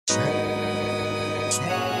Smoke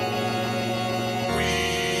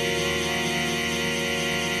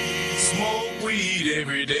weed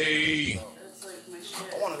every day.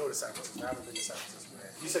 I want to go to San Francisco. I haven't been to San Francisco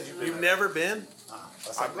yet. You said You've never been?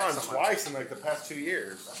 I've gone twice in like the past 2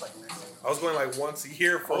 years. That's like next. I was going like once a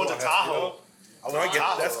year for I went to Tahoe.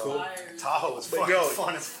 That's cool. Tahoe was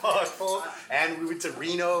fun as fuck, fool. And we went to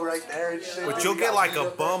Reno right there and shit. But you'll get like a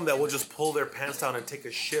bum that will just pull their pants down and take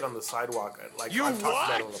a shit on the sidewalk. Like I've talked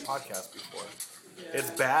about it on the podcast before.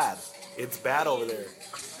 It's bad. It's bad over there.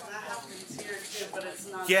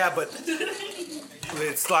 Yeah, but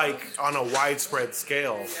it's like on a widespread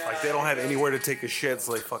scale. Like they don't have anywhere to take a shit,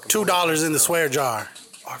 so they fucking $2 in the swear jar.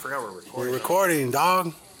 Oh, I forgot we're recording. We're recording,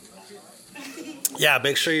 dog. Yeah,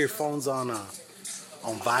 make sure your phone's on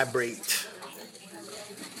vibrate.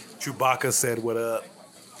 Chewbacca said, "What up?"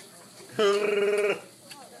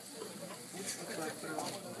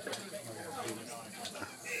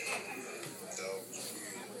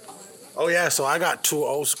 Oh yeah, so I got two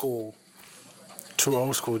old school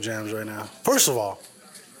jams right now. First of all,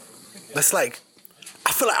 let's I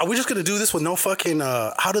feel like, are we just gonna do this with no fucking?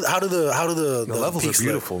 How do the levels peaks are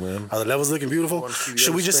beautiful, look? man. Are the levels looking beautiful?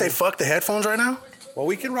 Should we just say fuck the headphones right now? Well,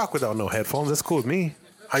 we can rock without no headphones. That's cool with me.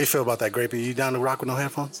 How you feel about that, Grapey? You down to rock with no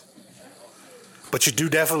headphones? But you do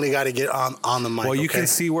definitely got to get on the mic. Well, you okay? can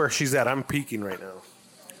see where she's at. I'm peeking right now.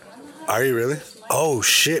 Are you really? Oh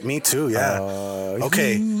shit, me too. Yeah.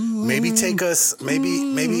 Okay, maybe take us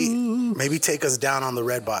take us down on the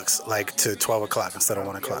red box like to 12 o'clock instead of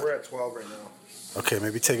 1 o'clock. Yeah, we're at 12 right now. Okay,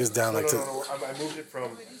 maybe take us down No. I moved it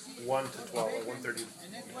from 1 to 12, like 1:30.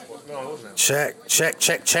 No, it wasn't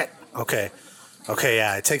that. Check. Okay,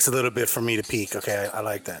 yeah, it takes a little bit for me to peak. Okay, I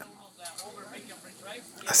like that.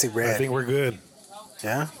 I see red. I think we're good.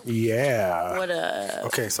 Yeah? Yeah. What up?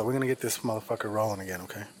 Okay, so we're going to get this motherfucker rolling again,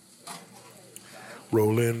 okay?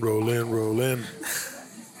 Roll in. Do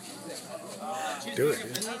it. I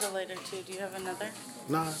need a lighter too. Do you have another?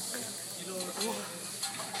 Nah.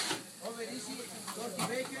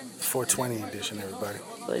 420 edition, everybody.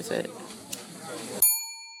 Blaze it.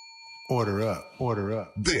 Order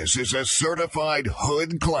up. This is a certified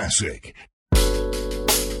hood classic.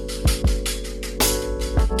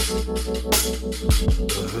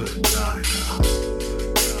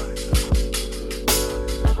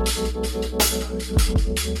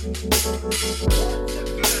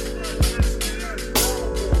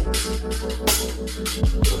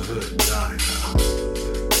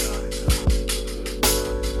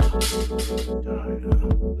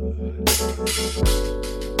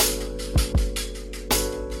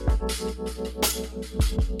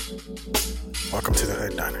 Welcome to the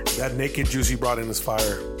Hood Diner. That naked juice you brought in is fire.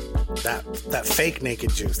 That fake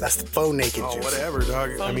naked juice. That's the faux naked juice. Oh, whatever,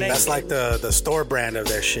 dog. I mean, that's like the store brand of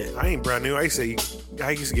their shit. I ain't brand new. I used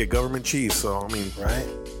to get government cheese, so I mean, right?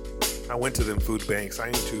 I went to them food banks. I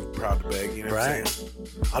ain't too proud to beg, you know what I'm saying?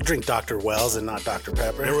 I'll drink Dr. Wells and not Dr.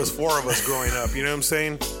 Pepper. There was 4 of us growing up, you know what I'm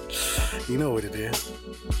saying? You know what it is.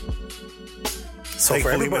 So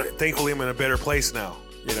thankfully, I'm in a better place now,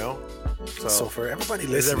 you know? So for everybody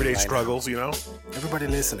listening, there's everyday right struggles, now, you know? Everybody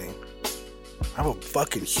listening, I have a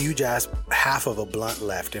fucking huge ass half of a blunt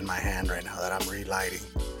left in my hand right now that I'm relighting.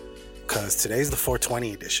 Because today's the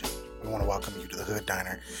 420 edition. We want to welcome you to the Hood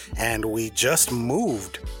Diner. And we just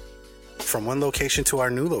moved from one location to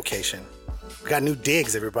our new location. We got new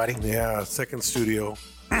digs, everybody. Yeah, second studio.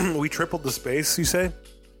 We tripled the space, you say?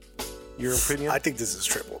 Your opinion? I think this is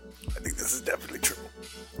triple. I think this is definitely triple.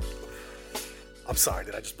 I'm sorry,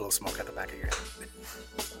 did I just blow smoke at the back of your head?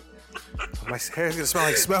 My hair's gonna smell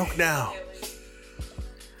like smoke now.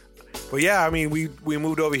 But yeah, I mean, we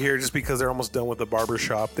moved over here just because they're almost done with the barber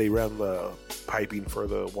shop. They ran the piping for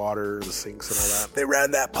the water, the sinks, and all that. They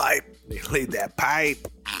ran that pipe. They laid that pipe.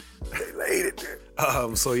 They laid it there.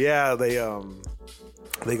 So yeah, they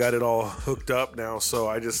got it all hooked up now. So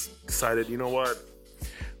I just decided, you know what,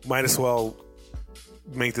 might as well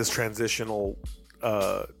make this transitional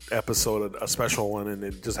episode a special one, and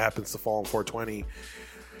it just happens to fall on 420.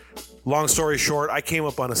 Long story short, I came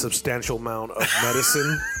up on a substantial amount of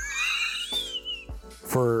medicine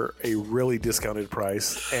for a really discounted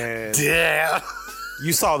price, and damn.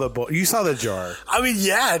 You saw the jar. I mean,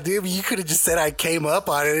 yeah, dude. You could have just said I came up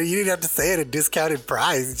on it. You didn't have to say it at a discounted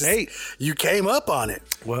price. Just, hey, you came up on it.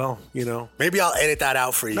 Well, you know. Maybe I'll edit that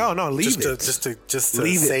out for you. No, leave it. Just to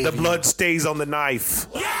leave save it. The blood stays on the knife.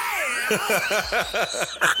 Yeah.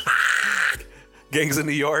 Gangs of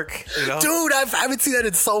New York. You know? Dude, I haven't seen that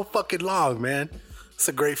in so fucking long, man. It's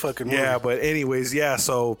a great fucking movie. Yeah, but anyways, yeah.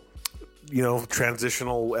 So, you know,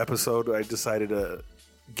 transitional episode. I decided to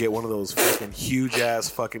get one of those fucking huge ass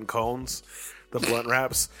fucking cones the blunt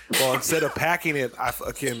wraps. Well, instead of packing it, I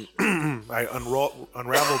fucking I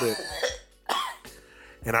unraveled it,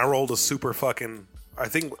 and I rolled a super fucking. I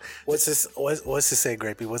think What's this say,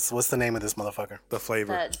 Grapey? What's the name of this motherfucker? the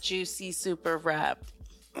flavor. That juicy super wrap.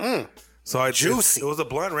 So I Juicy. It was a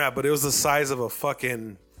blunt wrap, but it was the size of a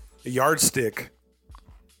fucking yardstick.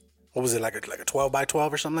 What was it, like a 12 by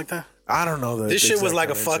 12 or something like that? I don't know. This shit was exact like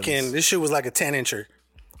a dimensions. fucking. This shit was like a 10-incher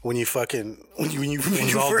when you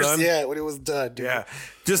all first done? yeah, when it was done, dude. Yeah,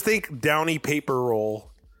 just think Downy paper roll.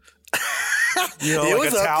 You know, It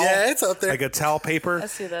like was a up- towel, yeah, it's up there. like a towel paper. I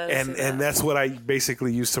see that, and that's what I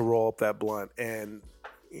basically used to roll up that blunt. And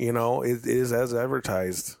you know, it is as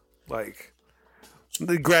advertised. Like,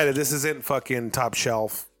 granted, this isn't fucking top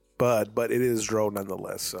shelf bud, but it is dro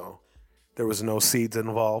nonetheless. So there was no seeds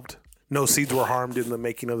involved. No seeds were harmed in the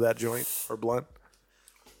making of that joint or blunt.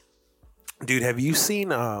 Dude, have you seen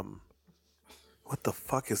what the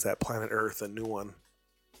fuck is that Planet Earth? A new one.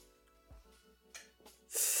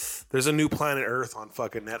 There's a new Planet Earth on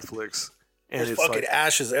fucking Netflix, and There's it's fucking like,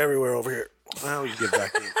 ashes everywhere over here. well, you get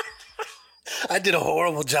back in. I did a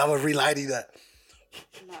horrible job of relighting that.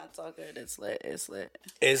 No, it's all good. It's lit. It's lit.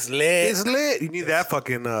 It's lit. It's lit. You need that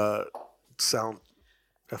fucking sound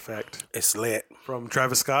effect It's lit. from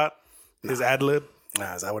Travis Scott. His ad lib.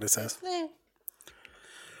 Nah, is that what it says?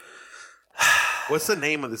 What's the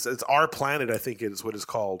name of this? It's Our Planet, I think is what it's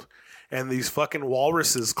called. And these fucking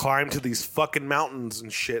walruses climb to these fucking mountains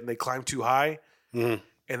and shit, and they climb too high, and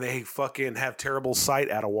they fucking have terrible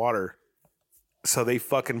sight out of water. So they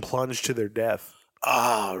fucking plunge to their death.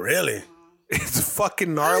 Oh, really? It's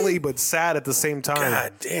fucking gnarly, but sad at the same time.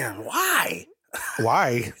 God damn. Why?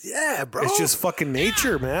 Why? Yeah, bro. It's just fucking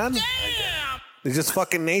nature, man. It's just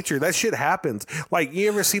fucking nature. That shit happens. Like,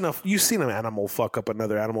 you've seen an animal fuck up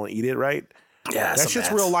another animal and eat it, right? yeah, That's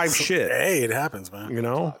just real life shit. Hey, it happens, man. You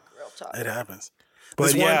know? Real talk. It happens. But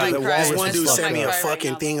This yeah, one the dude, cry. this walrus one is dude Just sent me a fucking cry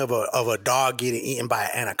fucking right thing of a dog getting eaten by an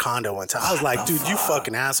anaconda one time. I was like, dude, you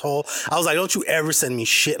fucking asshole. I was like, don't you ever send me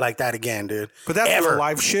shit like that again, dude. But that's ever. real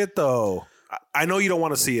life shit, though. I know you don't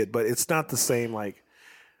want to see it, but it's not the same. Like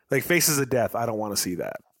Faces of Death. I don't want to see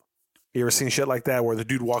that. You ever seen shit like that where the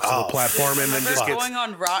dude walks on the platform and then Remember just gets going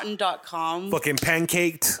on rotten.com? fucking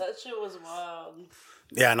pancaked? That shit was wild.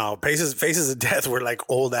 Yeah, no, Faces of Death were like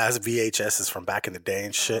old ass VHSs from back in the day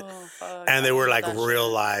and shit. Fuck. And they were like That real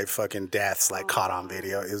shit. life fucking deaths like caught on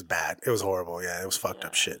video. It was bad. It was horrible. Yeah, it was fucked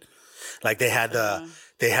up shit. Like they had the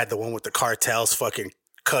one with the cartels fucking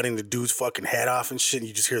cutting the dude's fucking head off and shit. And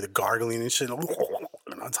you just hear the gargling and shit.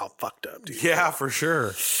 That's how fucked up, dude. Yeah, for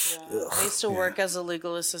sure. Yeah. I used to work as a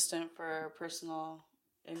legal assistant for a personal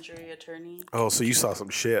injury attorney. Oh, so you saw some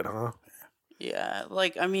shit, huh? Yeah,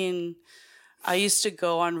 like, I mean, I used to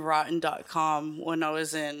go on rotten.com when I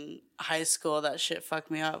was in high school. That shit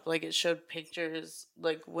fucked me up. Like, it showed pictures,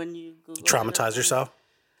 like, when you Google Traumatize yourself?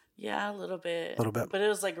 Yeah, a little bit. Little bit. But it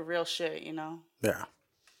was, like, real shit, you know? Yeah.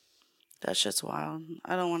 That shit's wild.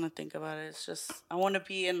 I don't want to think about it. It's just, I want to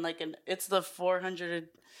be in, like, it's the 400,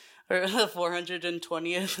 or the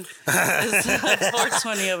 420th. It's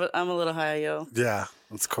 420 of it. I'm a little high, yo. Yeah,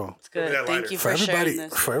 that's cool. It's good. that Thank lighter. you For for sharing everybody,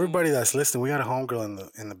 this. for everybody that's listening, we got a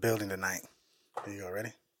homegirl in the building tonight. Here you go,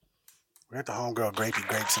 ready? We got the homegirl Grapey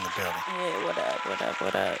Grapes in the building. Hey, what up, what up,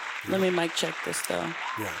 what up? Let me mic check this, though.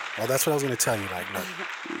 Yeah. Well, that's what I was gonna tell you. Like, look.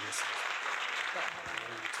 Make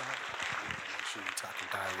sure you're talking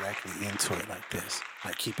directly into it like this.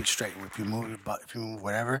 Like, keep it straight. If you move your butt, if you move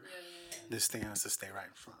whatever, this thing has to stay right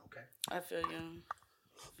in front. Okay. I feel you.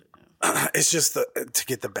 It's just to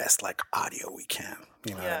get the best like audio we can.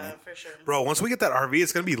 You know what I Yeah, mean? for sure. Bro, once we get that RV,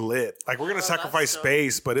 it's going to be lit. Like, we're going to sacrifice dope.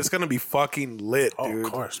 space, but it's going to be fucking lit, Oh, dude.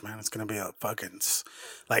 of course, man. It's gonna be a fucking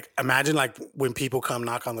like. Imagine like when people come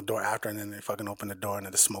knock on the door after, and then they fucking open the door, and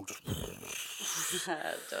then the smoke just.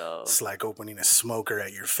 Dope. It's like opening a smoker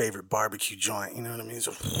at your favorite barbecue joint. You know what I mean? It's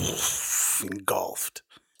just engulfed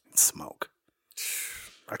in smoke.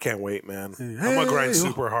 I can't wait, man. I'm going to grind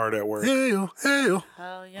super hard at work. Hey yo.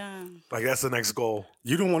 Hell yeah. Like, that's the next goal.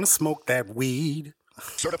 You don't want to smoke that weed.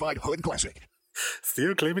 Certified Hood Classic.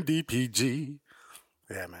 Still claiming DPG.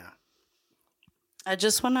 Yeah, man. I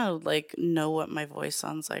just want to like know what my voice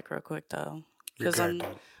sounds like real quick though, because You're good, dude.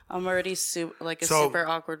 I'm already a So- super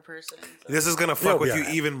awkward person. So. This is going to fuck with be you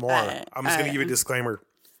alright. even more. I'm just going to give you a disclaimer.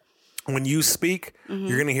 When you speak,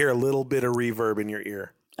 you're going to hear a little bit of reverb in your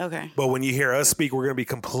ear. Okay. But when you hear us speak, we're going to be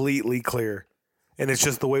completely clear. And it's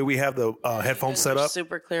just the way we have the headphones set You're up.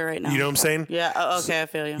 super clear right now. You know what I'm saying? Yeah. Oh, okay. I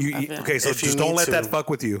feel you. I feel Okay, so If you just don't need let to- that fuck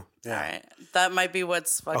with you. All right. That might be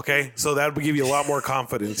what's fucking. Okay? So that would give you a lot more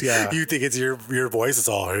confidence. Yeah. You think it's your voice? It's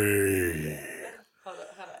all hey. Hold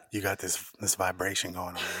on. You got this vibration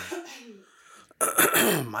going on.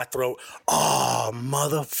 My throat. Oh,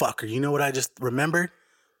 motherfucker. You know what I just remembered?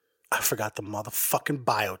 I forgot the motherfucking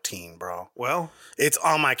Biotine, bro. Well, It's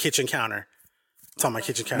on my kitchen counter. It's on my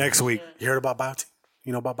kitchen counter. next week. You heard about Biotine?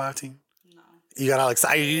 You know about Biotine? No. You got all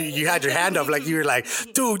excited. You had your hand up like you were like,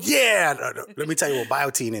 dude, yeah. No. Let me tell you what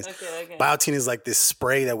Biotine is. Okay. Biotine is like this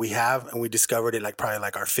spray that we have, and we discovered it like probably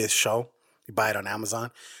like our 5th show. You buy it on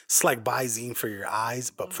Amazon. It's like Bizine for your eyes,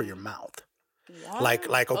 but for your mouth. What?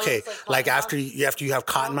 Like okay, it's like cotton after you have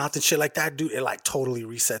cotton mouth and shit like that, dude, it like totally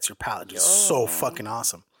resets your palate. It's so fucking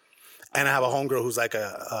awesome. And I have a homegirl who's like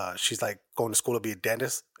she's like going to school to be a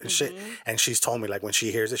dentist and shit. And she's told me like when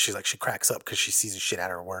she hears it, she's like she cracks up because she sees the shit at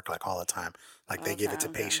her work like all the time. Like they give it to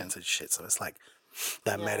patients and shit. So it's like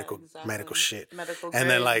that medical shit. Medical and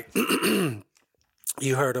then grade. like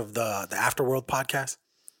you heard of the Afterworld podcast?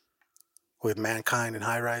 With Mankind and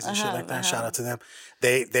High Rise and shit like that. Shout out to them.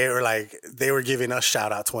 They were giving us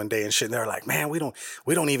shout outs one day and shit. And they were like, man, we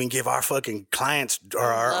don't even give our fucking clients or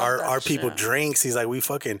our people shit. drinks. He's like,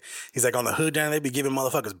 he's like on the hood down, they be giving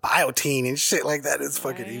motherfuckers Biotine and shit like that. It's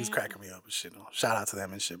fucking, he was cracking me up and shit. Shout out to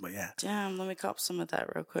them and shit. But yeah. Damn, let me cop some of that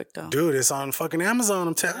real quick though. Dude, it's on fucking Amazon,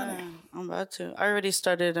 I'm telling you. I'm about to. I already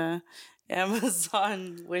started a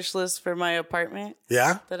Amazon wish list for my apartment.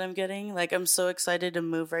 Yeah? That I'm getting. Like, I'm so excited to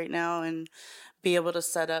move right now and be able to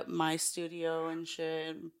set up my studio and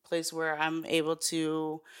shit, place where I'm able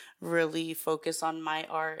to really focus on my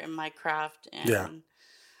art and my craft. And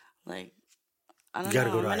like, I don't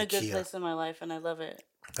know. I'm in a good place in my life and I love it.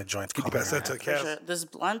 That joint's Could you pass that to the For cat? sure. This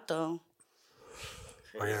blunt though.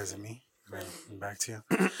 Oh yeah, is it me? Back to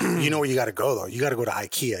you. You know where you got to go though? You got to go to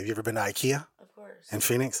IKEA. Have you ever been to IKEA? Of course. In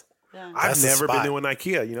Phoenix? Yeah. I've never been to an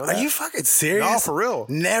IKEA. You know that? Are you fucking serious? No, for real.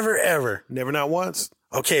 Never ever. Never, not once.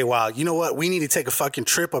 Okay, wow. You know what? We need to take a fucking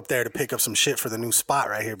trip up there to pick up some shit for the new spot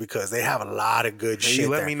right here because they have a lot of good shit. You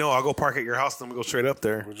let there. me know. I'll go park at your house, then we'll go straight up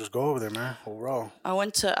there. We'll just go over there, man. We'll roll. I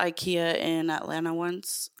went to IKEA in Atlanta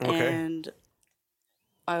once, and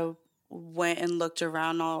I went and looked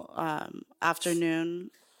around all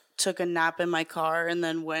afternoon, took a nap in my car, and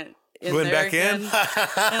then went there back again. in?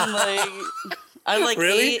 And like, I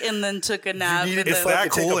Really? ate and then took a nap. You and needed to then, fucking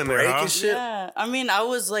cool take a in there, break huh? and shit? yeah, I mean, I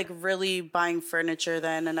was like really buying furniture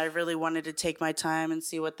then, and I really wanted to take my time and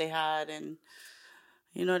see what they had, and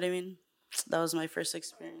you know what I mean. That was my first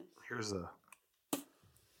experience. Here's a...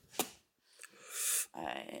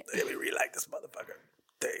 Let me relight this motherfucker.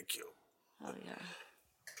 Thank you. Oh yeah.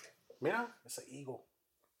 Mira, it's an eagle.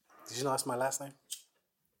 Did you know that's my last name?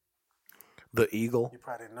 The Eagle. You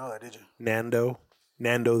probably didn't know that, did you? Nando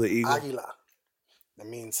the Eagle. Aguila. That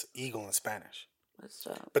means eagle in Spanish. That's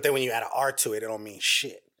dope. But then when you add an R to it, it don't mean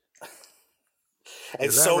shit. And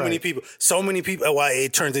Is that so many right? people, well,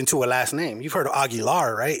 it turns into a last name. You've heard of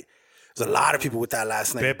Aguilar, right? There's a lot of people with that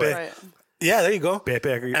last name. Pepe. But- Right. yeah, there you go. Pepe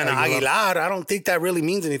Aguilar. And Aguilar, I don't think that really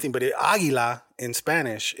means anything, but Aguila in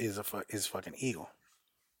Spanish is fucking eagle,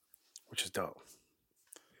 which is dope.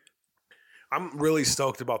 I'm really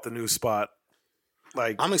stoked about the new spot.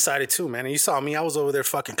 Like, I'm excited too, man. And you saw me, I was over there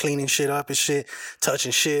fucking cleaning shit up and shit,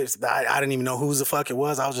 touching shit. I didn't even know who the fuck it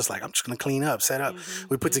was. I was just like, I'm just gonna clean up, set up.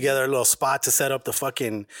 We put together a little spot to set up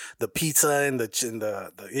the pizza and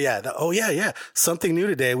something new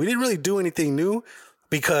today. We didn't really do anything new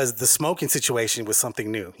because the smoking situation was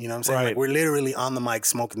something new. You know what I'm saying? Right. Like we're literally on the mic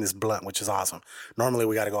smoking this blunt, which is awesome. Normally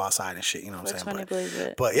we got to go outside and shit. You know what I'm saying? 420 blaze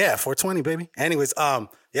it. But yeah, 420, baby. Anyways,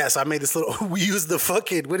 yeah, so I made this little, we used the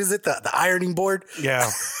fucking, what is it? The ironing board yeah.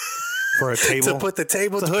 For a table. to put the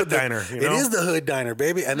table. It's a to hood put the- diner, you know? It is the hood diner,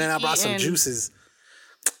 baby. And then I brought some Eating. juices.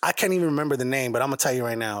 I can't even remember the name, but I'm going to tell you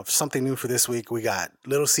right now, something new for this week. We got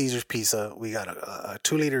Little Caesars pizza. We got a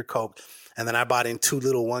 2-liter Coke. And then I bought in 2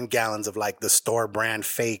 little 1 gallons of like the store brand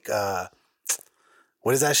fake,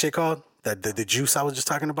 what is that shit called? The juice I was just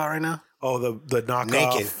talking about right now? Oh, the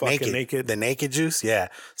knockoff. Naked. The naked juice, yeah.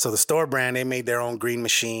 So the store brand, they made their own green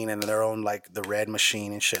machine and their own like the red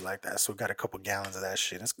machine and shit like that. So we got a couple gallons of that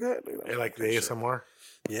shit. It's good. Dude. They like the ASMR.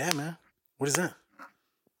 Yeah, man. What is that?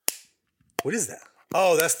 What is that?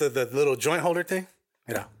 Oh, that's the little joint holder thing.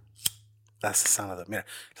 Mira, that's the sound of the. Mira,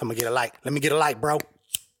 I'm gonna get a light. Let me get a light, bro.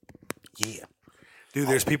 Yeah. Dude,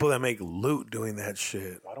 there's people that make loot doing that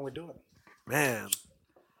shit. Why don't we do it? Man.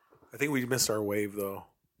 I think we missed our wave, though.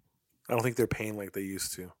 I don't think they're paying like they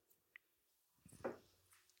used to.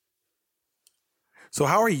 So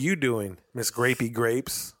how are you doing, Miss Grapey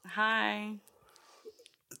Grapes? Hi.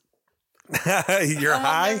 You're I'm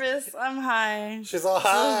high? nervous. I'm high. She's all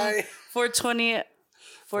high. 420th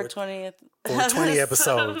 420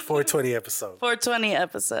 episode. 420 episode. 420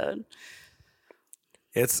 episode.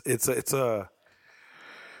 It's a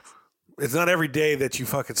It's not every day that you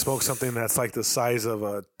fucking smoke something that's like the size of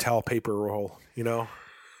a towel paper roll, you know?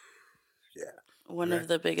 One of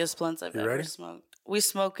the biggest blunts I've ever smoked. We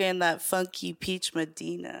smoking that funky peach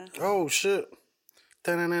Medina. Oh, shit.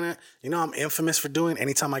 Da-na-na-na. You know I'm infamous for doing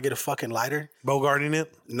anytime I get a fucking lighter? Bogarting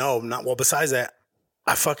it? No, not well. Besides that,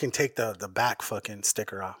 I fucking take the back fucking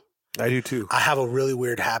sticker off. I do too. I have a really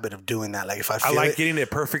weird habit of doing that. Like if I feel like getting it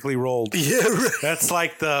perfectly rolled. Yeah, right. That's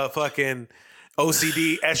like the fucking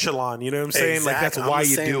OCD echelon. You know what I'm saying? Exactly. Like that's why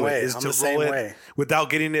you do way. it is I'm to the same roll it way. without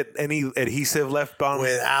getting it any adhesive left on.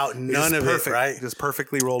 Without none of perfect, it, right? Just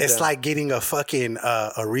perfectly rolled. It's down. like getting a fucking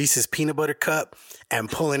a Reese's peanut butter cup and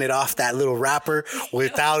pulling it off that little wrapper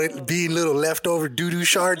without it being little leftover doo-doo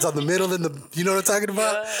shards on the middle and the, you know what I'm talking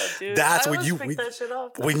about? Yeah, dude. That's I when you, pick that shit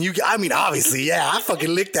off. when you, I mean, obviously, yeah, I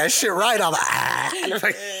fucking licked that shit right. I'm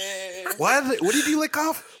like, What did you lick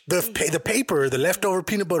off? the paper, the leftover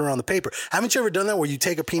peanut butter on the paper. Haven't you ever done that where you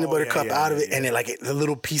take a peanut butter cup out of it and it the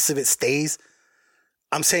little piece of it stays?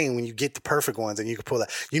 I'm saying when you get the perfect ones and you can pull that.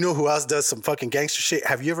 You know who else does some fucking gangster shit?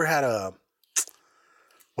 Have you ever had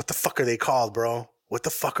what the fuck are they called, bro? What the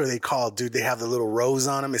fuck are they called, dude? They have the little rose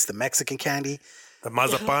on them. It's the Mexican candy. The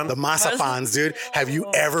mazapan? The mazapans, dude. Have you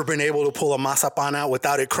ever been able to pull a mazapan out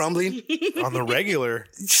without it crumbling? On the regular.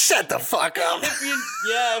 Shut the fuck up.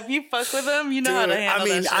 If you fuck with them, you know how to handle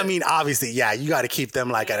that shit. I mean, obviously, yeah, you got to keep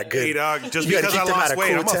them like at a good. Hey, dog, just you gotta because I keep them lost at a weight,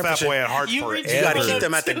 cool I'm a fat temperature. boy at heart You for reach it. You got to for keep them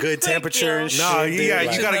them at the good too quick, temperature yo. and shit. No, dude. you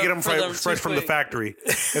Like, got to get them for them fresh too from the quick. factory.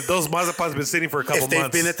 If those mazapans been sitting for a couple if they've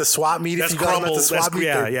months, been at the swap meet, if that's you got them at the crumbles. swap meet,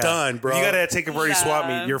 they're done, bro. You got to take them for any swap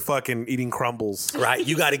Nah. meet. You're fucking eating crumbles. Right,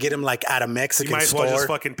 you got to get them like at a You Mexican might as store. well just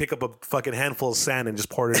fucking pick up a fucking handful of sand and just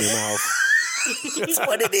pour it in your mouth. That's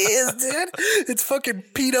what it is, dude. It's fucking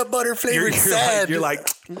peanut butter flavored sand. You're like,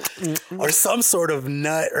 or some sort of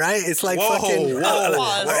nut, right? It's like Whoa, fucking.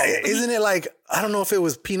 whoa. Isn't it like, I don't know if it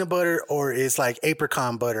was peanut butter or it's like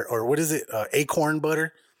apricot butter or what is it? Acorn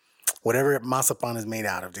butter? Whatever mazapan is made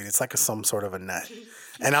out of, dude. It's like some sort of a nut.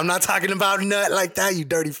 And I'm not talking about nut like that, you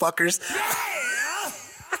dirty fuckers.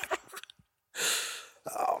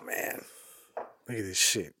 Oh, man. Look at this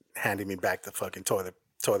shit. Handing me back the fucking toilet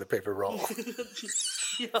paper roll.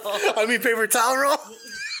 I mean, paper towel roll.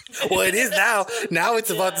 Well, it is now. Now it's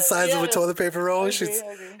about the size of a toilet paper roll. Shit's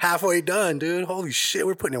halfway done, dude. Holy shit,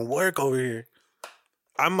 we're putting in work over here.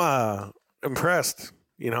 I'm impressed.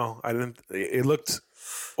 You know, it looked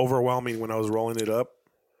overwhelming when I was rolling it up.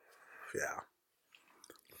 Yeah.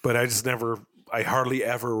 But I hardly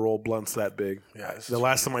ever roll blunts that big. Yeah, The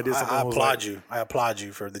last time I did something, I was applaud like, you. I applaud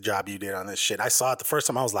you for the job you did on this shit. I saw it the first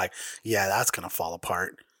time. I was like, yeah, that's going to fall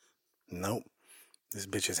apart. Nope. This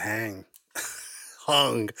bitch is hung.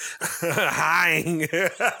 Hang.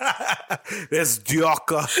 That's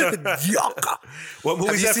Dioka. Yucca. What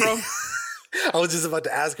movie is that from? I was just about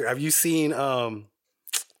to ask her. Have you seen son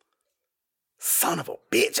of a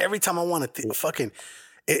bitch? Every time I want to fucking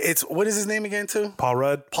it's what is his name again too? Paul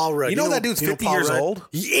Rudd. Paul Rudd. You know that dude's 50 Paul years Rudd? old?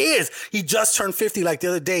 He is. He just turned 50 like the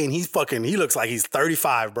other day and he looks like he's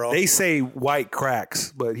 35, bro. They say white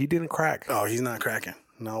cracks, but he didn't crack. Oh, he's not cracking.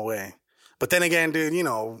 No way. But then again, dude, you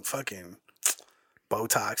know, fucking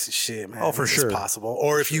Botox and shit, man. Oh, for It's sure. possible.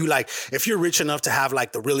 Or if you're rich enough to have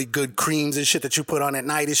like the really good creams and shit that you put on at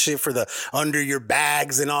night and shit for the under your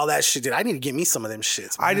bags and all that shit. Dude, I need to get me some of them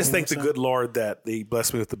shits. Man. I just You know thank the what I'm good Lord that He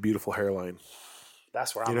blessed me with a beautiful hairline. saying?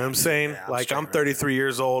 That's where You know what I'm saying? Yeah, like, straight I'm right 33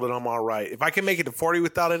 years old and I'm all right. If I can make it to 40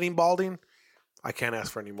 without any balding, I can't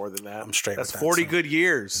ask for any more than that. I'm straight That's with that, 40 son. good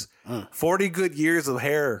years. 40 good years of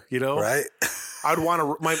hair, you know? Right? I'd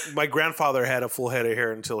want to. My grandfather had a full head of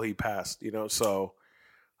hair until he passed, you know, so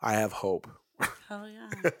I have hope. Hell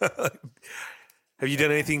yeah. Have you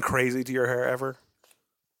done anything crazy to your hair ever?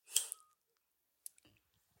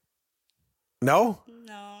 No?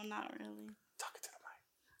 No, not really. Talking to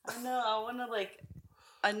the mic. I know. I want to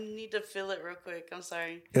I need to feel it real quick. I'm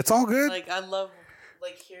sorry. It's all good. Like I love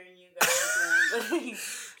hearing you guys. And,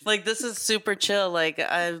 like this is super chill. Like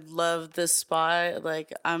I love this spot.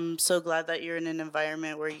 Like I'm so glad that you're in an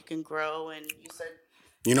environment where you can grow. And you said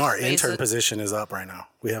You know, our Space intern it. position is up right now.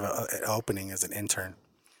 We have an opening as an intern.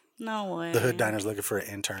 no way. The Hood Diner's looking for an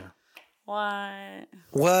intern. What?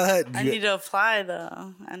 What? Uh, I need to apply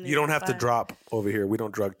though. You don't have to drop over here. We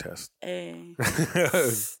don't drug test. Hey,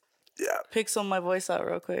 Yeah, pixel my voice out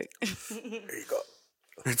real quick. there you go.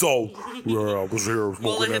 It's all, yeah, I was here Well,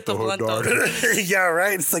 smoking hit at the the Hood blunt, Diner. Yeah,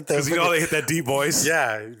 right. It's like the Because you know they hit that deep voice.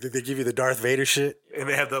 yeah. They give you the Darth Vader shit. And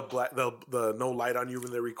they have the no light on you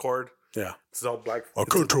when they record. Yeah. It's all black. I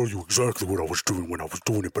couldn't tell you exactly what I was doing when I was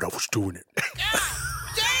doing it, but I was doing it.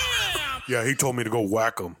 Yeah, he told me to go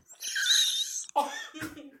whack them.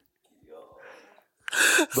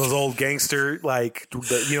 Those old gangster, like,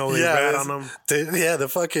 they rat on them. The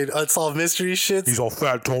fucking unsolved mystery shit. He's all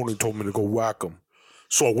Fat Tony told me to go whack him.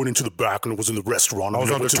 So I went into the back and it was in the restaurant. I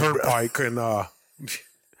was on the turnpike and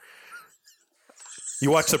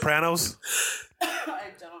you watch Sopranos?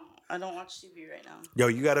 I don't watch TV right now. Yo,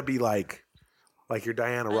 you got to be like you're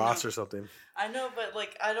Diana Ross or something. I know, but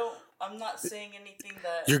like I'm not saying anything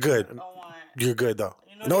that you're good. I don't want. You're good though.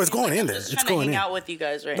 You know No, what it's I mean? going in I'm there. just It's trying to going hang in. out with you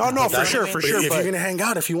guys right No, now. for sure. If you're gonna hang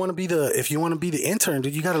out, if you want to be the intern,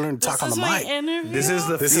 dude, you got to learn to talk on the mic. Interview? This is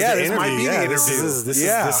the This yeah, is the this might be interview. the Yeah, interview.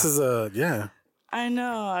 this is yeah. I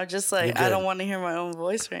know. I just like I don't want to hear my own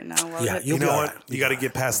voice right now. Yeah, You know what? You got to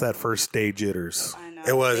get past that first day jitters. I know.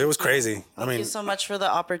 It was Thank you. crazy. Thank you so much for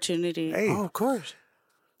the opportunity. Hey, Oh, of course.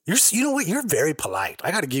 You know what? You're very polite.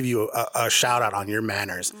 I got to give you a shout out on your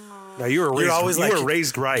manners. now you were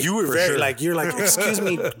raised right. You were for very sure. you're like, excuse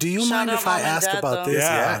me, do you Shout mind out if I Mom and ask Dad, about though. this?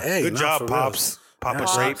 Yeah. Hey, Good no, job, for real. Pops. Papa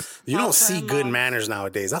Yeah. Grape. You don't Pops see and good Mom. manners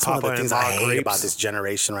nowadays. That's one of Papa the things and I Ma hate Grapes. about this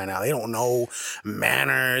generation right now. They don't know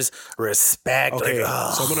manners, respect. Okay,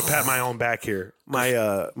 Like, so I'm gonna pat my own back here.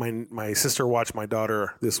 My sister watched my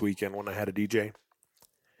daughter this weekend when I had a DJ.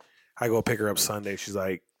 I go pick her up Sunday. She's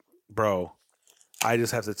like, "Bro, I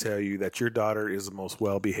just have to tell you that your daughter is the most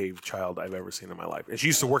well-behaved child I've ever seen in my life." And she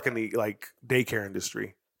used to work in the daycare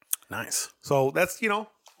industry. nice. So that's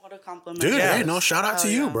What a compliment. Dude, Yeah. hey, no, shout out to Oh,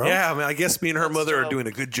 you, yeah. bro. yeah. I mean, I guess me and her mother are dope. doing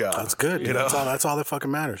a good job. That's good. You know? That's all that fucking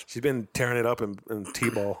matters. She's been tearing it up in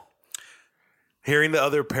T-ball. Hearing the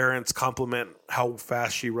other parents compliment how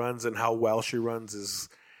fast she runs and how well she runs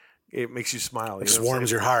it makes you smile. It just warms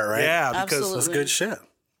your heart, right? Yeah, because Absolutely. That's good shit.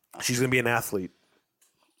 she's gonna be an athlete.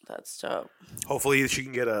 That's dope. Hopefully, she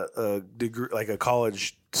can get a degree, like a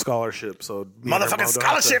college scholarship. So me and her Motherfucking mom don't have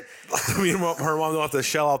scholarship. Me and her mom don't have to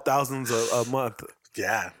shell out thousands a month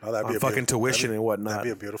Yeah. No, that'd on be a fucking tuition and whatnot. That'd be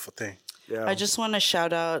a beautiful thing. Yeah, I just want to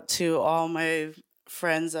shout out to all my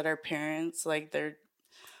friends that are parents. Like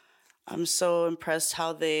I'm so impressed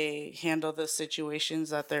how they handle the situations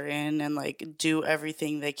that they're in and like do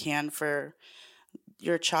everything they can for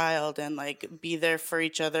your child and like be there for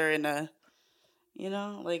each other in a,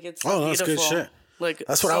 like it's Oh, that's beautiful. good shit. Like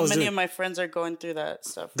That's what I was many doing. of my friends are going through that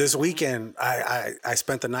stuff. This weekend, I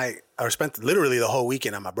spent the night, or spent literally the whole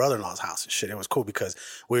weekend at my brother-in-law's house and shit. It was cool because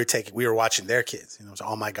we were watching their kids. It was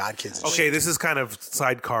all my god kids. And okay. shit. This is kind of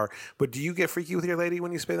sidecar, but do you get freaky with your lady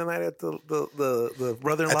when you spend the night at the At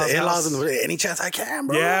brother-in-law's the in-laws, house? and any chance I can,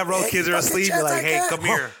 bro. Yeah, bro. Any Kids are fucking asleep. You're chance like, I hey, can. come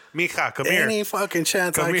here, Mika, come here. Any fucking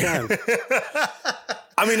chance Come I here. can.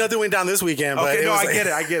 I mean, nothing went down this weekend, but Okay, it no, was I like-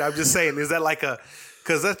 get it. I'm just saying, is that like a,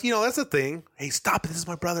 because that's that's a thing. Hey, stop it! This is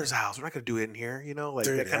my brother's house. We're not gonna do it in here. Like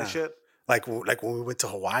Dude, that kind yeah. of shit. Like when we went to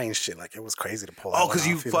Hawaii and shit, like it was crazy to pull. Oh, that 'cause one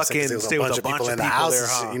you off, know what I'm saying? 'Cause fucking there was stay with a bunch of in the people house there,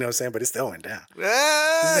 and shit, huh? you know what I'm saying? But it still went down. You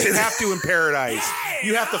have to in paradise.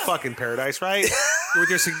 You have to fuck in paradise, right? With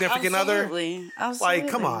your significant other. Absolutely. Like,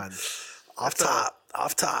 come on. Off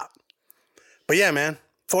top. But yeah, man,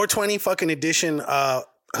 420 fucking edition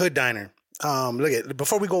Hood Diner.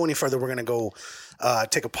 Before we go any further, we're gonna go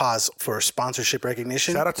take a pause for sponsorship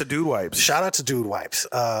recognition. Shout out to Dude Wipes. Shout out to Dude Wipes.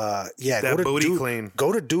 That go to booty clean.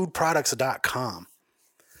 Go to dudeproducts.com.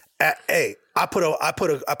 Hey, I put a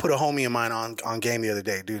homie of mine on game the other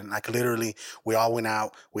day, dude. And like literally, we all went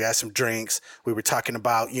out. We had some drinks. We were talking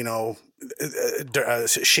about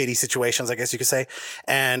shitty situations, I guess you could say.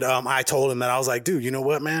 And I told him that I was like, dude, you know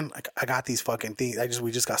what, man? Like I got these fucking things.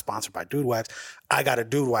 We just got sponsored by Dude Wipes. I got a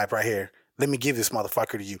Dude Wipe right here. Let me give this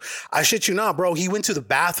motherfucker to you. I shit you not, bro. He went to the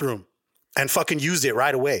bathroom and fucking used it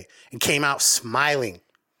right away and came out smiling.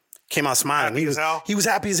 Happy as hell? He was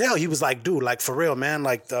happy as hell. He was like, dude, like for real, man.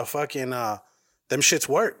 Like the fucking them shits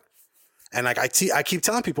work. And like I keep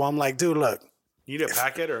telling people, I'm like, dude, look, You need a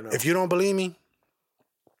packet or no? if you don't believe me,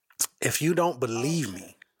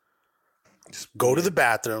 just go to the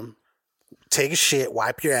bathroom, take a shit,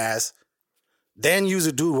 wipe your ass, then use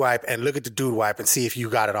a Dude Wipe and look at the Dude Wipe and see if you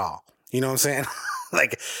got it all. You know what I'm saying?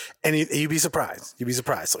 And you'd be surprised.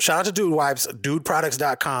 So shout out to Dude Wipes,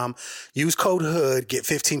 dudeproducts.com. Use code HOOD, get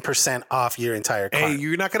 15% off your entire cart. Hey,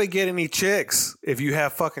 you're not gonna get any chicks if you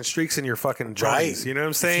have fucking streaks in your fucking joints. Right. You know what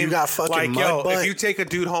I'm saying? If you got fucking like, mud butt. if you take a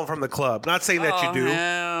dude home from the club, not saying that you do,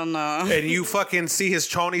 Hell no. and you fucking see his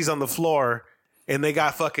chonies on the floor, and they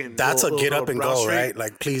got fucking That's little- a get little up and brown go, streak, right?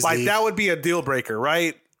 Like, please like leave. that would be a deal breaker,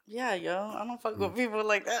 right? Yeah, yo. I don't fuck with people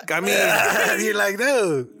like that. I mean, You're like,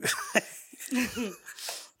 dude.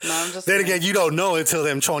 No, I'm just Then kidding. again, you don't know until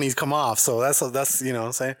them chonies come off. So that's you know what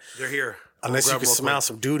I'm saying? they're here. Unless you Grab can real smell quick.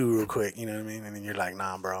 some doo-doo real quick, you know what I mean? And then you're like,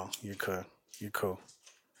 nah, bro, you're cool.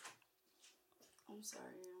 I'm sorry.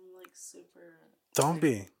 I'm like super. Don't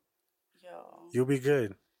be. Yo. You'll be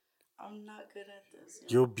good. I'm not good at this.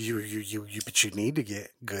 But you need to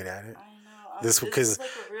get good at it. I know. This because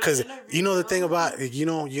you know the thing about you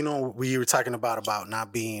know we were talking about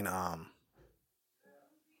not being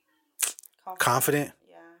confident.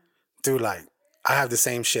 Yeah. Dude, like I have the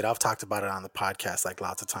same shit. I've talked about it on the podcast like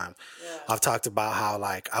lots of times. Yeah. I've talked about how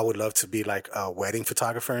like I would love to be like a wedding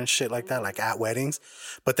photographer and shit like that, like at weddings.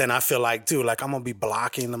 But then I feel like, dude, like I'm gonna be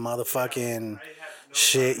blocking the motherfucking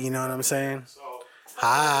shit. You know what I'm saying?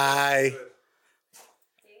 Hi.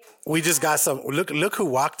 We just got some. Look who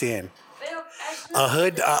walked in. A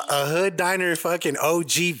hood diner fucking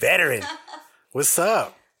OG veteran. What's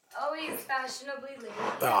up? Always fashionably late.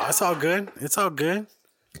 Oh, it's all good. It's all good.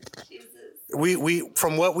 Jesus. We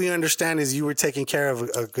from what we understand is you were taking care of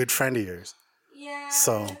a good friend of yours. Yeah.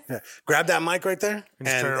 So yeah. Grab that mic right there and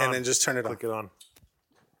turn then just turn it on. Click it on.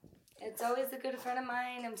 It's always a good friend of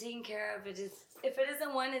mine. I'm taking care of it. If it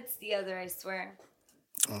isn't one, it's the other, I swear.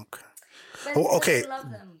 Okay. But Oh, okay. I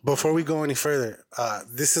love them. Before we go any further,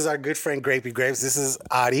 this is our good friend Grapey Grapes. This is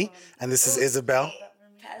Adi, and this is Isabel.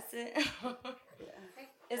 Pass it.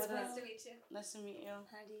 It's nice to meet you. Nice to meet you.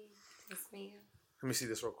 Heidi, nice to meet you. Let me see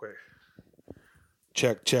this real quick.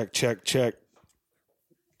 Check.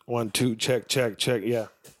 1, 2, check. Yeah.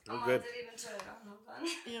 We're good. Didn't even turn it on.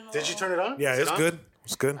 Hold on. Did you turn it on? Yeah, it's on? good.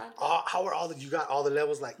 It's good. How are you got all the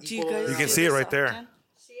levels like Do you equal? guys? You can do see it this right there. often?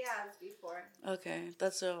 She has before. Okay,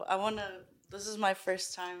 that's so. I wanna. This is my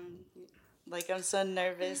first time. Like I'm so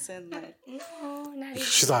nervous and like. No, not even.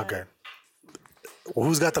 She's all good. Well,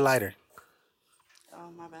 who's got the lighter? Oh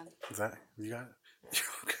my bad. Is that you got it?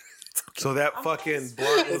 So that fucking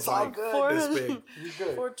blunt was like this big.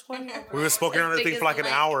 420. We were smoking on the thing for like an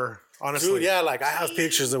hour. Honestly, Dude, yeah, like I have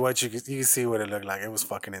pictures of what you can see what it looked like. It was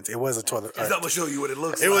fucking intense. It was a toilet. I'm gonna show you what it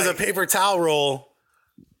looks It like. was a paper towel roll,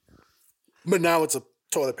 but now it's a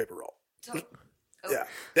toilet paper roll. Yeah,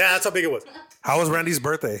 that's how big it was. How was Randy's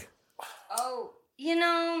birthday? Oh,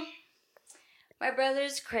 my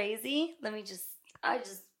brother's crazy.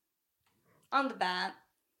 On the bat.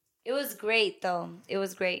 It was great, though. It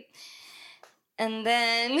was great. And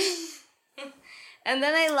then,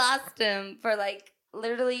 I lost him for like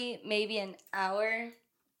literally maybe an hour,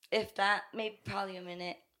 if that, maybe probably a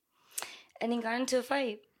minute. And he got into a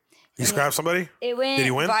fight. You scrapped somebody? It went Did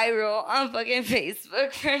he win? viral on fucking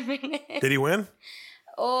Facebook for a minute. Did he win?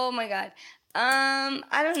 Oh my God.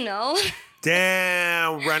 I don't know.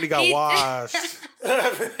 Damn, Randy got He- washed.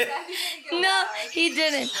 No, he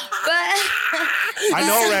didn't. But I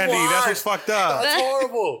know, Randy. That's what's fucked up. That's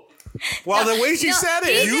horrible. Well, the way she No, said he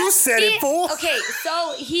it, You said it, fool. Okay,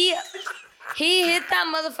 so he hit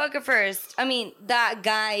that motherfucker first. I mean, that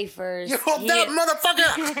guy first. He hit-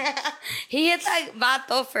 motherfucker. He hit that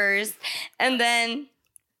vato first, and then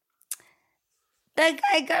that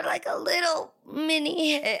guy got like a little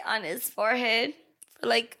mini hit on his forehead for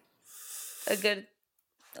like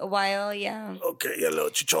a while. Yeah, Okay, a little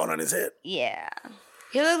chichon on his head. yeah.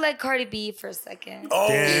 He looked like Cardi B for a second. Oh,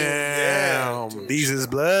 damn. These is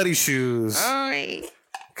bloody shoes. Alright.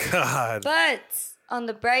 God. But on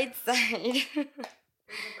the bright side.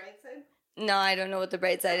 No, I don't know what the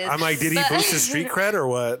bright side is. I'm like, did he But- boost his street cred or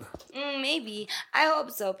what? Maybe. I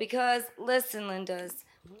hope so, because listen, Lindas,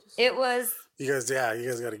 it was. You guys got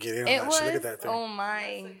to get in on It that was. shit. Look at that thing. Oh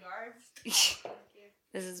my.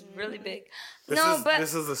 This is really big.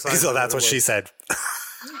 This is the size. So of that's it what was. she said.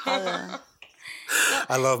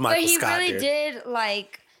 I love Michael But he Scott, really dude. did,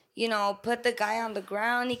 like, put the guy on the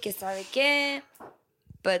ground. He que sabe qué.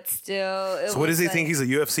 But still, it So what does he like, think? He's a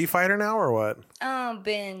UFC fighter now or what?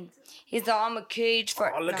 Ben. He's all, I'm a cage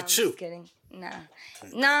for. Oh, look No, at I'm you. Just kidding.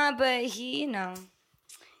 Nah, but he,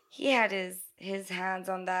 he had his hands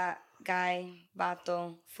on that guy,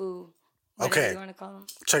 Vato, Fu. Whatever Okay. you want to call him.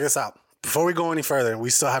 Check this out. Before we go any further,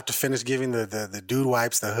 we still have to finish giving the dude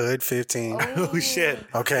wipes, the hood 15. Oh shit.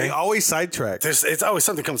 Okay. We always sidetrack. It's always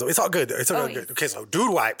something comes up. It's all good. It's all Always. good. Okay, so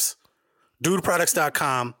dude wipes,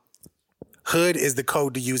 dudeproducts.com. Hood is the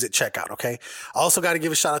code to use at checkout, okay? Also got to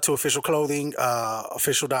give a shout out to Official Clothing,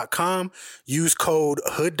 official.com. Use code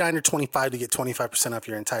HOODDINER25 to get 25% off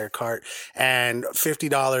your entire cart. And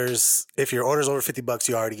 $50, if your order's over $50,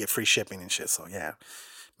 you already get free shipping and shit. So, yeah.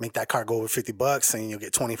 Make that cart go over $50 and you'll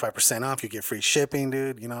get 25% off. You get free shipping,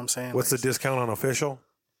 dude. You know what I'm saying? What's the discount on official?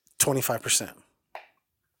 25%.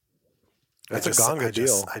 That's a ganga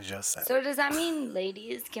deal. I just said it. So does that mean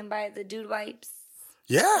ladies can buy the dude wipes?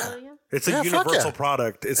 Yeah. It's a Yeah, fuck universal yeah.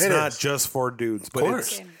 product. It's It not is. just for dudes, but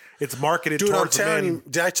course. it's marketed Dude, I'm towards telling men.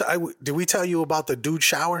 you, did we tell you about the dude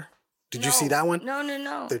shower? Did you see that one?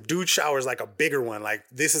 No. The dude shower is like a bigger one. Like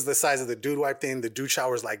this is the size of the dude wipe thing. The dude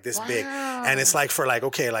shower is like this big. And it's like for like,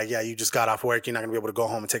 okay, like, yeah, you just got off work. You're not gonna be able to go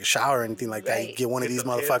home and take a shower or anything like that. You get one of these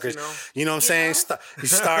motherfuckers. You know what I'm saying? You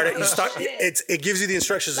start it gives you the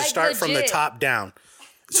instructions to start from the top down.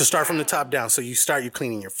 So start from the top down. So you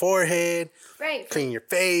cleaning your forehead, cleaning your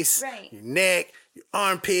face, your neck, your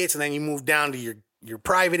armpits, and then you move down to your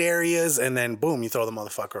private areas, and then boom, you throw the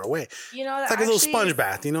motherfucker away. You know, it's like a little sponge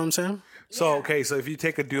bath. You know what I'm saying? So okay, so if you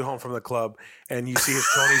take a dude home from the club and you see his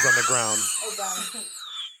chonies on the ground,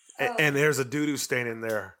 and there's a dude who's staying in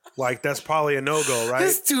there, like that's probably a no-go, right?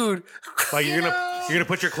 This dude, like you're gonna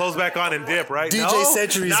put your clothes back on and dip, right? DJ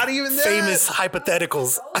Century's not even that. Famous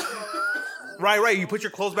hypotheticals. Right. You put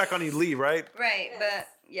your clothes back on, and you leave, right? Right, but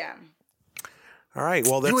yeah. All right,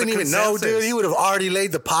 well, that's you wouldn't even know, dude. He would have already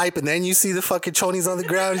laid the pipe, and then you see the fucking chonies on the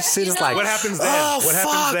ground. And shit is like, what happens then?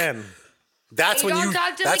 Happens then? That's when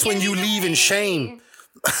you leave in shame.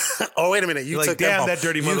 Oh, wait a minute. You like, took damn, him that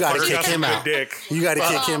dirty motherfucker. You got to kick him out. Dick. You got to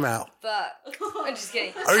kick him out. Fuck. I'm just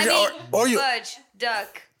kidding. Or you fudge,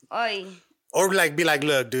 duck, oi. Or like be like,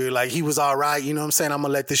 look, dude, like he was all right. You know what I'm saying? I'm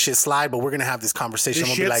gonna let this shit slide, but we're gonna have this conversation.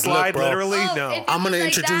 This I'm gonna be like, slide, look, bro, literally? No. I'm gonna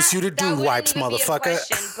introduce you to dude wipes, motherfucker.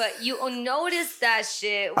 But you notice that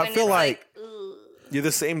shit. When I feel like you're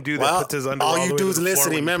the same dude that puts his underwear all you dudes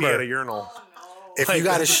listening. Remember, at a urinal. If like, you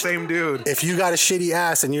got the same dude, if you got a shitty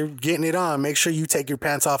ass and you're getting it on, make sure you take your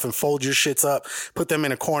pants off and fold your shits up. Put them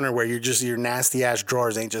in a corner where your nasty ass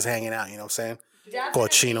drawers ain't just hanging out. You know what I'm saying?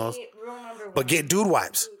 Cochinos. But get dude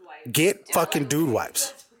wipes. Get fucking dude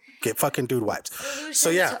wipes. Get fucking dude wipes.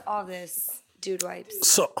 Solution to all this, dude wipes.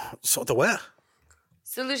 So the what?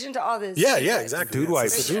 Solution to all this. Yeah, exactly. Dude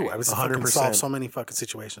wipes. It's dude wipes. 100%. Solve so many fucking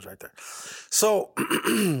situations right there. So,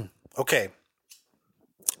 okay.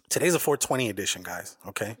 Today's a 420 edition, guys.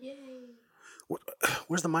 Okay. Yay.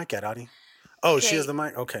 Where's the mic at, Audie? Oh, okay. She has the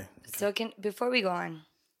mic. Okay. So before we go on,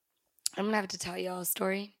 I'm gonna have to tell y'all a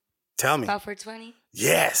story. Tell me. About 420.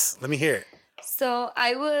 Yes. Let me hear it. So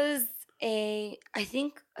I was I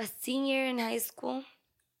think a senior in high school,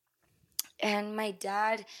 and my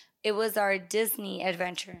dad, it was our Disney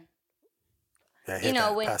adventure. Yeah, you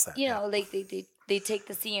know, like they take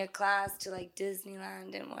the senior class to like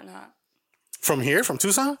Disneyland and whatnot. From here? From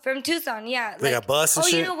Tucson? From Tucson, yeah. They got bus and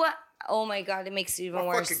shit? You know what? Oh my God, it makes it even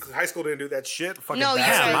worse. Fucking high school didn't do that shit. Fucking no,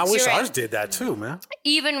 damn, I wish ours did that too, man.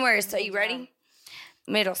 Even worse. Are you ready?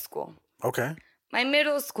 Middle school. Okay. My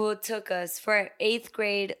middle school took us for 8th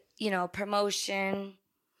grade, promotion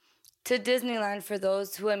to Disneyland for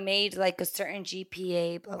those who had made like a certain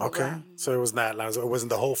GPA, blah, blah, blah. So it was not, it wasn't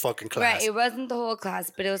the whole fucking class. Right, it wasn't the whole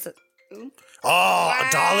class, but it was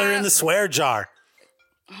 $1 in the swear jar.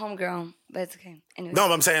 Homegirl, but it's okay. Anyway. No,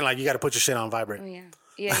 but I'm saying like you got to put your shit on vibrate. Oh yeah.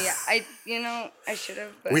 Yeah. I should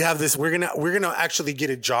have. We have this. We're gonna actually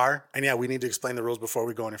get a jar, and yeah, we need to explain the rules before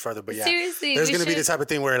we go any further. But yeah, seriously, there's gonna be the type of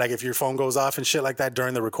thing where like if your phone goes off and shit like that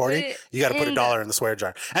during the recording, you got to put $1 in the swear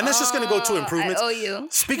jar, and that's just gonna go to improvements. I owe you.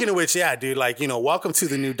 Speaking of which, yeah, dude, like welcome to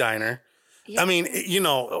the new diner. Yeah. I mean,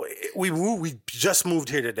 we just moved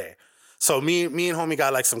here today. So me and homie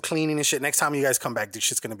got like some cleaning and shit. Next time you guys come back, this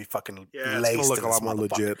shit's gonna be fucking laced. It's gonna look a lot more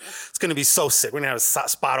legit. It's gonna be so sick. We're gonna have a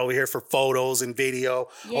spot over here for photos and video.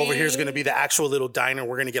 Yay. Over here is gonna be the actual little diner.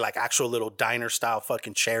 We're gonna get like actual little diner style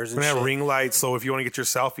fucking chairs and we're shit. Gonna have ring lights, so if you want to get your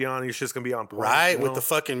selfie on, your shit's gonna be on point. Right, with the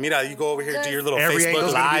fucking mira, you go over here, do your little every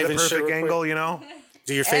Facebook Live and shit. Perfect angle,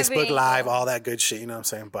 Do your Facebook Live, all that good shit. You know what I'm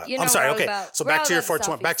saying? But I'm sorry. Okay, so back to your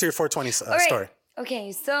 420. Back to your 420 story.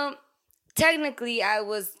 Okay, so technically I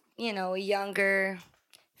was a younger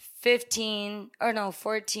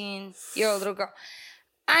 14-year-old little girl.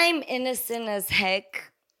 I'm innocent as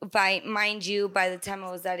heck, mind you, by the time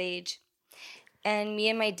I was that age. And me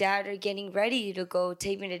and my dad are getting ready to go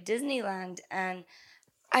take me to Disneyland. And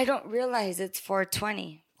I don't realize it's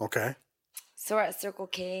 420. Okay. So we're at Circle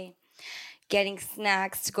K, getting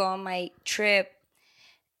snacks to go on my trip.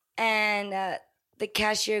 And the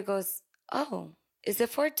cashier goes, "Oh, is it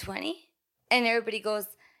 420? And everybody goes,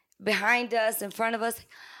 behind us, in front of us,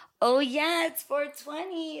 "Oh yeah, it's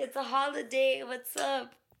 420. It's a holiday. What's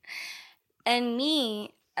up?" And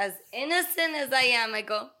me, as innocent as I am, I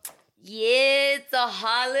go, "Yeah, it's a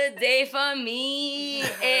holiday for me."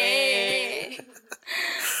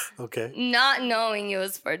 Okay. Not knowing it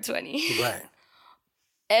was 420. Right.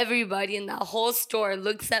 Everybody in that whole store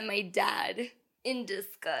looks at my dad in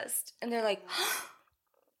disgust, and they're like,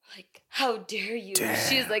 "How dare you?" Damn.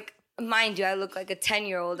 She's like, mind you, I look like a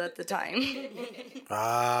 10-year-old at the time.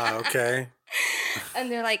 Okay. And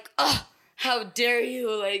they're like, "Oh, how dare you?"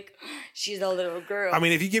 Like, she's a little girl. I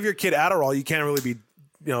mean, if you give your kid Adderall, you can't really be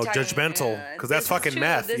judgmental because that's fucking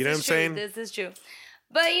meth. You know what I'm saying? This is true.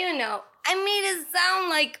 But I made it sound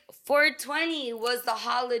like 420 was the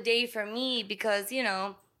holiday for me because,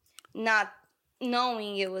 not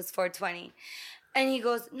knowing it was 420. And he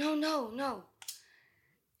goes, no.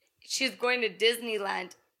 She's going to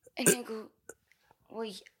Disneyland. And I go,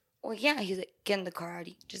 well, yeah. He's like, get in the car,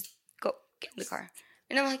 Artie. Just go, get in the car.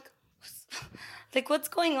 And I'm like, what's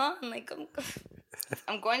going on? Like,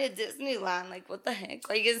 I'm going to Disneyland. Like, what the heck?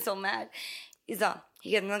 Why are you getting so mad? He gets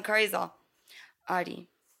in the car, he's all, Artie,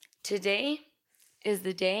 today is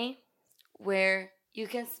the day where you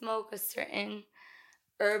can smoke a certain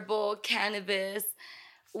herbal cannabis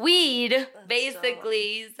weed,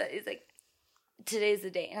 basically. So he's like, today's the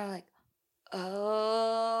day. And I'm like,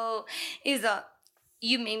 oh. He's all,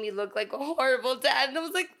 you made me look like a horrible dad. And I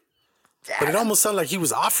was like, Dad. But it almost sounded like he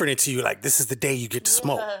was offering it to you, like, this is the day you get to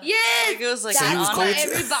smoke. Yes. It was like that's he was what cool.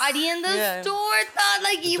 everybody in the store thought.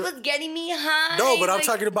 Like, he was getting me high. No, but I'm like,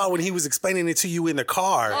 talking about when he was explaining it to you in the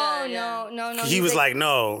car. Oh, no. He was like,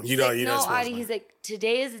 no, you don't. No, Adi, he's like,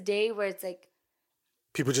 today is the day where it's like,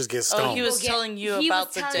 people just get stoned. Oh, he was telling you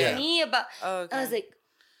about the day. He was telling me about. Oh, okay. I was like,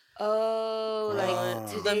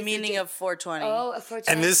 the meaning of 420. Oh, 420.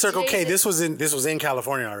 And this Circle K, this was in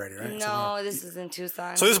California already, right? No, this was in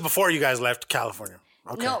Tucson. So this is before you guys left California.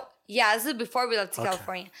 Okay. No, yeah, this is before we left to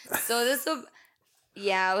California. So this was,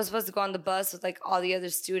 I was supposed to go on the bus with like all the other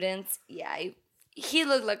students. Yeah, he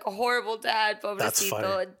looked like a horrible dad. Pobrecito. That's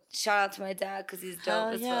funny. Shout out to my dad because he's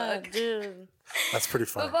dope as fuck. Dude. That's pretty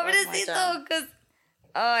funny. But pobrecito, because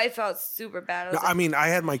I felt super bad. I mean, I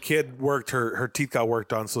had my kid worked, her teeth got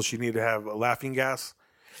worked on, so she needed to have a laughing gas.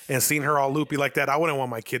 And seeing her all loopy like that, I wouldn't want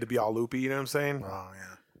my kid to be all loopy, you know what I'm saying? Oh,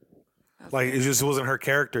 yeah. Like, it just wasn't her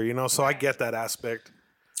character, so I get that aspect.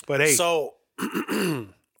 But hey. So,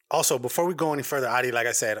 also, before we go any further, Adi, like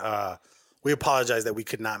I said, we apologize that we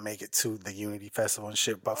could not make it to the Unity Festival and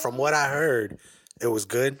shit. But from what I heard, it was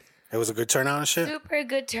good. It was a good turnout and shit. Super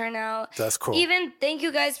good turnout. That's cool. Even thank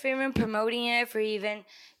you guys for even promoting it, for even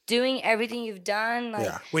doing everything you've done. Like,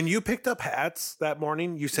 When you picked up hats that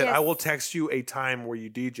morning, you said, Yes. I will text you a time where you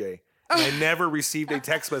DJ. And I never received a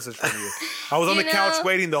text message from you. I was on the couch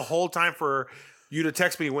waiting the whole time for you to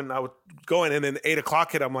text me when I was going, and then 8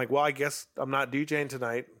 o'clock hit. I'm like, well, I guess I'm not DJing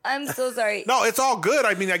tonight. I'm so sorry. No, it's all good.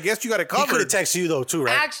 I mean, I guess you got it He covered. could have texted you, though, too,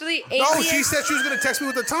 right? Actually, No, she said she was going to text me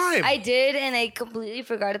with the time. I did, and I completely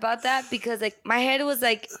forgot about that because like my head was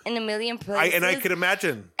like in a million places. And I could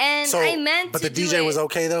imagine. And So, I meant but to the do DJ it. was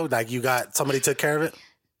okay, though? Like, somebody took care of it?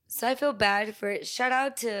 So I feel bad for it. Shout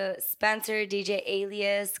out to Spencer, DJ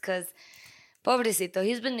Alias, because pobrecito,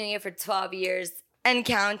 he's been doing it for 12 years and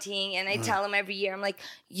counting. And I tell him every year, I'm like,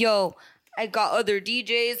 yo, I got other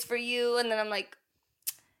DJs for you. And then I'm like,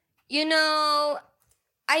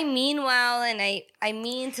 I mean well, and I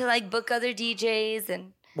mean to like book other DJs,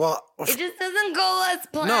 and Well, it just doesn't go as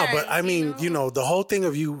planned. no, but I mean, know? the whole thing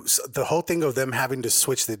of them having to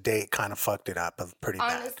switch the date kind of fucked it up pretty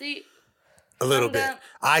bad. Honestly, A little from bit. the-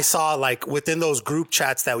 I saw like within those group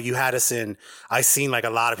chats that you had us in, I seen like a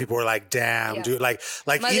lot of people were like, damn, Yeah. dude. Like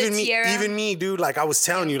Mother Tierra. even me, dude, like I was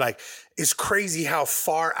telling you, like, it's crazy how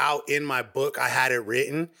far out in my book I had it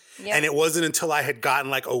written. Yeah. And it wasn't until I had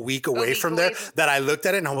gotten like a week away week from away there from- that I looked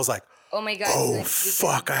at it and I was like, oh my God. oh, like, you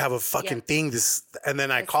fuck, can- I have a fucking Yeah. thing. And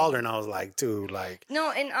then I called her and I was like, dude, like.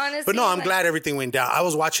 No, and honestly. But no, I'm like, glad everything went down. I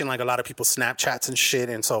was watching like a lot of people's Snapchats and shit.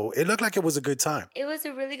 And so it looked like it was a good time. It was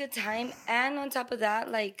a really good time. And on top of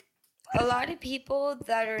that, like, a lot of people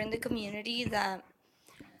that are in the community that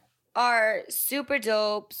are super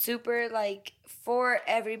dope, super, like, for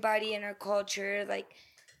everybody in our culture. Like,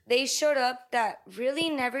 they showed up that really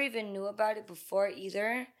never even knew about it before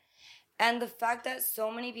either. And the fact that so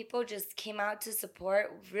many people just came out to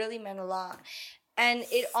support really meant a lot. And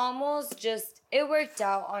it almost just, it worked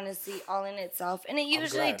out, honestly, all in itself. And it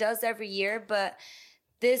usually glad. does every year, but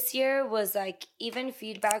this year was like even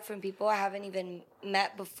feedback from people I haven't even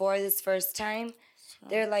met before this first time.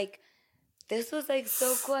 They're like, this was like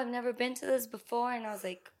so cool. I've never been to this before. And I was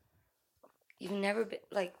like, you've never been,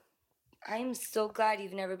 like, I'm so glad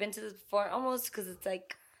you've never been to this before. Almost because it's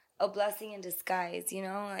like a blessing in disguise,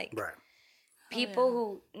 Like, Right. people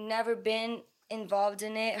who never been involved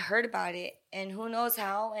in it heard about it, and who knows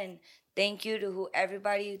how. And thank you to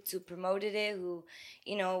everybody who promoted it, who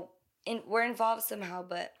were involved somehow.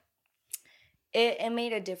 But it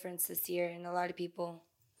made a difference this year, and a lot of people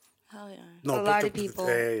Hell yeah. No, A but lot of people.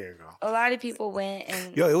 There you go. a lot of people went.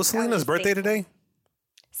 And Yo, it was I Selena's birthday thankful. today?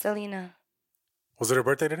 Selena Was it her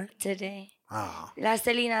birthday today? today. Oh. Las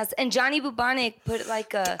Salinas. And Johnny Bubonic put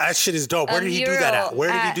like a... That shit is dope. Where did he do that at?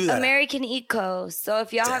 Where did he do that American Eco. So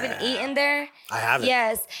if y'all haven't eaten there... I haven't.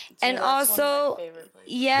 Yes. And also...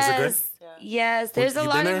 Yes. Yes. There's a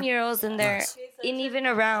lot of murals in there. Nice. And even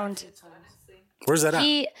around. Where's that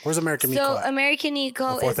at? Where's American Eco So at? American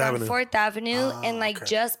Eco is on 4th Avenue and like okay.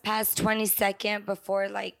 just past 22nd before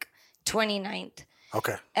like 29th.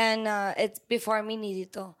 Okay. And it's before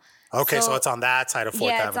Minidito. Okay, so it's on that side of 4th Avenue.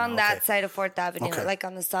 Yeah, it's on that side of 4th Avenue, Okay. like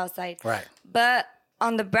on the south side. Right. But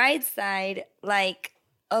on the bright side, like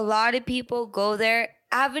a lot of people go there.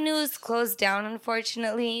 Avenue is closed down,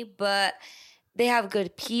 unfortunately, but they have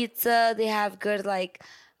good pizza. They have good like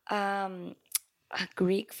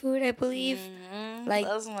Greek food, I believe. Like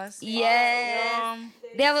That's my spot. yeah,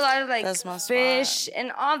 they have a lot of like That's my fish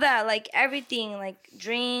and all that, like everything, like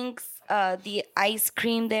drinks. The ice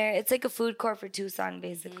cream there. It's like a food court for Tucson,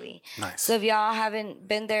 basically. Nice. So if y'all haven't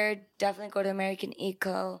been there, definitely go to American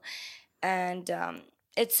Eco. And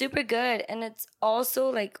it's super good. And it's also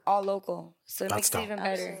like all local. So it That's makes it dope. even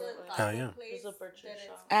better. Hell yeah. There's a butcher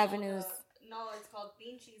shop. Avenues. No, it's called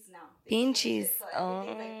bean cheese now. Bean cheese. So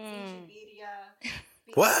everything's like bean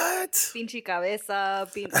birria, What? pinchi cabeza,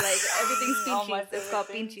 like everything's bean All my cheese. It's called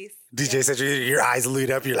bean cheese. DJ said your eyes lit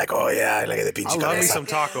up. You're like, oh yeah, look at the pinche I love me cabeza. some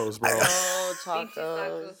tacos, bro. Oh, Bean cheese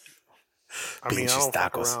tacos. I mean, I don't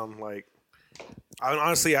fuck tacos. around. Like,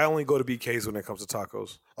 honestly, I only go to BK's when it comes to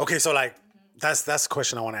tacos. Okay, so like that's the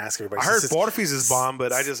question I want to ask everybody. I heard Since it's- Porterfies is bomb,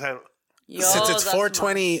 but I just haven't. Yo, since it's that's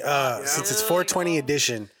 420 my- since it's 420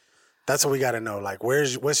 edition, that's what we got to know. Like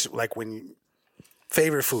what's like when you,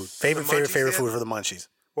 favorite food munchies, favorite yeah? food for the munchies.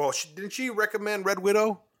 Well, didn't she recommend Red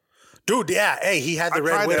Widow? Dude, yeah, hey, he had the I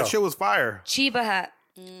Red tried Widow. that. Shit was fire. Chiba Hut.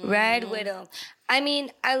 Red Widow. I mean,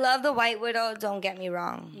 I love the White Widow, don't get me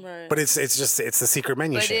wrong. Right. But it's the secret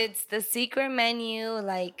menu But shit. it's the secret menu,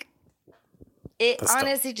 like it That's dope.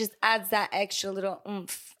 honestly just adds that extra little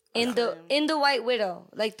oomph in the White Widow.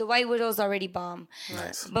 Like the White Widow's already bomb.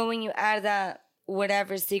 Nice. But when you add that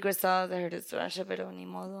whatever secret sauce, I heard it's Russia, pero ni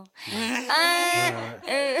modo.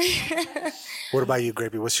 What about you,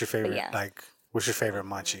 Grapey? What's your favorite? Yeah. Like, what's your favorite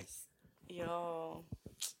munchie? Yo.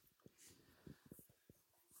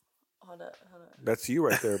 Hold up. That's you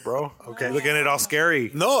right there, bro. Okay. Looking at it all scary.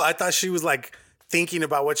 No, I thought she was like thinking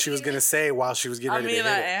about what she was gonna say while she was getting I ready mean, to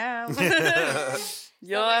I hit it. am.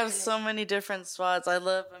 Yo, I have so many different spots. I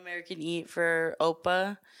love American Eat for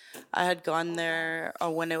Opa. I had gone there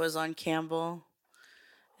when it was on Campbell.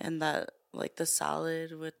 And that, like, the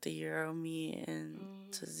salad with the Euro meat and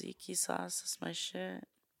tzatziki sauce. That's my shit.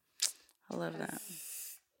 I love that.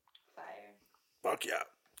 Fuck yeah!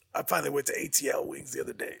 I finally went to ATL Wings the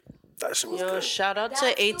other day. That shit was Yo, good. shout out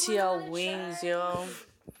to ATL Wings, yo.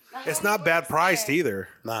 It's not bad priced either.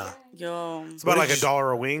 Nah. Yo. It's about What like did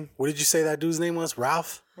 $1 a wing. What did you say that dude's name was?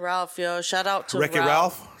 Ralph? Ralph, yo. Shout out to Wreck-It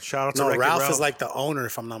Ralph. Ralph. Shout out to No, Wreck-It Ralph is like the owner,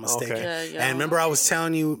 if I'm not mistaken. Okay. Yeah, yeah. And remember I was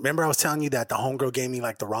telling you that the homegirl gave me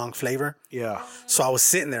like the wrong flavor? Yeah. So I was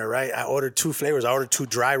sitting there, right? I ordered 2 flavors. I ordered 2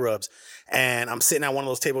 dry rubs. And I'm sitting at one of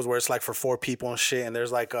those tables where it's like for 4 people and shit. And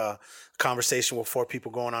there's like a conversation with 4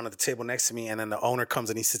 people going on at the table next to me. And then the owner comes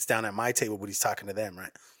and he sits down at my table, but he's talking to them,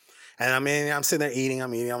 right? And I mean, I'm sitting there eating.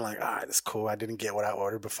 I'm like, all right, that's cool. I didn't get what I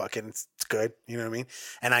ordered, but fucking, it's good. You know what I mean?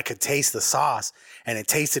 And I could taste the sauce, and it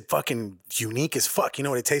tasted fucking unique as fuck. You know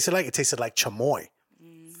what it tasted like? It tasted like chamoy.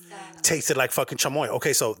 It tasted like fucking chamoy.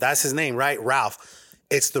 Okay, so that's his name, right? Ralph.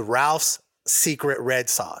 It's the Ralph's secret red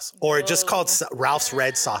sauce, or it just called Ralph's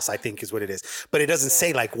red sauce, I think is what it is. But it doesn't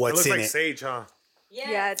say like It what's looks in like it. sage, huh?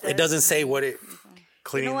 Yeah, It doesn't say what it.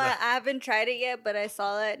 Clean. You know what? I haven't tried it yet, but I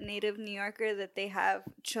saw at Native New Yorker that they have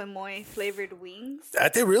chamoy flavored wings Are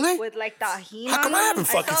they really? with like tahini. How come I haven't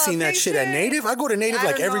fucking seen that shit at Native? I go to Native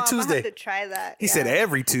like every I Tuesday. have to try that. He said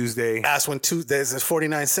every Tuesday. That's when Tuesdays is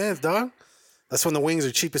 49 cents, dog. That's when the wings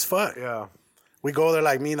are cheap as fuck. Yeah. We go there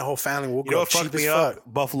like me and the whole family. We'll You know go what cheap fucked as me fuck.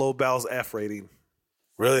 up? Buffalo Bell's F rating.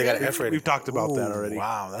 Really, they got an F rating. We've talked about that Ooh, already.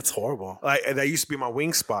 Wow, that's horrible. Like that used to be my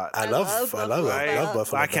wing spot. I love Buffalo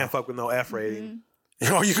Buffalo. I can't fuck with no F rating.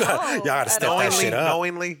 Oh, y'all gotta step that shit up.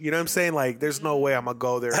 Knowingly, you know what I'm saying? Like, there's no way I'm gonna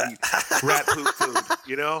go there and eat rat poop food.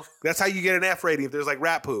 You know, that's how you get an F rating if there's like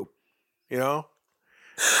rat poop. You know,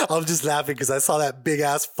 I'm just laughing because I saw that big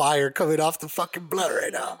ass fire coming off the fucking blood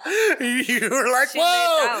right now. You were like, whoa!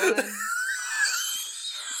 I was like,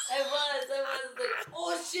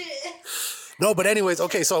 oh shit. No, but anyways,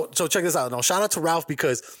 okay, so check this out. No, shout out to Ralph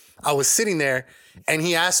because I was sitting there and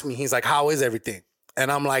he asked me, he's like, how is everything? And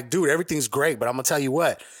I'm like, dude, everything's great, but I'm gonna tell you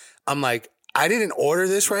what. I'm like, I didn't order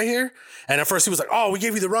this right here. And at first he was like, oh, we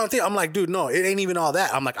gave you the wrong thing. I'm like, dude, no, it ain't even all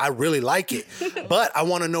that. I'm like, I really like it. But I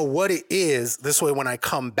want to know what it is. This way, when I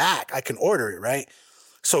come back, I can order it, right?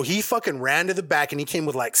 So he fucking ran to the back and he came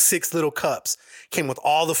with like 6 little cups. Came with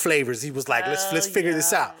all the flavors. He was like, let's figure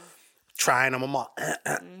this out. Trying them all,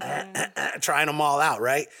 trying them all out,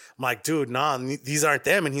 right? I'm like, dude, nah, these aren't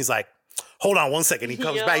them. And he's like, hold on one second. He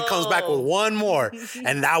comes back. He comes back with one more.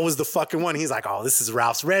 And that was the fucking one. He's like, oh, this is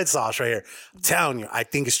Ralph's red sauce right here. I'm telling you, I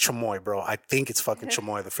think it's chamoy, bro. I think it's fucking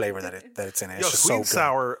chamoy, the flavor that it's in it. It's just sweet so and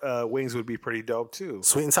sour wings would be pretty dope too.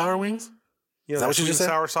 Sweet and sour wings? You know, is that what you sweet just and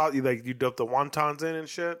said? sour sauce, you dip the wontons in and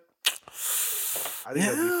shit. I think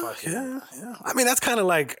that'd be fucking. Yeah. I mean, that's kind of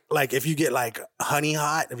like if you get like honey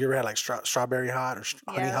hot. Have you ever had like strawberry hot or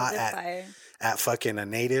honey hot at fucking a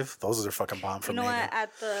Native? Those are fucking bomb from Native. What? At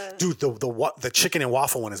the Dude, the chicken and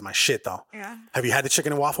waffle one is my shit though. Yeah. Have you had the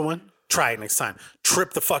chicken and waffle one? Try it next time.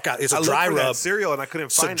 Trip the fuck out. It's a I dry looked for rub. that cereal and I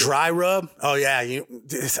couldn't find It's a dry rub. Oh yeah,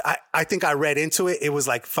 I think I read into it. It was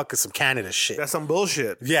like fucking some Canada shit. That's some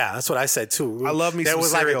bullshit. Yeah, that's what I said too. I love me there some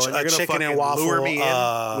was cereal. like And you're a gonna chicken and fucking waffle. lure me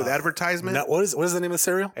in with advertisement No, what is the name of the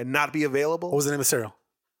cereal? and not be available. What was the name of the cereal?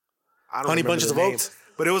 I don't Honey remember Bunches the of name. Oats?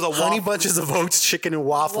 But it was a Honey waffle. Bunches of Oats chicken and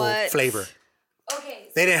waffle What? flavor. Okay.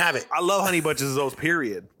 They didn't have it. I love Honey Bunches of Oats.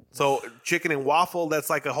 Period. So chicken and waffle, that's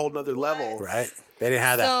like a whole nother level. Right. They didn't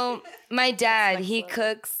have that. So my dad, he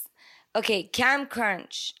cooks. Okay, Cam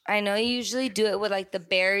Crunch. I know you usually do it with like the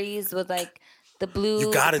berries, with like the blue.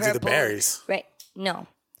 You gotta do the purple. berries. Right. No.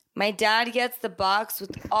 My dad gets the box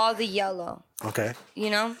with all the yellow. Okay.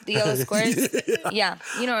 You know? The yellow squares? Yeah.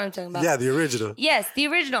 You know what I'm talking about. Yeah, the original. Yes, the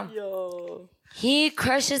original. He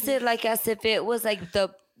crushes it like as if it was like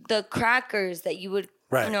the crackers that you would,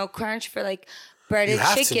 Right. crunch for like breaded You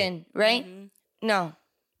have to. chicken, right? No.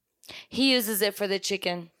 He uses it for the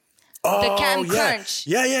chicken. Oh, The Cam yeah. Crunch.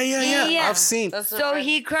 Yeah. Yeah. I've seen. So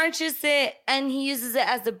he crunches it and he uses it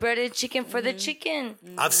as the breaded chicken for the chicken.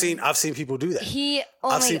 I've seen people do that.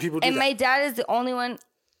 I've seen people do and that. my dad is the only one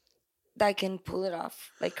that can pull it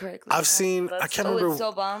off like correctly. I've seen. I can't Oh, remember it's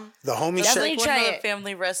so bomb. the homie That's chef. Definitely like try one of it. the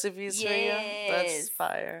family recipes for you. That's Yes.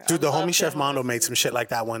 fire. Dude, the I love homie chef family Mondo made some shit like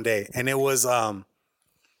that one day, and it was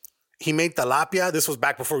he made tilapia. This was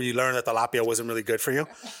back before you learned that tilapia wasn't really good for you,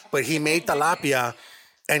 but he made tilapia,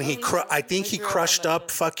 and I think he crushed up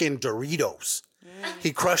fucking Doritos.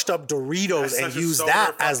 He crushed up Doritos That's and such a used sober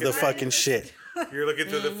that as the fucking fucking shit. You're looking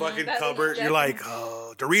through the fucking That's cupboard. what You're like,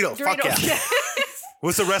 oh, Doritos. Fuck Doritos. yeah.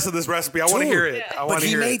 What's the rest of this recipe? I want to Dude, hear it. I want But to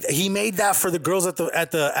he hear made it. he made that for the girls at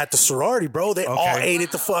the sorority, bro. They all Okay. ate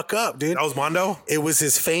it the fuck up, dude. That was Mondo? It was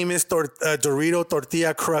his famous Dorito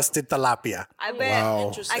tortilla crusted tilapia. I bet.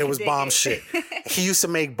 Wow. I It could was dig bomb it. shit. He used to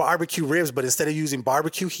make barbecue ribs, but instead of using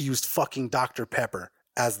barbecue, he used fucking Dr. Pepper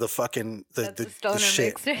as the fucking That's the a stoner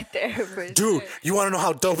shit. mix right there. For Dude, sure. you want to know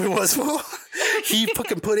how dope it was, fool? He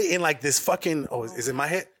fucking put it in like this fucking. Oh, is it my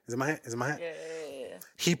head? Is it my head? Is it my head? Yeah.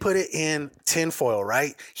 He put it in tinfoil,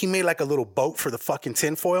 right? He made like a little boat for the fucking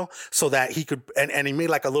tinfoil so that he could, and he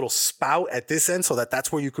made like a little spout at this end so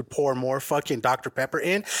that's where you could pour more fucking Dr. Pepper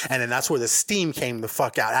in. And then that's where the steam came the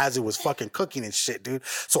fuck out as it was fucking cooking and shit, dude.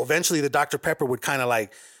 So eventually the Dr. Pepper would kind of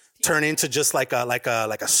like turn into just like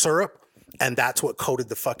a syrup. And that's what coated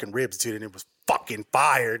the fucking ribs, dude. And it was fucking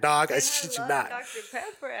fire, dog. I shit you love not. Dr.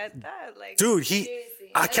 Pepper at that. Like, Dude,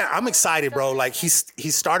 I'm excited, bro. Like he's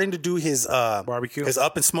starting to do his Barbecue? his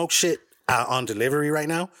up and smoke shit on delivery right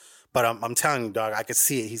now. But I'm telling you, dog, I could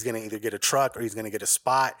see it. He's gonna either get a truck or he's gonna get a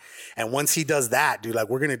spot. And once he does that, dude, like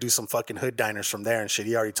we're gonna do some fucking hood diners from there and shit.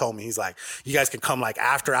 He already told me. He's like, you guys can come like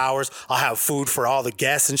after hours. I'll have food for all the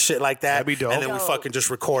guests and shit like that. That'd be dope. And then we fucking just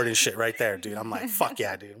record and shit right there, dude. I'm like, fuck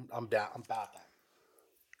yeah, dude. I'm down. I'm about that.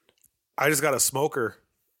 I just got a smoker.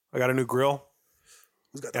 I got a new grill.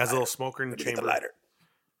 Who's got It the has a lighter? little smoker in the Let me get chamber. the lighter.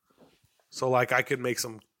 So like I could make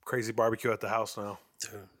some crazy barbecue at the house now.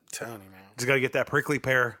 Dude, I'm telling you, man. Just got to get that prickly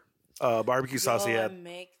pear barbecue sauce he I had.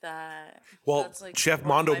 make that. Well, That's, like, Chef one of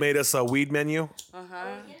Mondo my- made us a weed menu,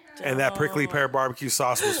 and that prickly pear barbecue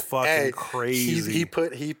sauce was fucking crazy. He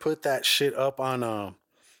put that shit up on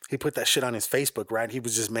he put that shit on his Facebook, right? He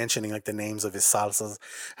was just mentioning like the names of his salsas.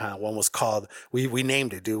 One was called we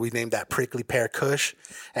named it, dude. We named that prickly pear Kush,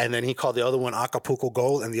 and then he called the other one Acapulco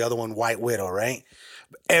Gold and the other one White Widow, right?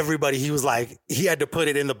 Everybody, he was like, he had to put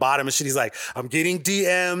it in the bottom and shit. He's like, I'm getting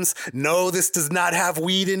DMs. No, this does not have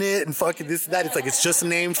weed in it, and fucking this and that. It's like it's just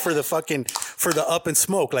named for the up and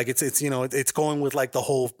smoke. Like it's it's going with like the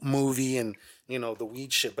whole movie and the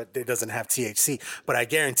weed shit, but it doesn't have THC. But I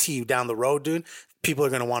guarantee you, down the road, dude, people are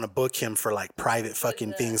gonna want to book him for like private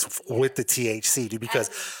fucking things with the THC, dude. Because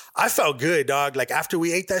I felt good, dog. Like after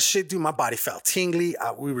we ate that shit, dude, my body felt tingly.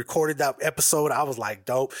 We recorded that episode. I was like,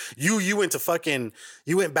 dope. You went to fucking,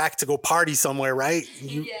 you went back to go party somewhere, right?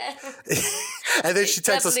 Yeah. And then she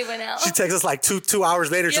texts us. Definitely went out. She texts us like 2 hours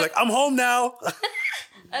later. She's Yep. like, I'm home now.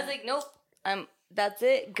 I was like, nope. That's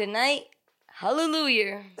it. Good night.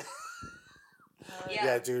 Hallelujah.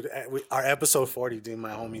 Yeah, dude. Our episode 40, dude,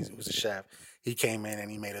 my homie was a chef. He came in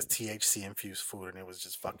and he made us THC infused food, and it was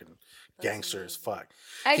just fucking gangster as fuck.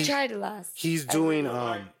 I tried it last. He's doing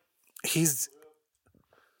he's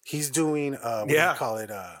doing what do you call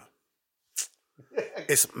it?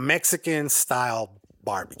 It's Mexican style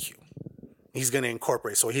barbecue. He's gonna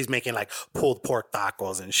incorporate, so he's making like pulled pork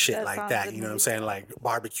tacos and shit That like sounds that. good You know what I'm to saying? Like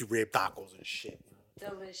barbecue rib tacos and shit.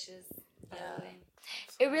 Delicious. By the way.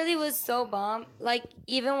 It really was so bomb. Like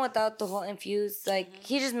even without the whole infused, like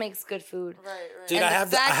he just makes good food. Right. Dude, And I the have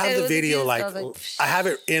fact that it the was video infused, like I was like, psh. I have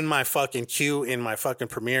it in my fucking queue in my fucking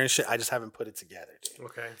premiere and shit. I just haven't put it together, dude.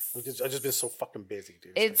 Okay. I've just been so fucking busy,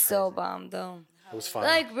 dude. It's so bomb though. It was fun.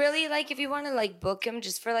 Like really, like if you want to like book him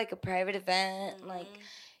just for like a private event, like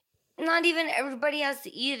not even everybody has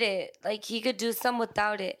to eat it. Like he could do some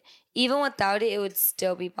without it. Even without it, it would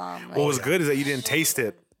still be bomb. Like, What was good is that you didn't taste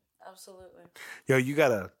it. Absolutely. Yo, you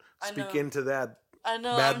gotta I speak know. into that. I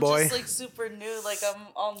know. Bad I'm boy. just like super new. Like I'm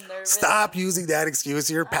all nervous. Stop using that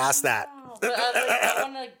excuse. You're past that. No, but I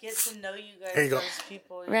want to get to know you guys Here you go. as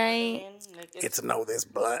people. You Right. Know what I mean? Like, Get to know this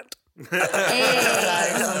blunt. hey,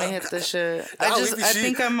 Guys, let me hit the shit. I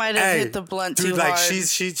think I might have hit the blunt dude, too like hard.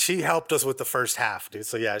 she helped us with the first half, dude.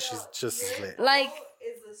 So yeah, she's just as lit. like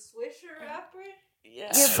Is the Swisher rapper? Yeah. your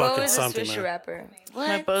It's beau fucking is a something, Swisher man. rapper.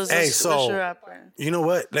 My What? beau's Hey, a so- Swisher rapper. You know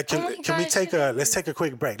what? Like, Oh my can we gosh, take shit. let's take a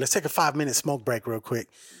quick break. Let's take a 5-minute smoke break real quick.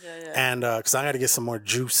 Yeah. And because I got to get some more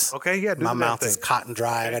juice. Okay, yeah. Do My the mouth damn is thing. cotton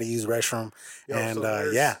dry. I got to use restroom. Yo, and so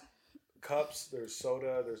there's yeah, Cups. There's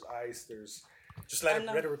soda. There's ice. There's just let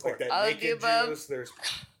know. it record. like that All of the naked above. juice. There's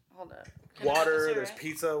Hold up. Can I water. sit There's right?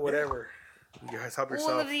 pizza. Whatever. You guys help All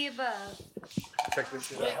yourself. of the above. Check this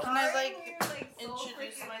shit Wait, out. can I like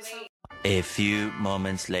introduce myself? A few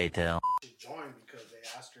moments later. She joined because they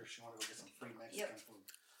asked her if she wanted to go get some free Mexican Yep.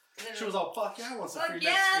 food. She was all, fuck yeah, I want some Fuck free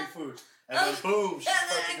yeah. Mexican food. And then boom, she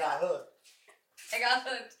fucking got hooked. I got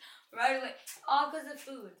hooked right away. All because of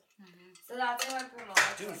food. So that's why I promote.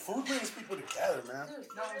 Dude, food brings people together, man. Dude,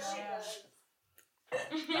 no.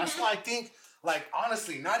 That's why I think, like,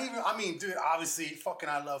 honestly, not even, I mean, dude, obviously, fucking,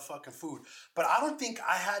 I love fucking food. But I don't think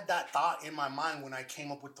I had that thought in my mind when I came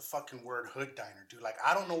up with the fucking word hood diner, dude. Like,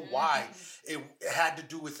 I don't know why it had to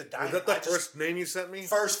do with the diner. Was that the I just- first name you sent me?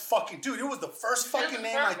 First fucking, dude, it was the first fucking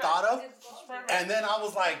name I thought of. And then I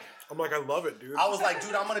was like, I'm like, I love it, dude.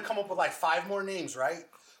 dude, I'm gonna come up with like 5 more names, right?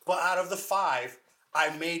 But out of the 5,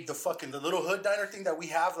 I made the little hood diner thing that we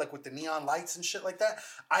have, like with the neon lights and shit like that.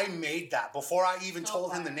 I made that before I even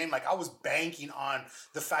told him the name. Like I was banking on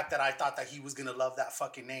the fact that I thought that he was gonna love that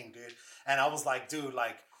fucking name, dude. And I was like, dude,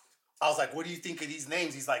 like, I was like, what do you think of these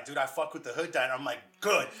names? He's like, dude, I fuck with the hood diner. I'm like,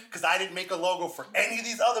 good, because I didn't make a logo for any of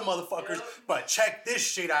these other motherfuckers, but check this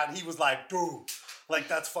shit out. And he was like, dude, like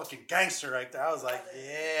that's fucking gangster right there. I was like,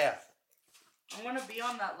 yeah. I want to be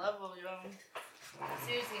on that level, yo.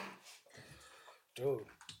 Seriously. Dude.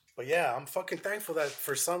 But yeah, I'm fucking thankful that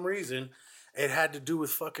for some reason it had to do with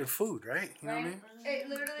fucking food, right? You know what I mean? It,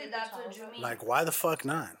 literally, that's what drew me. Like, why the fuck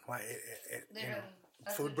not? Why Literally.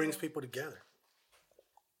 That's food what brings drew me. people together.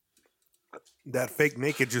 That fake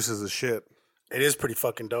naked juice is a shit. It is pretty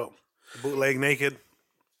fucking dope. Bootleg naked.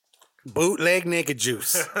 Bootleg naked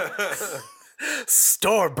juice.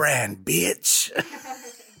 Store brand, bitch.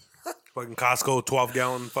 Fucking Costco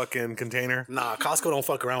 12-gallon fucking container. Nah, Costco don't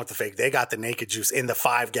fuck around with the fake. They got the naked juice in the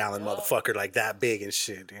 5-gallon motherfucker, like that big and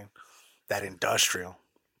shit, dude. That industrial.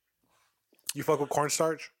 You fuck with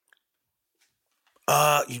cornstarch?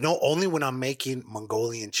 Only when I'm making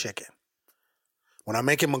Mongolian chicken. When I'm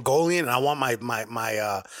making Mongolian and I want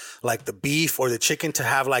my like the beef or the chicken to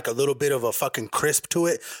have like a little bit of a fucking crisp to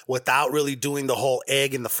it without really doing the whole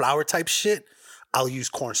egg and the flour type shit, I'll use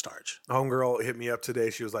cornstarch. Homegirl hit me up today.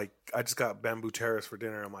 She was like, I just got bamboo terrace for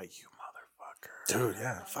dinner. I'm like, you motherfucker. Dude,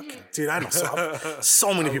 yeah, fucking dude, I know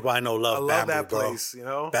so many people I know love I love Bamboo, that bro. place, you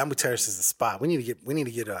know? Bamboo Terrace is the spot. We need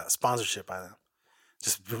to get a sponsorship by them.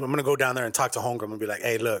 I'm gonna go down there and talk to Homegirl and be like,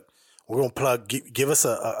 hey, look, we're gonna plug. Give us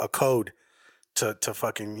a code to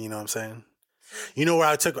fucking, you know what I'm saying? You know where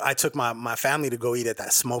I took my family to go eat at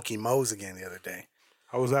that Smoky Mo's again the other day.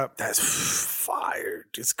 How was that? That's fire.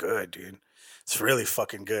 It's good, dude. It's really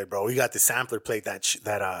fucking good, bro. We got the sampler plate that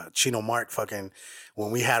Chino Mark fucking, when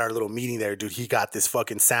we had our little meeting there, dude, he got this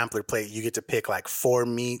fucking sampler plate. You get to pick like 4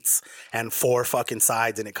 meats and 4 fucking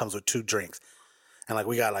sides, and it comes with 2 drinks. And like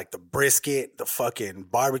we got like the brisket, the fucking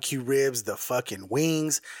barbecue ribs, the fucking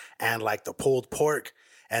wings, and like the pulled pork,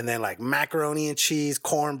 and then like macaroni and cheese,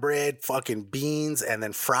 cornbread, fucking beans, and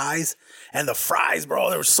then fries. And the fries,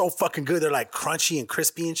 bro, they were so fucking good. They're like crunchy and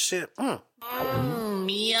crispy and shit.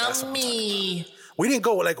 Yummy. We didn't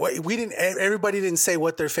go like we didn't. Everybody didn't say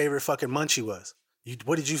what their favorite fucking munchie was.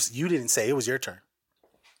 What did you? You didn't say. It was your turn.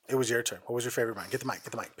 It was your turn. What was your favorite one? Get the mic.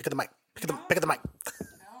 Get the mic. Pick up the mic. Pick up the mic.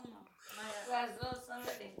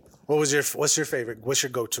 What's your favorite? What's your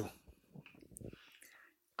go-to?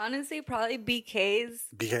 Honestly, probably BK's.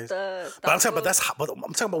 BK's. But I'm talking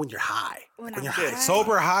about when you're high. When you're I'm high.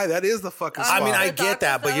 Sober high, that is the fucking spot. I mean, I The get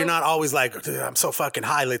that, taco but you're Bell. not always like, "Dude, I'm so fucking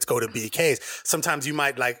high, let's go to BK's. Sometimes you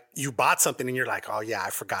might like, you bought something and you're like, oh yeah, I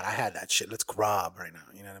forgot I had that shit. Let's grub right now.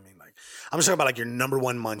 You know what I mean? Like, I'm just talking about like your number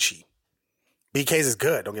one munchie. BK's is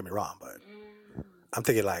good, don't get me wrong, but I'm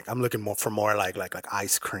thinking like, I'm looking more for more like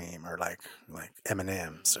ice cream or like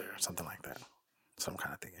M&M's or something like that. So I'm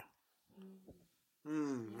kind of thinking.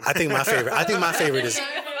 I think my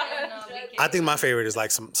favorite is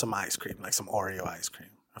like some ice cream, like some Oreo ice cream.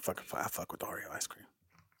 I fuck with Oreo ice cream.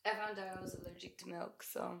 I found out I was allergic to milk,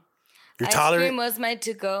 so You're ice tolerant? cream was my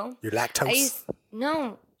to-go. You're lactose?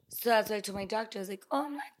 No. So that's why I told my doctor. I was like, oh,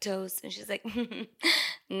 I'm lactose. And she's like,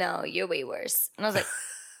 no, you're way worse. And I was like,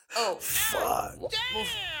 oh. Fuck.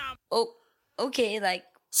 Oh, okay, like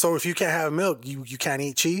So if you can't have milk, you can't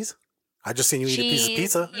eat cheese? I just seen you eat a piece of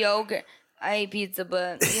pizza. yogurt. I eat pizza,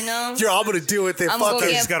 but, you know. You're all gonna do it then. I'm Fuck gonna it.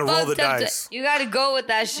 get just gotta roll the fucked up dice. You gotta go with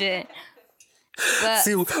that shit. But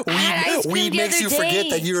See, I had ice cream weed the makes other you forget day.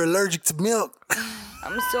 that you're allergic to milk.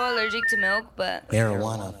 I'm so allergic to milk, but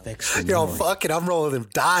Marijuana affects the Yo, memory. fuck it. I'm rolling them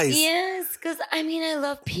dice. yes, because I mean, I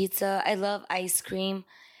love pizza. I love ice cream.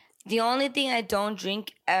 The only thing I don't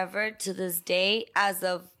drink ever to this day, as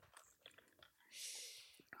of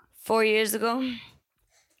 4 years ago,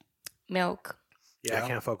 milk. Yeah, I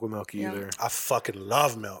can't fuck with milk either. I fucking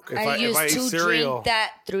love milk. I if used I eat to cereal- drink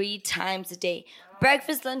that 3 times a day.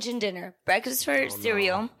 Breakfast, lunch, and dinner. Breakfast for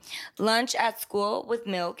cereal. Lunch at school with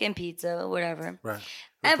milk and pizza, whatever. Right.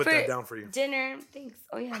 And put that down for you. Dinner, thanks.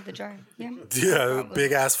 Oh yeah, the jar. Yeah. Yeah,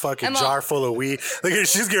 big ass fucking I'm jar full of weed. Look at her,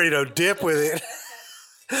 she's getting ready to dip with it.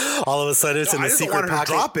 All of a sudden, it's in I the just don't secret want her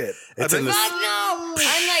to pocket. drop it. It's in the. Fuck no!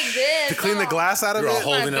 I'm like this. To clean the glass out of You're all it?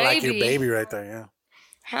 holding it my like your baby. baby right there. Yeah.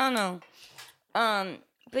 I don't know.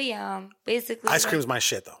 But yeah, basically. Ice cream's my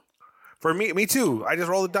shit though. For me too. I just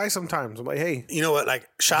roll the dice sometimes. I'm like, hey, You know what? Like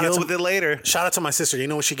shout out deal to with it later. Shout out to my sister. You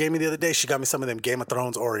know what she gave me the other day? She got me some of them Game of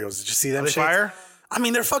Thrones Oreos. Did you see them? Are they shits? fire? I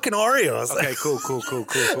mean, they're fucking Oreos. Okay, cool.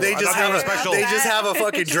 They I just thought have were a special. They just have a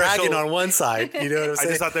fucking dragon Special. on one side. You know what I'm I saying?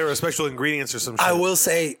 just thought they were special ingredients or some shit. I will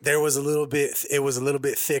say there was a little bit. It was a little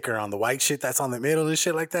bit thicker on the white shit that's on the middle and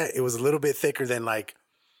shit like that. It was a little bit thicker than like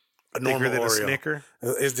a normal Thicker than a Oreo. Snicker?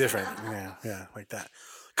 It's different. Yeah, like that.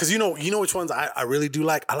 Because you know which ones I really do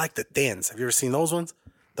like. I like the thins. Have you ever seen those ones?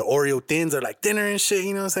 The Oreo thins are like thinner and shit.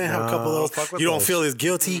 You know what I'm saying? Have a couple of fuck those. with You don't those. feel as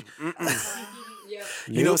guilty.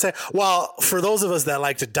 You know what I'm saying? Well, for those of us that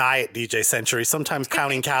like to diet, DJ Century, sometimes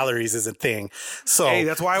counting calories is a thing. So Hey,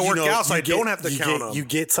 that's why I you work know, out, so you I don't have to you count get- 'em. You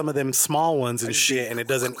get some of them small ones and shit, and it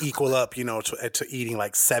doesn't equal up, you know, to eating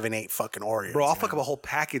like 7-8 fucking Oreos. Bro, I'll you fuck know? up a whole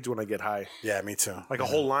package when I get high. Yeah, me too. Like a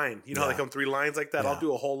whole line. You know how Yeah. they come 3 lines like that? Yeah. I'll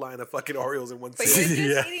do a whole line of fucking Oreos in one But sitting.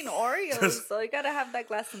 you're just Yeah. eating Oreos, so you gotta have that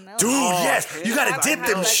glass of milk. Dude, yes, you gotta have to dip have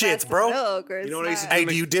them that shits, glass of bro. milk, or You know what I it's used to not- Hey,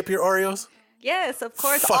 do you dip your Oreos? Yes, of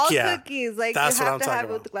course. Fuck all yeah. cookies, like That's you what have I'm to talking have it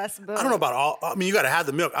about. with the glass of milk. I don't know about all. I mean, you gotta have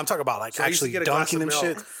the milk. I'm talking about like I used to actually get a glass dunking of them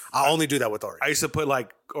milk. shit. I only do that with Oreos. I used to put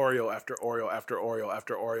like Oreo after Oreo after Oreo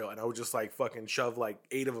after Oreo, and I would just like fucking shove like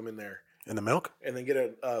 8 of them in there, In the milk, and then get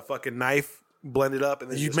a fucking knife, blend it up,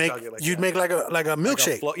 and then you'd just make chug it like you'd that. make like a Like a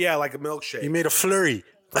milkshake. yeah, like a milkshake. You made a flurry.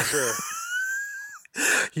 for sure.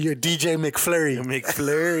 You're DJ McFlurry. Make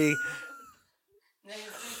flurry.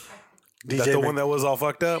 Is that DJ the one that was all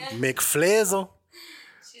fucked up? McFlizzle.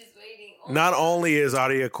 She's waiting. Not only is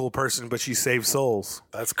Audie a cool person, but she saves souls.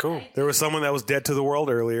 That's cool. There was someone that was dead to the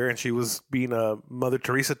world earlier, and she was being a Mother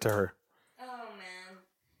Teresa to her. Oh man,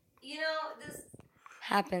 you know this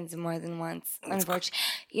happens more than once, unfortunately.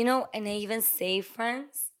 You know, and I even save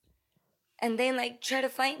friends, and they like try to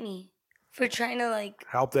fight me for trying to like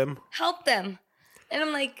Help them. help them, and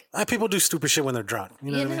I'm like, People do stupid shit when they're drunk.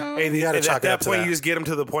 You know you what I mean? know, Hey, You gotta at chalk it that up to point, that. you just get them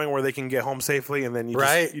to the point where they can get home safely, and then you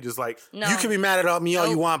Right. just, you just like no. You can be mad at me all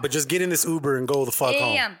you Nope. want, but just get in this Uber and go the fuck Yeah,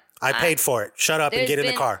 home. yeah. I paid for it. Shut up and There's get in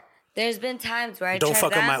the been car. There's been times where I Don't tried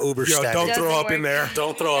fuck that. up my Uber Yo, status. don't Doesn't throw up work. in there.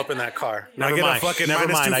 Don't throw up in that car. Now Never get a mind. fucking Never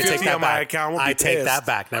minus mind. I take 250 that on my back. account. We'll be I take pissed. that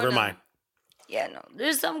back. Never no. mind. Yeah, no.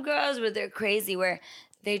 There's some girls where they're crazy where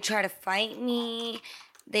they try to fight me.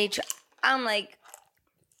 I'm like,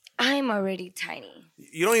 I'm already tiny.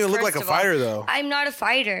 You don't even look like a First of all, fighter, though. I'm not a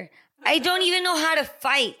fighter. I don't even know how to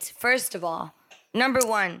fight, first of all. Number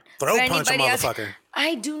one. Throat For punch a anybody else, motherfucker.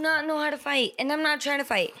 I do not know how to fight. And I'm not trying to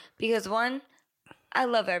fight. Because one, I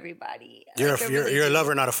love everybody. You're Like, I really a do.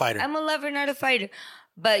 lover, not a fighter. I'm a lover, not a fighter.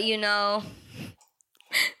 But you know,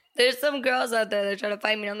 there's some girls out there that try to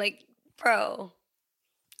fight me. And I'm like, bro,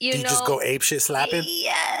 you know. just go ape shit slapping?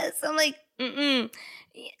 Yes. I'm like,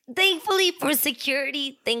 Thankfully for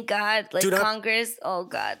security, thank God, like Dude, Congress, oh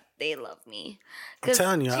God, they love me. I'm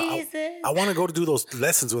telling you, Jesus. I want to go to do those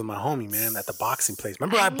lessons with my homie, man, at the boxing place.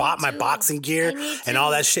 Remember I bought my to. boxing gear I need and to.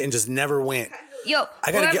 all that shit and just never went. Yo,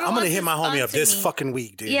 I'm whoever gonna wants hit to my homie up sponsor this me. fucking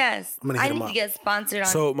week, dude. Yes, I'm gonna hit I him need up. to get sponsored on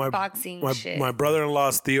So boxing shit. my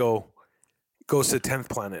brother-in-law's Theo goes to 10th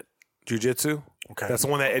Planet Jiu-Jitsu. Okay. That's the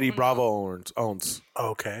one that Eddie Bravo owns.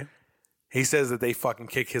 Okay. He says that they fucking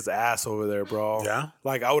kick his ass over there, bro. Yeah?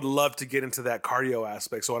 Like, I would love to get into that cardio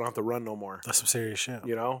aspect so I don't have to run no more. That's some serious shit.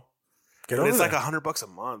 You know? Get But over it's like there. $100 a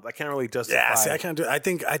month. I can't really justify. Yeah, see, I can't do it. I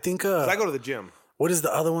think I go to the gym. what is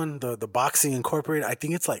the other one? The Boxing Incorporated? I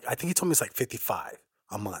think he told me it's like $55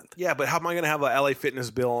 a month. Yeah, but how am I going to have a LA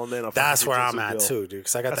Fitness bill and then a That's fucking where I'm jiu-jitsu at bill? too, dude.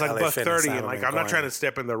 Because I got That's the like LA $130, Fitness. and like I'm not trying to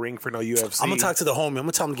step in the ring for no UFC. I'm gonna talk to the homie. I'm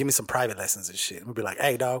gonna tell him to give me some private lessons and shit. I'm gonna be like,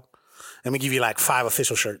 hey, dog, let me give you like 5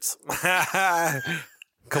 official shirts,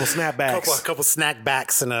 Couple snapbacks. couple snack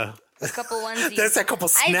backs, and a couple onesies. there's a couple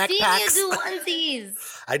snack I packs. seen you do onesies.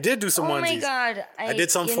 I did do some Oh onesies. my God. I did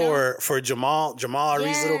some you know, for Jamal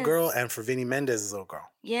Ari's little Yes. girl and for Vinny Mendez's little girl.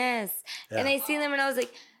 Yes. And I seen them and I was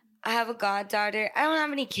like, I have a goddaughter. I don't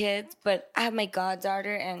have any kids, but I have my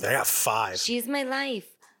goddaughter and I got 5. she's my life.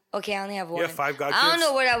 Okay, I only have one. have 5 god I don't kids?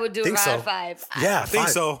 know what I would do if Think I so. had 5. Yeah, I think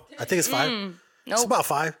so. I think it's 5. It's Nope. about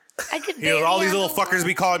 5. I could You know, barely all these little handle fuckers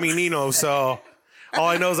be calling me Nino, so all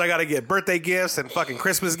I know is I got to get birthday gifts and fucking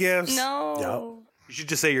Christmas gifts. No. You should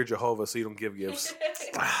just say you're Jehovah so you don't give gifts.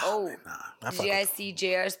 Oh. I Did you guys see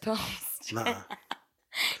JR's post? Nah.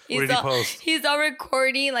 He's did he all, post? He's all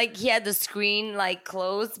recording, like he had the screen like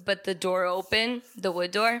closed, but the door open, the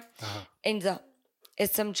wood door. And he's all,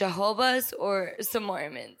 it's some Jehovah's or some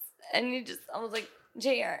Mormons. And I was like,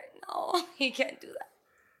 JR, no, he can't do that.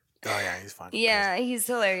 Oh yeah, he's fine. Yeah, he's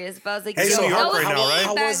hilarious. But I was like, Hey, yo, so New York that was right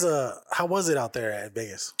now, me right? back- how was it out there at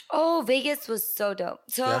Vegas? Oh, Vegas was so dope.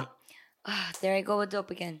 So, Yeah? there I go with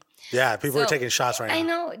dope again. Yeah, people are So, taking shots right now. I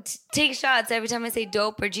know. Take shots every time I say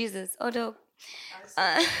dope or Jesus. Oh, dope.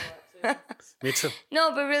 Me too.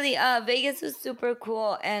 No, but really, Vegas was super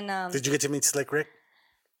cool. And Did you get to meet Slick Rick?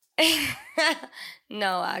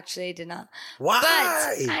 no, actually, I did not. Why?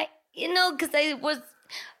 But because I was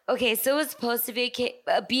okay. So it was supposed to be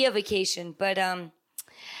a vacation, but I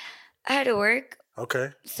had to work,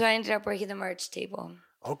 Okay. so I ended up working the merch table.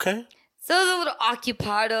 Okay. So it was a little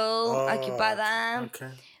ocupada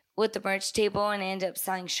Okay. with the merch table, and I ended up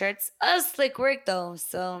selling shirts. Slick work though,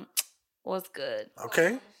 so was good.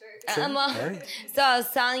 Okay. So I was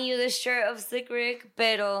selling you the shirt of Slick Rick,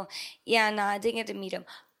 pero I didn't get to meet him.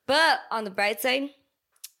 But on the bright side,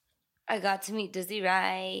 I got to meet Dizzy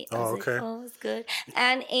Wright. I was okay. like, oh, it was good.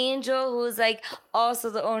 And Angel, who's like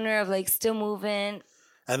also the owner of like Still Moving.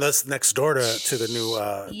 And that's next door to the new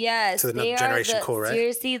Yes, to the they new Generation are Cool, right?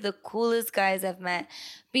 seriously the coolest guys I've met.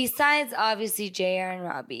 Besides, obviously, JR and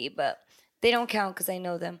Robbie, but they don't count because I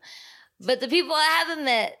know them. But the people I haven't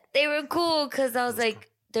met, they were cool because I was like,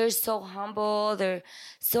 they're so humble. They're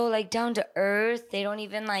so like down to earth. They don't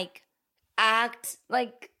even like act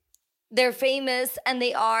like they're famous, and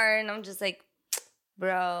they are. And I'm just like,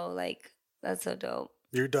 bro, like that's so dope.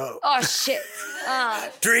 You're dope. Oh shit!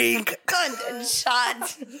 Drink.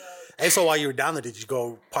 Shot. Hey, so while you were down there, did you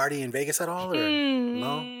go party in Vegas at all? Or?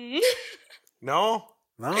 No. No?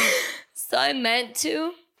 No. So I meant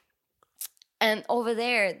to. And over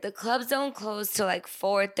there, the clubs don't close till like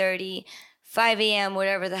 4:30, 5 a.m.,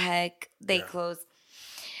 whatever the heck they close.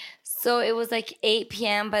 So it was like 8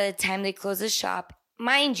 p.m. by the time they closed the shop.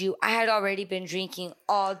 Mind you, I had already been drinking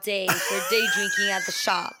all day for day drinking at the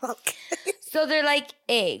shop. Okay. So they're like,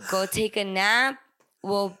 hey, go take a nap.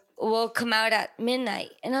 We'll come out at midnight.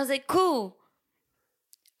 And I was like, cool.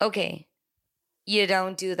 Okay. You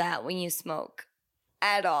don't do that when you smoke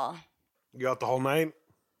at all. You out the whole night?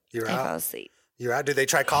 You're I fell out. asleep. You're out. Did they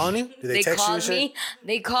try calling you? Did they text you? called And shit? me.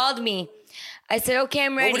 They called me. I said, okay,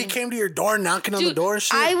 I'm ready. Nobody came to your door knocking on the door and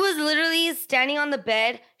shit? I was literally standing on the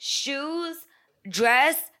bed, shoes,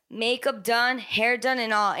 dress, makeup done, hair done,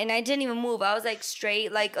 and all. And I didn't even move. I was like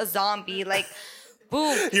straight, like a zombie, like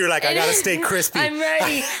boom. You're like, I gotta stay crispy. I'm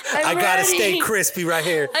ready. I gotta stay crispy right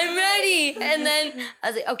here. I'm ready. And then I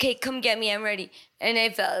was like, okay, come get me. I'm ready. And I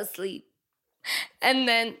fell asleep. And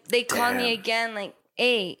then they called me again, like,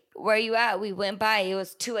 hey, where you at? We went by. It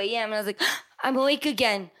was 2 a.m. And I was like, I'm awake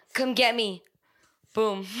again. Come get me.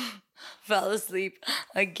 Boom. Fell asleep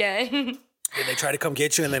again. Did they try to come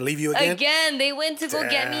get you and then leave you again? Again. They went to go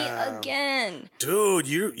get me again. Dude,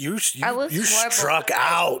 you horrible. struck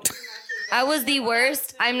out. I was the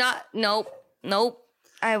worst. I'm not. Nope.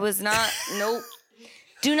 I was not. Nope.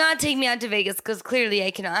 Do not take me out to Vegas because clearly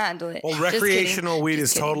I cannot handle it. Well, Just recreational kidding. weed Just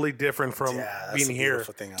is kidding. totally different from being here.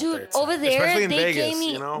 Dude, over there, Especially in they Vegas, gave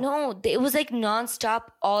me, you know? no, it was like nonstop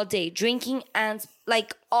all day, drinking and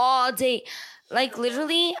like all day. Like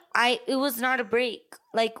literally, it was not a break.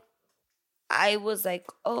 Like, I was like,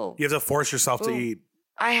 oh. You have to force yourself to eat.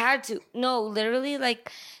 I had to. No, literally,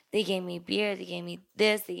 like, they gave me beer, they gave me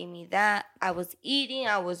this, they gave me that. I was eating,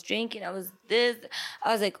 I was drinking, I was this.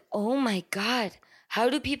 I was like, oh my God, how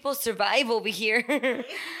do people survive over here?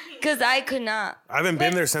 Because I could not. I haven't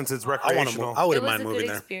been there since it's recreational. I wouldn't It was mind a moving good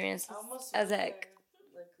there. experience. As heck.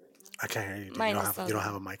 I can't hear you. Dude. Mine You is don't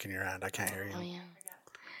have a mic in your hand. I can't hear you. Oh, yeah.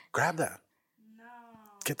 Grab that. No.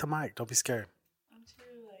 Get the mic. Don't be scared. I'm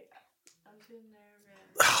too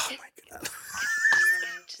nervous. Oh my God.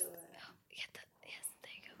 Yes,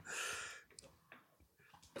 there you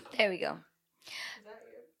go. There we go.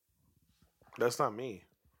 That's not me.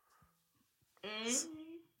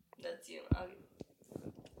 That's you. Okay.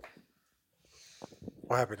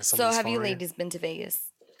 What happened to So somebody's have phone you right here? ladies been to Vegas?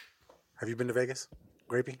 Have you been to Vegas?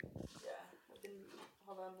 Grapey?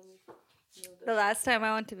 The last time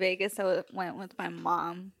I went to Vegas, went with my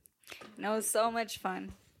mom. And it was so much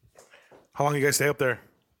fun. How long you guys stay up there?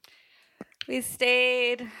 We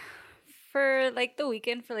stayed for like the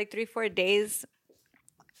weekend for like 3-4 days.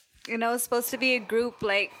 You know, it was supposed to be a group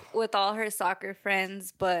like with all her soccer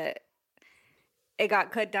friends, but it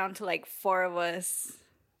got cut down to like 4 of us.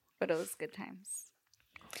 But it was good times.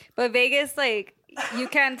 But Vegas, like, you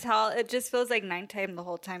can't tell. It just feels like nighttime the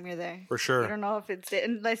whole time you're there. For sure. I don't know if it's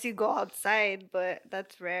unless you go outside, but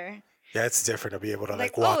that's rare. Yeah, it's different to be able to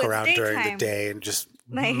Like, walk oh, it's around during the daytime. day and just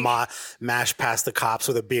Like- mash past the cops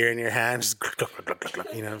with a beer in your hand. Just,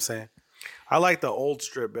 you know what I'm saying? I like the old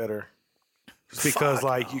strip better. Just because, Fuck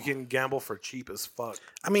like, you can gamble for cheap as fuck.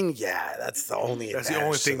 I mean, yeah, that's the only That's the advantage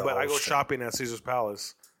only to thing. the But I whole go shit. shopping at Caesar's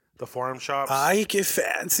Palace. The forum shops. Ay, qué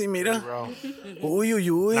fancy, mira. Bro. Uy, uy,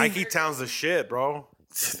 uy. Nike Town's the shit, bro.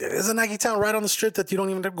 There's a Nike Town right on the strip that you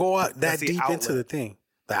don't even have to go out that That's the deep into outlet. the thing.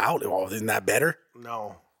 The outlet. Oh, isn't that better?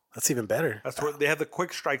 No. That's even better. That's where they have the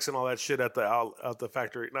quick strikes and all that shit at the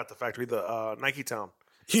factory. Not the factory, the Nike Town.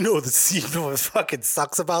 You know what fucking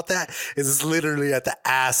sucks about that is it's literally at the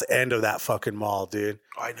ass end of that fucking mall, dude.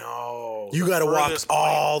 I know. You The got to walk furthest point.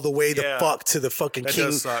 all the way the Yeah. fuck to the fucking That King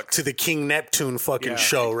does suck. to the King Neptune fucking Yeah.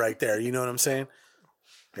 show right there. You know what I'm saying?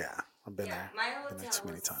 Yeah, I've been Yeah, there. my Been there hotel too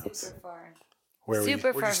many was times. super far. Where were you?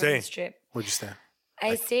 Super Where'd far you from the stay? strip. Where'd you stay?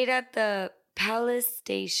 I stayed at the Palace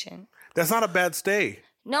Station. That's not a bad stay.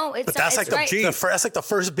 No, it's But not. that's like It's right. that's like the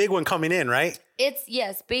first big one coming in, right? It's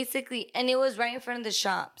yes, basically, and it was right in front of the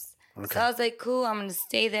shops. Okay. So I was like, cool, I'm gonna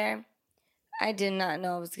stay there. I did not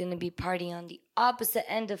know I was gonna be partying on the opposite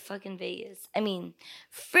end of fucking Vegas. I mean,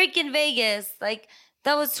 freaking Vegas. Like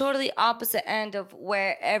that was totally opposite end of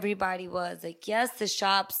where everybody was. Like, yes, the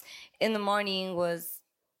shops in the morning was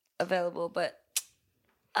available, but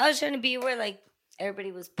I was trying to be where like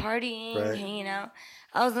everybody was partying, Right. hanging out.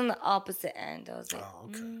 I was on the opposite end. I was like, Oh,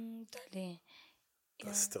 okay. dale.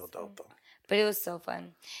 That's still dope though. But it was so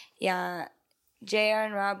fun. Yeah. JR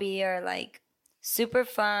and Robbie are like super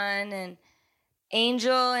fun, and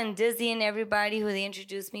Angel and Dizzy and everybody who they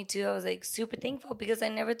introduced me to, I was like super thankful because I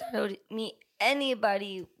never thought I would meet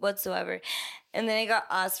anybody whatsoever. And then I got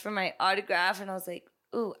asked for my autograph and I was like,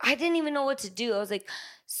 ooh, I didn't even know what to do. I was like,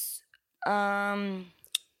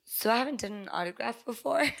 so I haven't done an autograph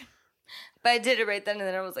before. But I did it right then and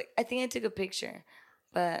then. I was like, I think I took a picture.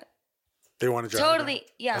 But They want to drive. totally,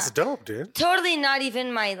 yeah. That's dope, dude. Totally not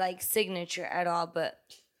even my like signature at all, but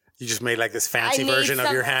You just made like this I fancy made version of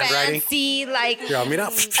some your handwriting. fancy like Yeah, mira.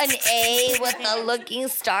 an A with a looking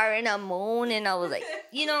star and a moon, and I was like,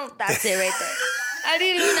 you know, that's it right there. I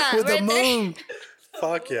didn't even know With the right there. moon.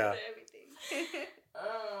 Fuck yeah.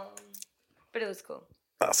 But it was cool.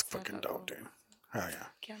 That's fucking dope, dude. Oh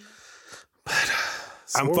yeah.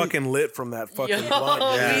 I'm fucking lit from that fucking blunt.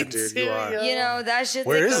 Yeah, me dude, too, you are. yo. You know, that shit's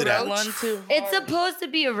Where like is a it at? roach. One too. It's supposed to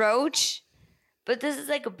be a roach, But this is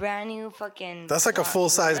like a brand new fucking. That's like a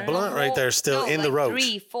full-size blunt right there, still in the roach.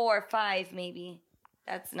 3, 4, 5, maybe.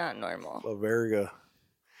 That's not normal. La Verga.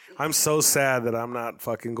 I'm so sad that I'm not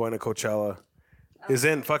fucking going to Coachella.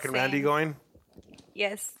 Isn't fucking Randy same. going?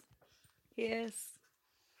 Yes. Yes.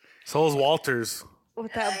 So is Walters.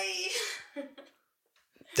 With that.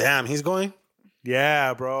 Damn, he's going?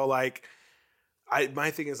 Yeah, bro. Like, my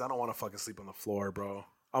thing is I don't want to fucking sleep on the floor, bro.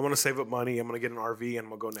 I want to save up money. I'm gonna get an RV and I'm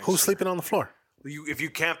gonna go next. Who's year. sleeping on the floor? If you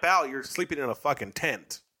camp out, you're sleeping in a fucking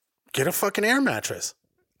tent. Get a fucking air mattress.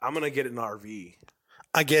 I'm gonna get an RV.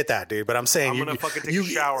 I get that, dude, but I'm saying I'm gonna fucking take a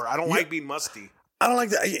shower. I don't like being musty. I don't like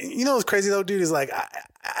that. You know what's crazy though, dude? Is like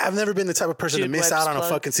I've never been the type of person to Dude miss wipes out on a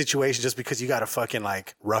plug. fucking situation just because you gotta fucking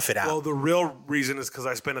like rough it out. Well, the real reason is because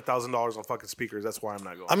I spent $1,000 on fucking speakers. That's why I'm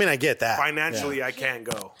not going. I mean, I get that. Financially, I can't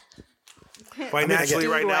go. Financially,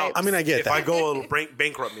 Dude right now, I mean, I get if that. I go, it'll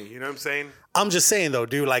bankrupt me. You know what I'm saying? I'm just saying though,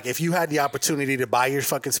 dude, like if you had the opportunity to buy your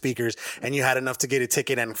fucking speakers and you had enough to get a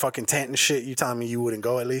ticket and fucking tent and shit, you telling me you wouldn't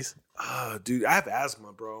go at least? Dude, I have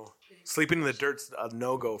asthma, bro. Sleeping in the dirt's a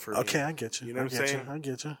no-go for me. Okay, I get you. You know what I'm saying? I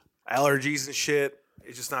get you. Allergies and shit.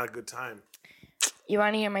 It's just not a good time. You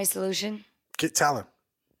want to hear my solution? Tell him.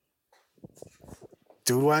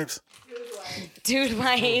 Dude wipes? Dude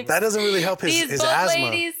wipes. That doesn't really help These his both asthma.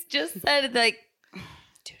 ladies just said like,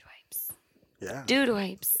 dude wipes. Yeah. Dude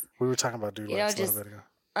wipes. We were talking about dude You know, wipes a just little bit ago.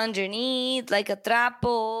 underneath, like a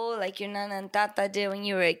trapo, like your nana and tata did when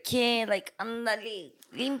you were a kid. Like, andale,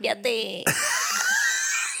 limpiate.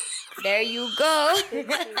 There you go.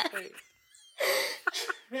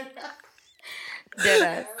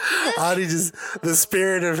 Deadass. Audie the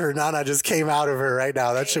spirit of her nana just came out of her right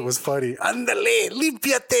now. That shit was funny. Andale,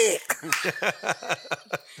 limpiate.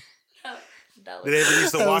 Did they ever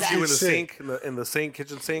used to That wash was you in good the shit. sink, in the sink,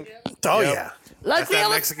 kitchen sink? Oh, Yep. yeah. Luckily, that I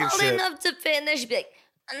was Mexican tall shit. enough to fit, and there she'd be like,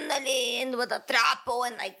 andale, and with a trapo,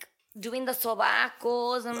 and like doing the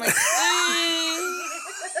sobacos. I'm like,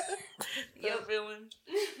 Yo, feeling.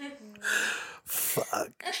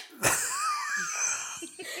 Fuck.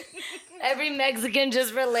 every Mexican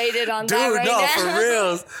just related on Dude, that right no,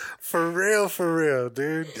 now. for real,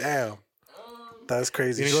 dude. Damn. That's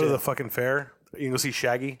crazy You shit. can go to the fucking fair. You can go see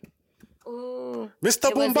Shaggy. Ooh. Mr.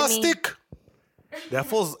 It wasn't me. Bombastic. That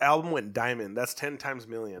fool's album went diamond. That's 10 times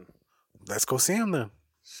million. Let's go see him then.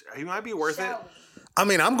 He might be worth it. I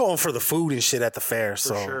mean, I'm going for the food and shit at the fair,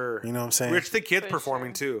 so For sure. you know what I'm saying? Rich the Kid's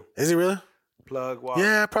performing too. Is he really? Plug, walk.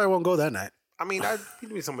 Yeah, I probably won't go that night. I mean, I'd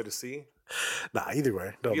need somebody to see. Nah, either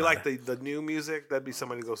way. Don't If you matter. like the new music, that'd be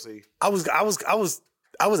somebody to go see. I was at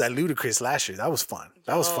Ludacris last year. That was fun.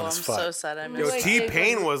 That was fun I'm as fuck. so sad I Yo, missed T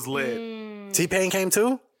Pain was lit. T-Pain came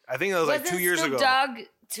too? I think that was like Wasn't 2 years Snoop ago. Dogg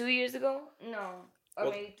 2 years ago? No. Or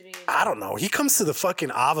maybe 3 years ago. I don't know. He comes to the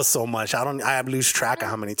fucking Ava so much. I lose track of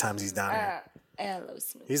how many times he's down here. I love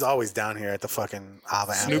Snoop. He's always down here at the fucking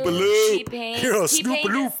Ava. Snoop Amp. T-Pain. Yo, T-Pain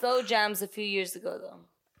Snoop-a-loop. did slow jams a few years ago, though.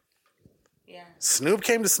 Yeah. Snoop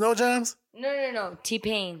came to Snow Jams? No.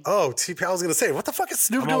 T-Pain. Oh, T-Pain. I was going to say, what the fuck is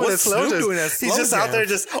Snoop I'm doing like, at what's Slow Snoop Jams? doing at He's Slow just out there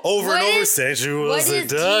Jams? just over What and over is- sensual What is T-Pain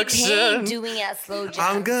seduction. doing at slow jams?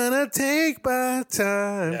 I'm gonna take my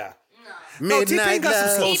time. Yeah. No, T-Pain got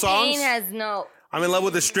some slow songs. T-Pain has no... I'm in love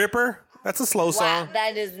with a stripper. That's a slow Wow, song.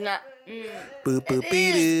 that is not... Boop, boop, It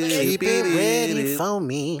is, but keep it ready for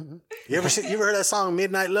me. You ever heard that song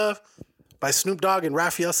Midnight Love by Snoop Dogg and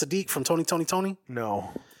Raphael Sadiq from Tony? No.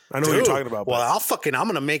 I know what you're talking about. Well, But I'm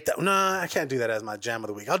gonna make that. Nah, I can't do that as my jam of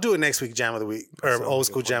the week. I'll do it next week, jam of the week, or old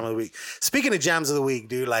school jam of the week. Speaking of jams of the week,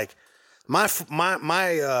 dude, like my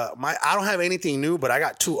I don't have anything new, but I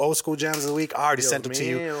got 2 old school jams of the week. I already sent them to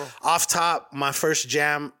you. mío. Off top, my first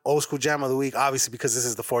jam, old school jam of the week, obviously because this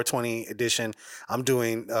is the 420 edition. I'm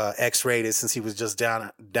doing X-rated since he was just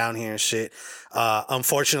down here and shit.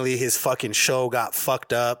 Unfortunately, his fucking show got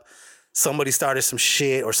fucked up. Somebody started some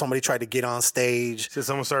shit, or somebody tried to get on stage. did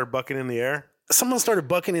someone start bucking in the air? Someone started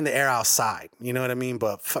bucking in the air outside. You know what I mean?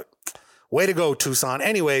 But fuck, way to go, Tucson.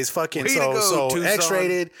 Anyways, fucking Way to go, Tucson.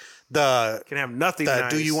 X-rated. The Can have nothing the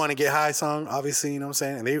nice. Do You Want to Get High song, obviously, you know what I'm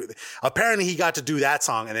saying? And they apparently he got to do that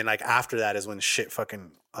song, and then like after that is when shit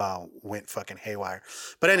fucking went fucking haywire.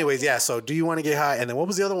 But anyways, yeah, so Do You Want to Get High? And then what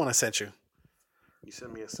was the other one I sent you? You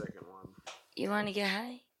sent me a second one. You want to get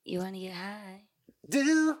high? You want to get high? Do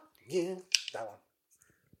you? That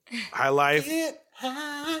one. High Life, Get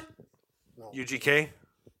high. UGK.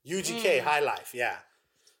 UGK, High Life, yeah.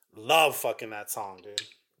 Love fucking that song, dude.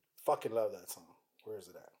 Fucking love that song. Where is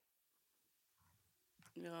it at?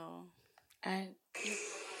 No.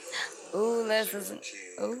 Ooh, let's listen.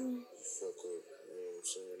 Ooh.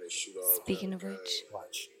 Speaking of which,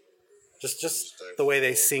 Watch. Just the way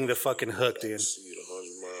they sing the fucking hook, dude. See it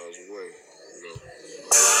 100 miles away. You know,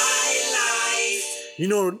 You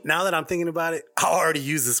know, now that I'm thinking about it, I already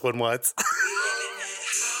used this one once.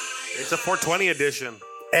 It's a 420 edition.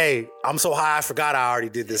 Hey, I'm so high, I forgot I already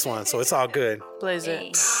did this one, so it's all good. Blaze it.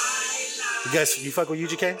 You guys, you fuck with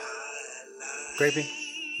UGK? Grapey?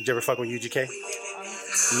 Did you ever fuck with UGK?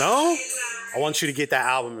 No? I want you to get that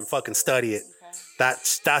album and fucking study it.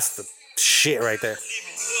 That's the shit right there.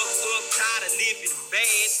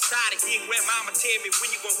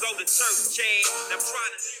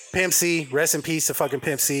 Pimp C, rest in peace to fucking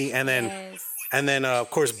Pimp C, and then of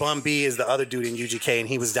course Bun B is the other dude in UGK, and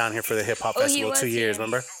he was down here for the hip hop festival 2 years.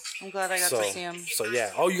 Remember? I'm glad I got to see him. So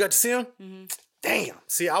yeah. Oh, you got to see him? Mm-hmm. Damn.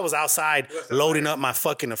 See, I was outside loading up my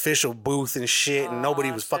fucking official booth and shit, and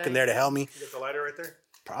nobody was fucking there to help me. You got the lighter right there?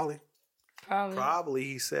 Probably,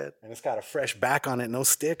 he said. And it's got a fresh back on it, no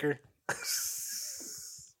sticker.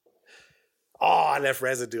 Oh, I left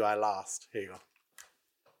residue I lost. Here you go.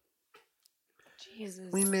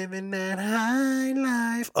 Jesus. We living that high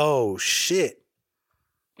life. Oh, shit.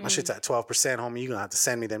 My shit's at 12%, homie. You're going to have to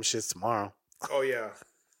send me them shits tomorrow. Oh, yeah.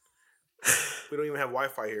 We don't even have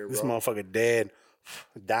Wi-Fi here, bro. This motherfucker dead.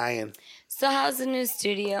 Dying. So how's the new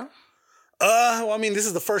studio? Well, I mean, this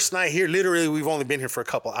is the first night here. Literally, we've only been here for a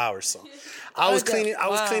couple hours, so I was cleaning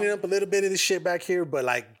up a little bit of this shit back here, but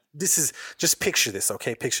like this is just picture this,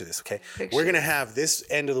 okay? We're gonna have this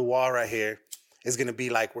end of the wall right here is gonna be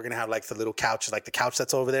like we're gonna have like the little couch, like the couch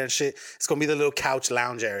that's over there and shit. It's gonna be the little couch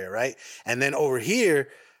lounge area, right? And then over here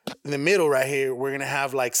in the middle right here, we're going to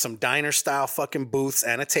have like some diner style fucking booths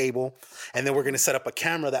and a table. And then we're going to set up a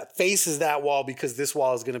camera that faces that wall because this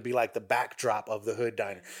wall is going to be like the backdrop of the hood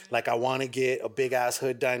diner. Like I want to get a big ass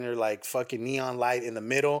hood diner, like fucking neon light in the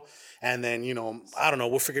middle. And then, you know, I don't know,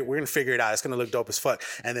 we're going to figure it out. It's going to look dope as fuck.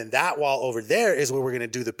 And then that wall over there is where we're going to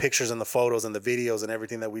do the pictures and the photos and the videos and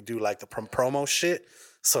everything that we do, like the promo shit.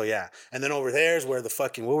 So yeah. And then over there is where the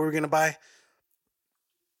fucking, what were we going to buy?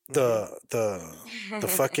 The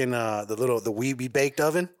fucking the Weeby baked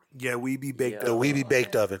oven. Yeah, Weeby baked oven. The Weeby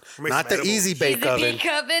baked oven. Not the easy bake oven.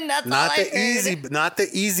 That's not all the easy not the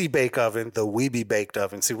easy bake oven, the Weeby baked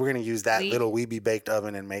oven. See, we're gonna use that little Weeby baked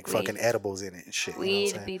oven and make fucking edibles in it and shit.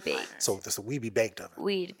 Weed be baked. So this is a Weeby baked oven.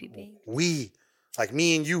 Weed be baked. We, like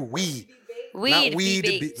me and you, we. Weed not weed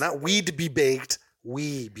be baked. Not weed to be baked.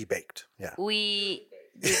 We be baked. Yeah. We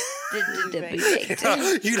be baked.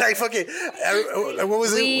 You like fucking what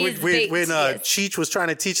was it when Cheech was trying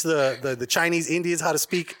to teach the Chinese Indians how to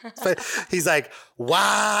speak? He's like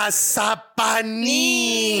wasapani.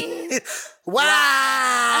 Wah.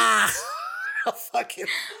 I fucking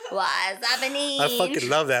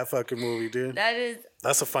love that fucking movie, dude.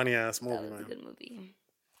 That's a funny ass movie, man. A good movie.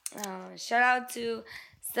 Shout out to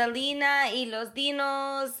Selena y Los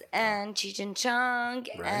Dinos and Cheech and Chong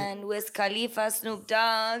and Wiz Khalifa, Snoop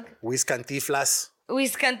Dogg. Wiz Cantiflas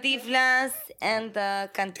And the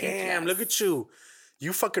Cantiflas. Damn, look at you.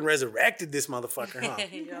 You fucking resurrected this motherfucker, huh?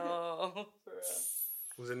 Yo.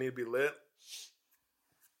 Does it need to be lit?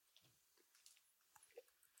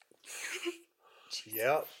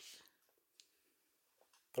 Yep.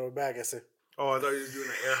 Throw it back, I said. Oh, I thought you were doing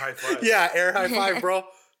an air high five. Yeah, air high five, bro.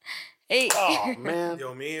 Hey. Oh, man.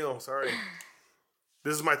 Yo, mío, sorry.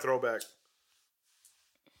 This is my throwback.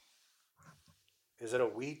 Is it a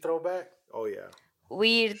weed throwback? Oh, yeah.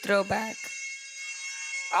 Weird throwback.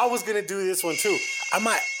 I was going to do this one, too. I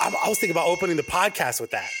was thinking about opening the podcast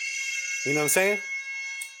with that. You know what I'm saying?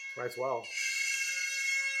 Might as well.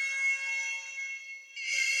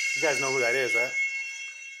 You guys know who that is, right?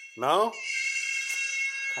 No? What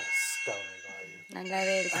kind of stoners are you?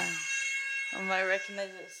 Nada verga. I might recognize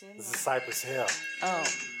it soon. This is Cypress Hill. Oh.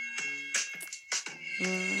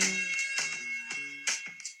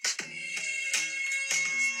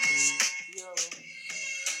 Yo.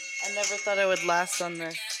 I never thought I would last on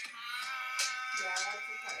this.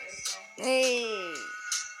 Hey.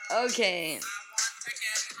 Okay.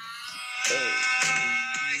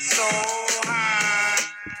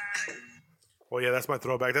 Well, yeah, that's my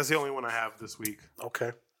throwback. That's the only one I have this week.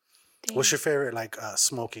 Okay. What's your favorite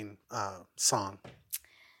smoking song?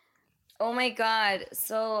 Oh my God.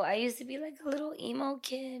 So I used to be like a little emo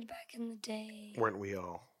kid back in the day. Weren't we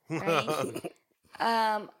all? Right?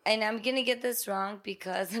 And I'm going to get this wrong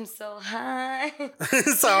because I'm so high.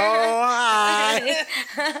 So high.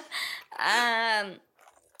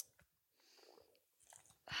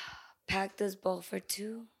 Pack this bowl for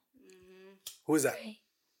two. Who is that? Right?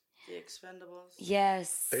 The Expendables.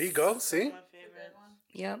 Yes. There you go. See? My favorite one.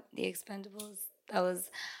 Yep, The Expendables. That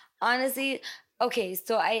was honestly okay.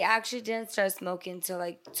 So I actually didn't start smoking until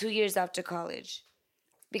like 2 years after college.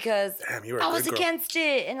 because Damn, you were a I was good girl. against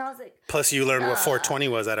it, and I was like, Plus, you learned what 420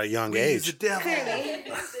 was at a young age.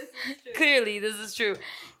 clearly this is true.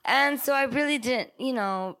 And so I really didn't,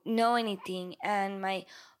 know anything. And my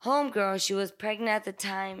homegirl, she was pregnant at the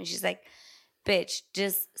time, and she's like, bitch,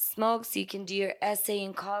 just smoke so you can do your essay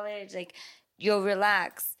in college. Like, you'll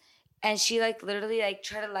relax. And she, like, literally, like,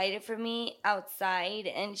 tried to light it for me outside.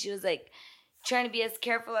 And she was, like, trying to be as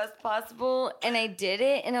careful as possible. And I did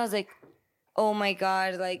it. And I was like, oh, my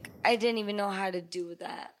God. Like, I didn't even know how to do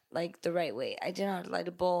that, like, the right way. I didn't know how to light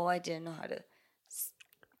a bowl. I didn't know how to...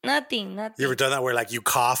 Nothing. You ever done that where like you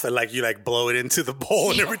cough and like you like blow it into the bowl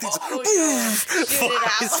and everything's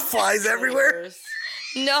flies everywhere?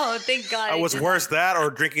 No, thank God. What's worse, that or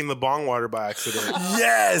drinking the bong water by accident?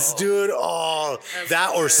 Yes, dude. Oh,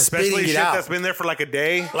 that or spitting Especially it shit out. that's been there for like a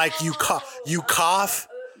day. Like you cough. You Just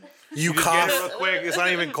get it cough. real quick. It's not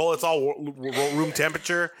even cold. It's all room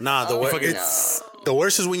temperature. Nah, the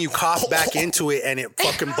worst is when you cough back into it and it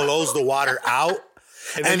fucking blows the water out.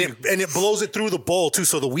 And it blows it through the bowl too,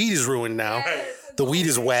 so the weed is ruined now. Yes. The weed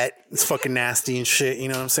is wet. It's fucking nasty and shit. You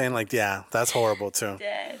know what I'm saying? Like, yeah, that's horrible too.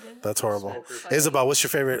 That's horrible. Isabel, what's your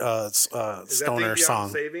favorite stoner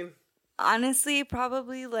song? Honestly,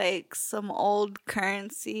 probably like some old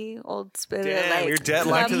Currency, old Spitter. Damn, like you're jet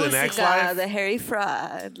life to the next life? The Harry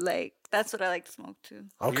Fraud. Like, that's what I like to smoke too.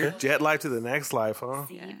 Okay. You're jet life to the next life, huh?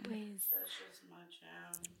 Yeah.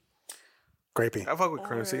 Grapey. I fuck with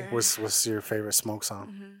Currency. What's your favorite smoke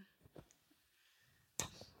song?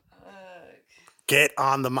 Get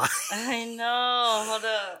on the mic. I know. Hold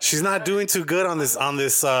up. She's not doing too good on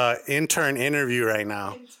this intern interview right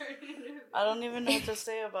now. I don't even know what to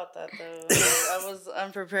say about that though. I was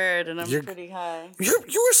unprepared and I'm pretty high. You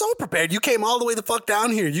were so prepared. You came all the way the fuck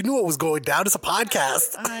down here. You knew what was going down. It's a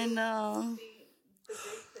podcast. I know.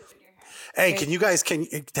 Hey,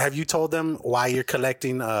 have you told them why you're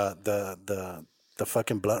collecting the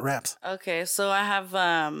fucking blunt wraps? Okay, so I have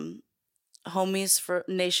homies for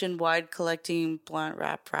nationwide collecting blunt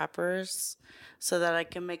wrappers so that I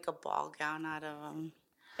can make a ball gown out of them.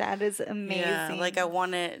 That is amazing. Yeah, like I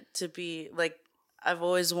want it to be like I've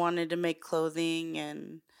always wanted to make clothing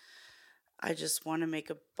and I just want to make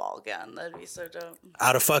a ball gown. That'd be so dope.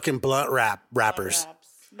 Out of fucking blunt wrappers.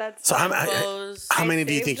 That's so how many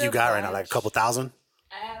do you think you got right now? Like a couple thousand?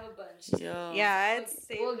 I have a bunch. Yo. Yeah, I'd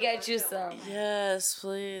say we'll get you some. Yes,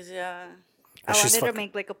 please. Yeah. I wanted to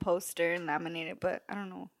make like a poster and laminate it, but I don't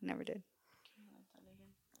know. Never did.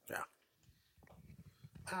 Yeah.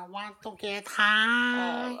 I want to get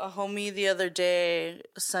high. A homie the other day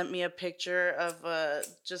sent me a picture of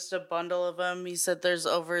just a bundle of them. He said there's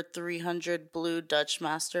over 300 blue Dutch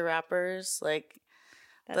master wrappers. Like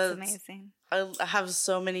that's amazing. I have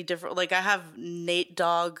so many different. Like I have Nate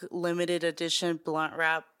Dogg limited edition blunt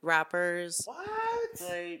wrappers. What?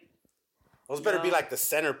 Like those better be like the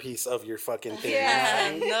centerpiece of your fucking thing.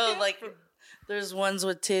 Yeah, no, like there's ones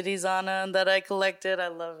with titties on them that I collected. I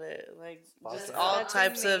love it. Like just all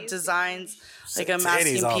types of designs. Like I'm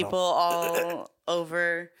asking people all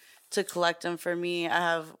over to collect them for me. I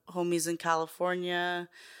have homies in California,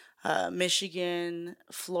 Michigan,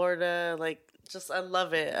 Florida. Like just I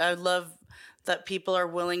love it. I love that people are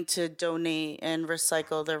willing to donate and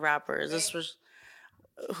recycle their wrappers. This was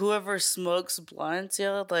whoever smokes blunts,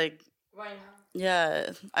 like. Right now.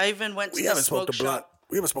 Yeah, I even went to the smoke shop.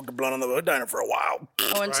 We haven't smoked a blunt on the hood diner for a while.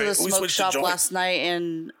 I went to the smoke shop last night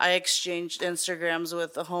and I exchanged Instagrams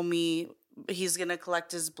with a homie. He's gonna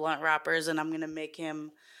collect his blunt wrappers and I'm gonna make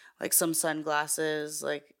him like some sunglasses.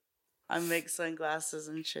 Like I make sunglasses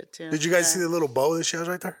and shit too. Did you guys see the little bow that she has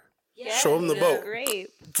right there? Yeah. Show him the bow. Great.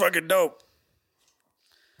 Fucking dope.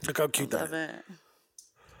 Look how cute that is. Love it.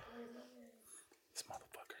 This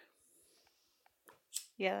motherfucker.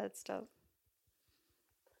 Yeah, that's dope.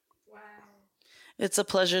 Wow. It's a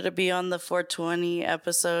pleasure to be on the 420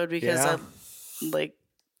 episode because I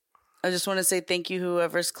just want to say thank you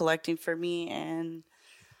whoever's collecting for me and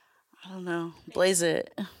I don't know, blaze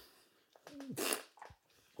it.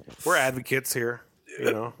 We're advocates here,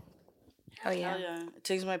 you know. Oh yeah. Hell yeah. It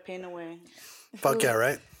takes my pain away. Fuck yeah,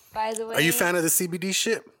 right? By the way, Are you a fan of the CBD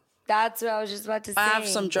shit? That's what I was just about to say. I have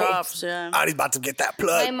some drops, yeah. Adi's about to get that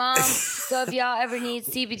plug. My mom, so if y'all ever need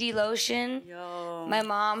CBD lotion, my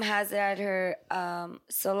mom has it at her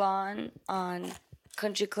salon on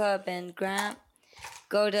Country Club and Grant.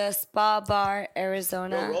 Go to Spa Bar,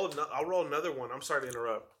 Arizona. I'll roll another one. I'm sorry to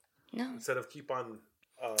interrupt. No. Instead of keep on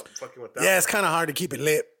fucking with that. Yeah, it's kind of hard to keep it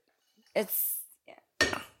lit. It's...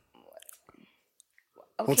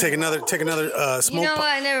 Okay. We'll take another smoke. You know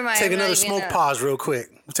what? Never mind. Take another smoke pause real quick.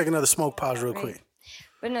 We'll take another smoke pause real quick.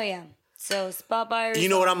 But no, yeah. So spot buyers. You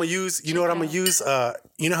know what I'm gonna use? You know what I'm gonna use?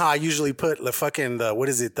 You know how I usually put the fucking what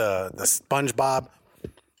is it? The SpongeBob,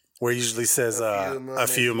 where it usually says a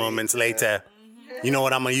few moments later. You know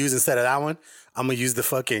what I'm gonna use instead of that one? I'm gonna use the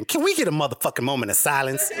fucking. Can we get a motherfucking moment of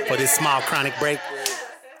silence for this small chronic break?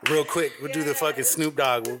 Real quick, we'll do the fucking Snoop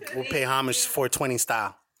Dogg. We'll pay homage 420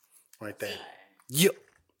 style, right there. Yep.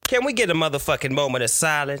 Can we get a motherfucking moment of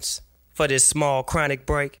silence for this small chronic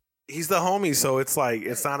break? He's the homie, so it's like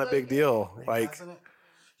it's not a big deal. Like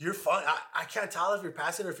you're fun. I can't tell if you're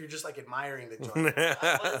passing or if you're just like admiring the joint.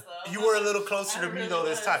 You were a little closer to me though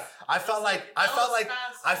this time. I felt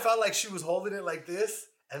like she was holding it like this,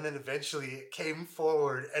 and then eventually it came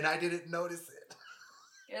forward, and I didn't notice it.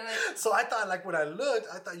 So I thought, like when I looked,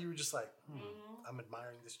 I thought you were just like, I'm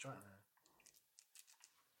admiring this joint.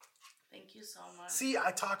 Thank you so much. See,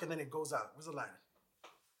 I talk and then it goes out. Where's the lighter?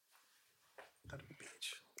 That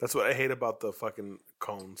bitch. That's what I hate about the fucking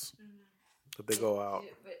cones. That they go out.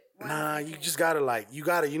 Nah, you just gotta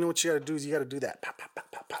you know what you gotta do is you gotta do that. Pop, pop,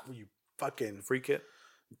 pop, pop, pop. You fucking freak it.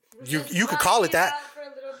 You could call it that.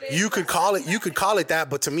 You could call it that,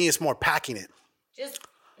 but to me it's more packing it.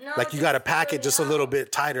 Like you gotta pack it just a little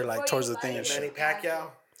bit tighter, like towards the thing and shit. Manny Pacquiao?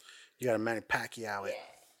 You gotta Manny Pacquiao it.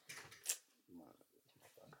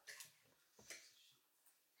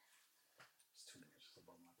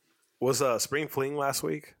 Was Spring Fling last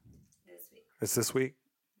week? This week. It's this week?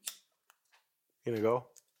 You gonna go?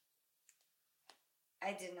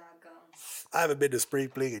 I did not go. I haven't been to Spring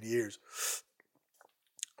Fling in years.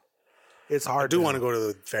 It's hard. I do want to go to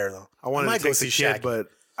the fair though. I wanted to take the Shaggy. kid, but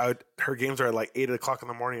her games are at like 8 o'clock in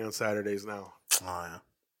the morning on Saturdays now. Oh yeah.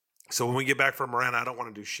 So when we get back from Marana, I don't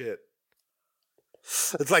want to do shit.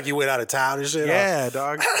 It's like you went out of town and shit. Yeah,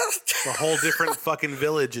 dog. It's a whole different fucking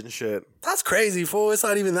village and shit. That's crazy, fool. It's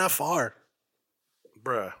not even that far.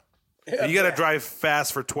 Bruh. You gotta drive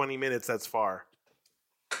fast for 20 minutes, that's far.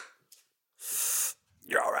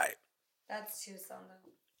 You're all right. That's Tucson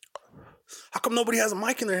though. How come nobody has a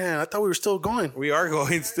mic in their hand? I thought we were still going. We are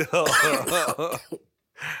going still.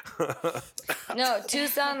 No,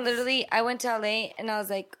 Tucson, literally, I went to LA and I was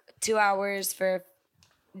like 2 hours for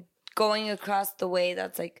going across the way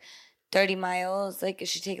that's like 30 miles. Like it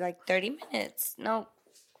should take like 30 minutes. No.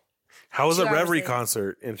 How was the 2 hours Reverie later.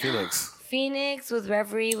 concert in Phoenix? Phoenix with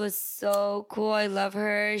Reverie was so cool. I love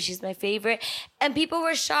her. She's my favorite. And people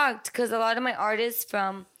were shocked because a lot of my artists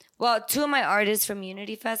two of my artists from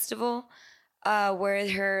Unity Festival were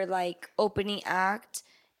her like opening act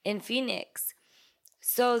in Phoenix.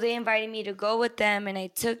 So they invited me to go with them and I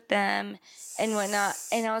took them and whatnot.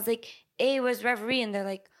 And I was like, hey, where's Reverie? And they're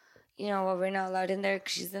like, well, we're not allowed in there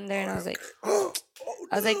because she's in there. And I was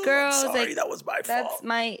like, girl, Sorry, that was my fault.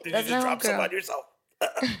 Did you just drop some on yourself?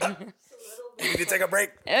 You need to take a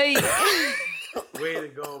break. Hey. Way to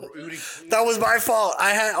go, Rudy. That was my fault.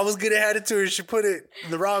 I was gonna hand it to her. She put it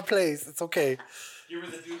in the wrong place. It's okay. You were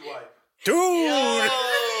the dude wipe. Dude. Yo,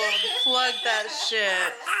 plug that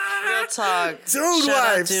shit. Real talk. Dude Shout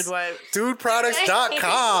out wipes. Dude wipe.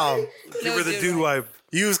 Dudeproducts.com. You were the dude wipe.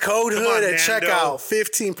 Use code Come HOOD on, at Nando. checkout.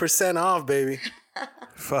 15% off, baby.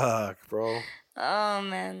 Fuck, bro. Oh,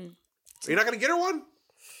 man. You're not gonna get her one?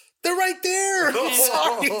 They're right there.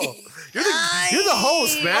 Sorry. You're the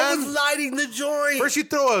host, I man. was lighting the joint. First you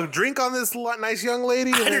throw a drink on this nice young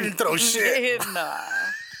lady. I didn't throw shit. Nah.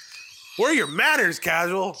 Where are your manners,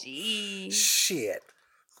 casual? Shit.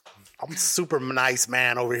 I'm super nice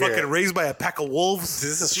man over here. Fucking raised by a pack of wolves.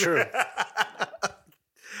 This is true.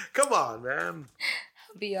 Come on, man.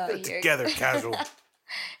 Be out here. Together, casual.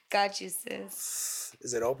 Got you, sis.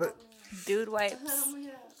 Is it open? Dude wipes.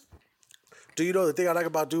 Do you know the thing I like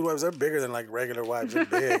about dude wipes? They're bigger than like regular wipes. They're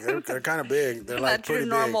big. They're kind of big. They're like Not your pretty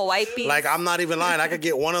normal big. wipey. Like I'm not even lying. I could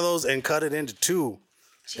get one of those and cut it into two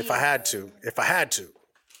if I had to.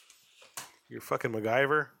 You're fucking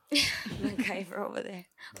MacGyver. MacGyver over there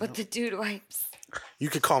with the dude wipes. You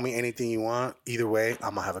could call me anything you want. Either way,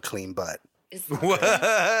 I'm gonna have a clean butt. What?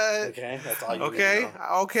 Okay, that's all you need to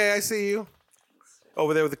know. Okay, I see you.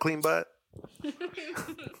 Over there with the clean butt.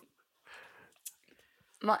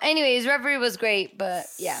 Well, anyways, Reverie was great, but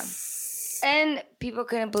yeah. And people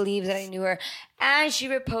couldn't believe that I knew her. And she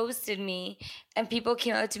reposted me, and people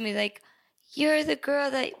came up to me like, "You're the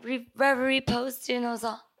girl that Reverie posted." And I was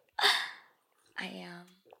all, I am.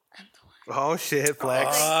 I'm the one. Oh shit,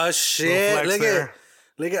 flex. Oh shit! Flex Look there.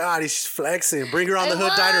 at Adi. She's flexing. Bring her on the I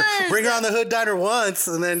Hood Diner. was. Bring her on the Hood Diner once,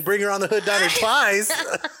 and then bring her on the Hood Diner twice.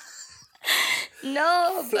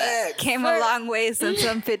 No, but Came a long way since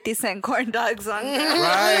some 50-cent corn dogs on.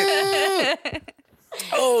 Right.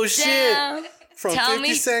 Oh shit! down. From Tell 50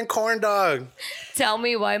 me- Cent Corn Dog. Tell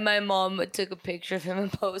me why my mom took a picture of him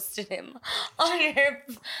and posted him on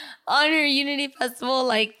her Unity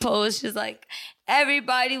Festival post. She's like,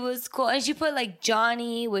 everybody was cool, and she put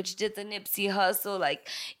Johnny, which did the Nipsey Hustle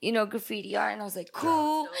graffiti art, and I was like,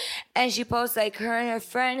 cool. And she posted her and her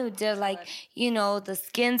friend who did the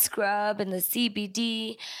skin scrub and the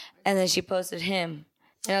CBD, and then she posted him,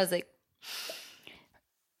 and I was like,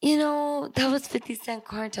 that was 50 Cent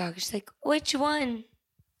Corn Dog. She's like, which one?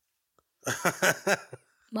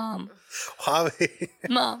 Mom.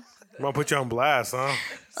 Mom. I'm gonna put you on blast, huh?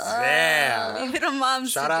 Yeah. Leave it to mom.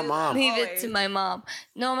 Shout out, mom. Leave it to my mom.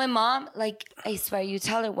 No, my mom, I swear, you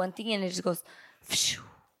tell her one thing and it just goes phew,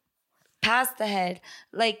 past the head.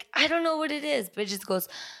 I don't know what it is, but it just goes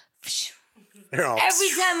phew. Every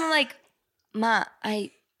time I'm like, Ma,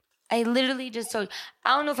 I literally just told you.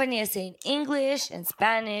 I don't know if I need to say in English, in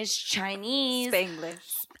Spanish, Chinese.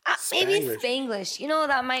 Spanglish. Maybe Spanglish.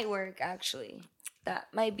 That might work, actually. That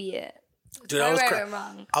might be it. Dude, Right, I or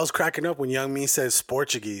wrong. was cracking up when Young Me says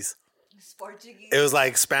Portuguese. Portuguese. It was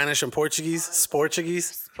like Spanish and Portuguese.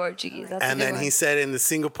 Portuguese. Portuguese. That's And a good then one. he said in the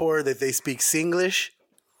Singapore that they speak Singlish.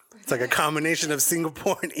 It's like a combination of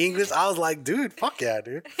Singapore and English. I was like, dude, fuck yeah,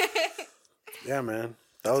 dude. Yeah, man.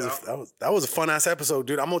 That was a fun ass episode,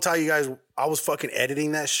 dude. I'm gonna tell you guys, I was fucking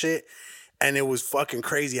editing that shit, and it was fucking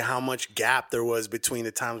crazy how much gap there was between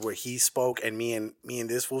the times where he spoke and me and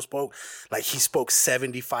this fool spoke. He spoke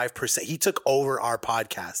 75%. He took over our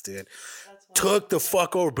podcast, dude. Took the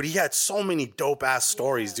fuck over, but he had so many dope ass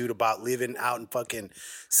stories, dude, about living out in fucking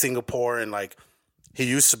Singapore, and he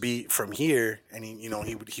used to be from here, and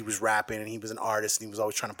he was rapping and he was an artist and he was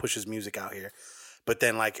always trying to push his music out here. But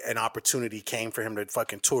then an opportunity came for him to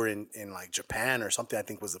fucking tour in Japan or something. I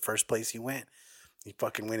think was the first place he went. He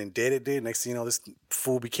fucking went and did it, dude. Next thing you know, this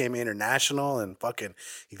fool became international and fucking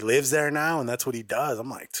he lives there now, and that's what he does.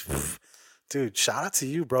 I'm like, dude, shout out to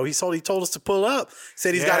you, bro. He told us to pull up.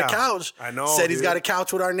 Said he's got a couch. I know. Said he's dude. got a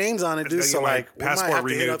couch with our names on it, dude. So we might have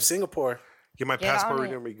to hit up Singapore. Get my Get passport on it.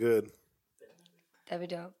 renewed, be good. That'd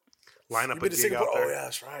be dope. Line up You a been to gig Singapore? out there. Oh yeah,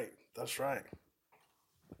 that's right. That's right.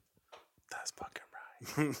 That's fucking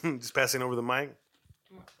right. Just passing over the mic.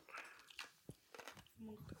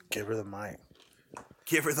 Give her the mic.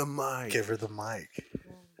 Give her the mic. Give her the mic.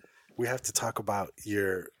 We have to talk about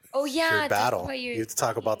your Oh yeah, your battle. talk about You have to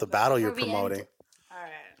talk about the battle you're Before we promoting. end.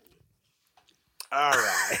 All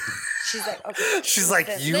right. She's like, okay. She's like,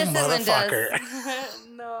 you Listen, motherfucker.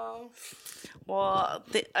 No. Well,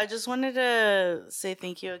 I just wanted to say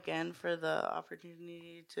thank you again for the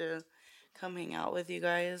opportunity to come hang out with you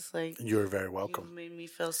guys. You're very You welcome. made me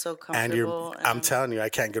feel so And comfortable. I'm telling you, I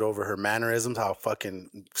can't get over her mannerisms, how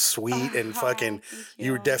fucking sweet and fucking,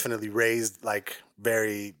 you were definitely raised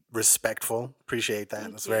very respectful. Appreciate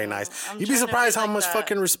that. That's very nice. I'm You'd be trying to surprised how like much that.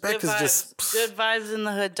 fucking respect Good is vibes. just Good vibes in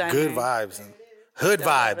the hood diner. good vibes. Hood I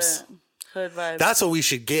love vibes. it. Hood vibes. That's what we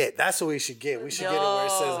should get. That's what we should get. We should get it where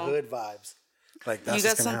it says Yo. hood vibes. That's you got what's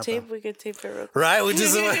gonna some happen. tape? We could tape it real quick. Right? We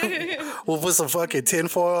just we'll put some fucking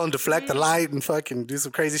tinfoil and deflect the light and fucking do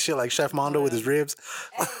some crazy shit like Chef Mondo with his ribs.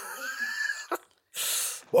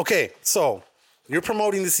 Okay, so you're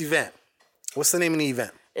promoting this event. What's the name of the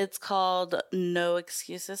event? It's called No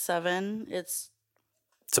Excuses 7. It's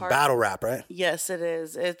a battle rap, right? Yes, it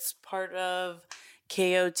is. It's part of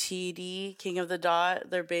KOTD, King of the Dot.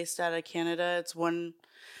 They're based out of Canada. It's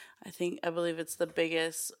I believe it's the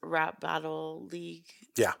biggest rap battle league.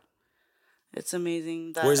 Yeah. It's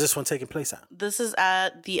amazing. Where's this one taking place at? This is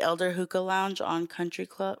at the Elder Hookah Lounge on Country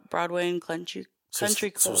Club, Broadway and Country Club.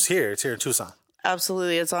 So it's here in Tucson.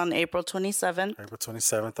 Absolutely. It's on April 27th. April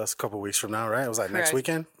 27th. That's a couple weeks from now, right? It was next Correct.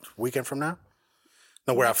 weekend? Weekend from now?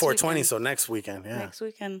 No, we're at Next 420, weekend. so next weekend. Yeah. Next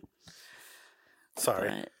weekend. Sorry.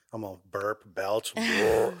 But- I'm gonna burp, belch.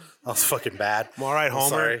 That was fucking bad. I'm all right, I'm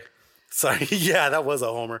Homer. Sorry. Yeah, that was a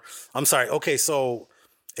homer. I'm sorry. Okay, so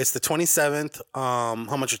it's the 27th. How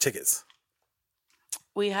much are tickets?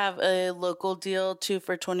 We have a local deal, 2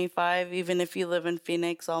 for $25. Even if you live in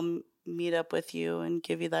Phoenix, I'll meet up with you and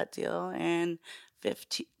give you that deal. And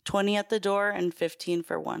 20 at the door and 15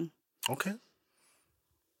 for one. Okay.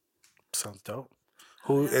 Sounds dope.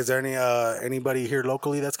 Who is there anybody here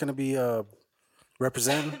locally that's gonna be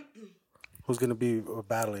representing? Who's gonna be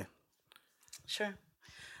battling? Sure.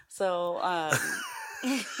 So, I'm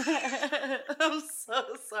so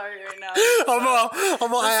sorry right now.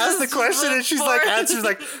 I asked the question and she's like, answers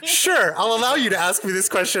like, sure, I'll allow you to ask me this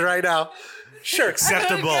question right now. Sure,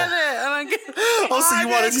 acceptable. I don't get it. Also, you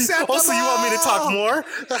want me to talk more?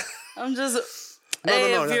 I'm just.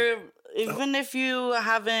 No. Even if you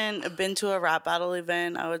haven't been to a rap battle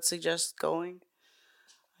event, I would suggest going.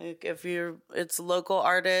 Like it's local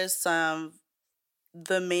artists.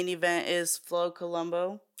 The main event is Flo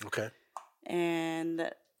Colombo. Okay. And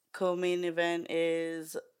co-main event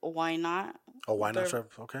is Why Not. Oh, Why Not?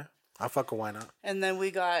 Okay. I fuck with Why Not. And then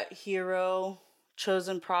we got Hero,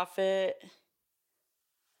 Chosen Prophet.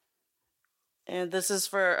 And this is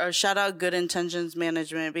for a shout out Good Intentions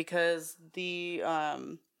Management because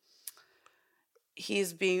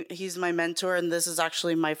he's my mentor, and this is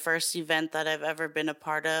actually my first event that I've ever been a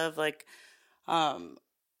part of. Like, I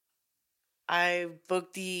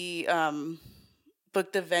booked the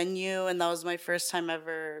venue, and that was my first time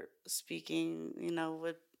ever speaking,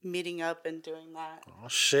 with meeting up and doing that. Oh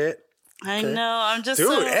shit. Okay. I know. I'm just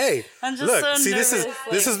Dude, hey. I'm just look, so see, nervous.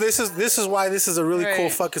 this is why this is a really cool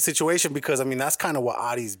Right. fucking situation because I mean that's kind of what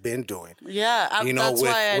Adi's been doing. Yeah, that's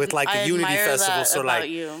with like the Unity Festival. That So like,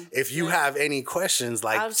 you. if you have any questions,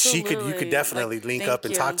 like you could definitely link up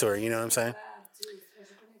and talk to her. You know what I'm saying?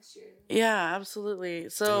 Yeah, absolutely.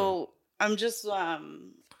 So I'm just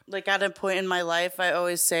like at a point in my life, I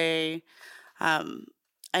always say, I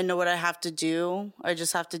know what I have to do. I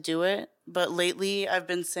just have to do it. But lately, I've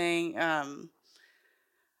been saying,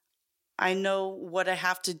 I know what I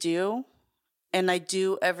have to do, and I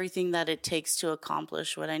do everything that it takes to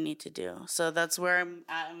accomplish what I need to do. So that's where I'm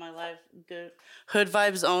at in my life. Good hood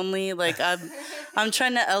vibes only. Like I'm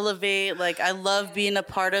trying to elevate. Like I love being a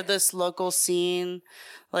part of this local scene.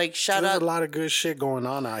 Like There's a lot of good shit going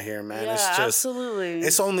on out here, man. Yeah, it's just absolutely.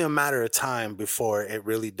 It's only a matter of time before it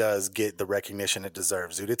really does get the recognition it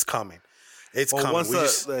deserves, dude. It's coming. It's coming.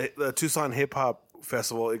 Once the Tucson Hip Hop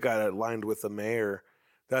Festival, it got aligned with the mayor.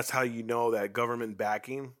 That's how you know that government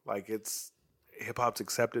backing, like it's hip hop's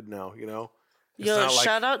accepted now. It's Yo, not like,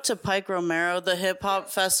 shout out to Pike Romero. The hip hop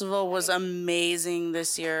festival was amazing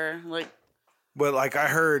this year. but like I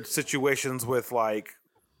heard situations with like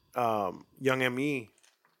Young Me.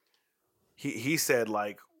 He said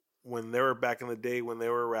like when they were back in the day when they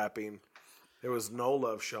were rapping, there was no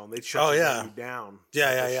love shown. They'd shut you down.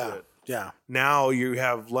 Yeah. Now you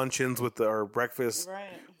have luncheons or breakfast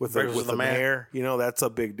with the mayor. That's a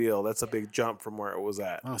big deal. That's a big jump from where it was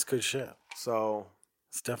at. Oh, it's good shit. So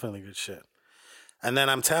it's definitely good shit. And then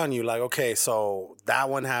I'm telling you, like, okay, so that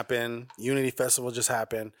one happened. Unity Festival just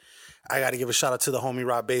happened. I got to give a shout out to the homie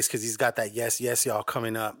Rob Bass because he's got that Yes, Yes, Y'all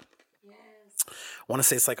coming up. I want to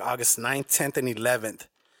say it's like August 9th, 10th, and 11th.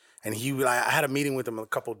 And I had a meeting with him a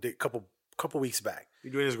couple weeks back.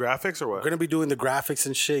 You doing his graphics or what? We're going to be doing the graphics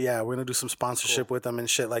and shit. Yeah, we're going to do some sponsorship with him and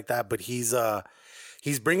shit like that. But he's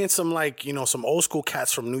bringing some like, some old school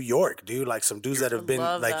cats from New York, dude. Like some dudes that have been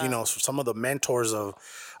like, some of the mentors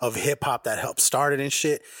of hip hop that helped start it and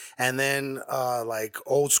shit. And then like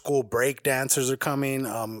old school break dancers are coming.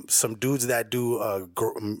 Some dudes that do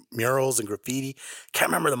murals and graffiti. Can't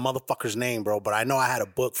remember the motherfucker's name, bro. But I know I had a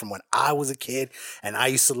book from when I was a kid and I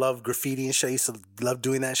used to love graffiti and shit. I used to love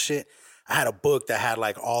doing that shit. I had a book that had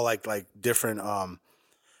like all like different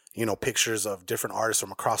pictures of different artists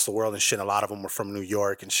from across the world and shit. A lot of them were from New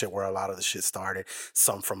York and shit, where a lot of the shit started.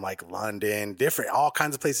 Some from like London, all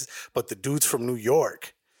kinds of places. But the dudes from New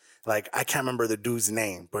York, like I can't remember the dude's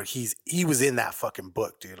name, but he was in that fucking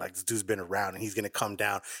book, dude. Like this dude's been around and he's gonna come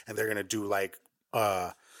down and they're gonna do like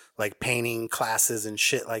painting classes and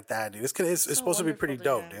shit like that, dude. It's supposed to be pretty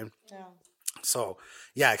dope, dude. Yeah. So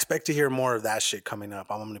yeah, expect to hear more of that shit coming up.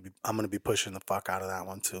 I'm gonna be pushing the fuck out of that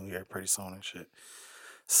one too here pretty soon and shit.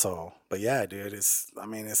 So, but yeah, dude, it's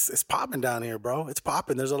popping down here, bro. It's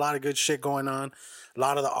popping. There's a lot of good shit going on. A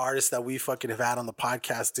lot of the artists that we fucking have had on the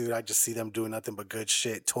podcast, dude, I just see them doing nothing but good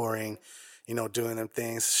shit, touring, doing them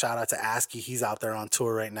things. Shout out to Askey. He's out there on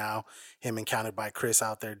tour right now. Him and Counted by Chris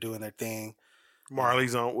out there doing their thing.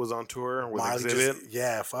 Was on tour with Exhibit.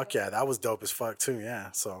 Yeah, fuck yeah. That was dope as fuck too,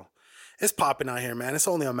 yeah. So it's popping out here, man. It's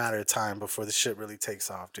only a matter of time before the shit really takes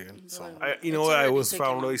off, dude. So what I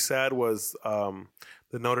found really sad was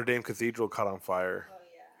the Notre Dame Cathedral caught on fire. Oh,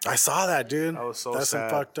 yeah. I saw that, dude. That was so That's sad.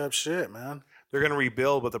 some fucked up shit, man. They're gonna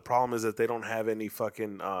rebuild, but the problem is that they don't have any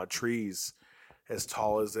fucking trees as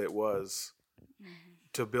tall as it was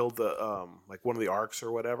to build the like one of the arcs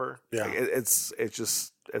or whatever. Yeah, like, it's a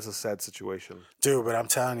sad situation, dude. But I'm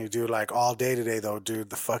telling you, dude, like all day today, though, dude,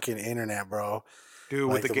 the fucking internet, bro. Dude,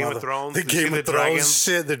 like with the Game of Thrones, the Game of Thrones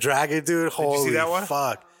shit, the dragon, dude. Holy Did you see that one?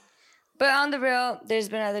 Fuck. But on the real, there's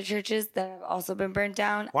been other churches that have also been burnt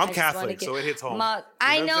down. Well, I'm Catholic, so it hits home.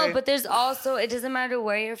 I know, but there's also, it doesn't matter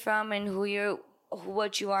where you're from and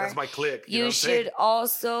what you are. That's my clique. You should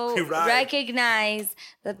also recognize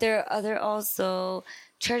that there are other also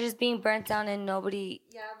churches being burnt down and nobody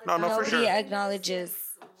acknowledges.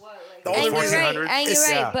 And you're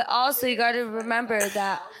right. But also you got to remember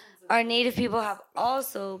that our native people have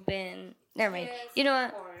also been. Never mind. You know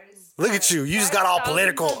what? Look at you. You just got all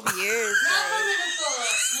political. Not political.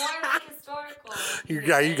 More like historical. You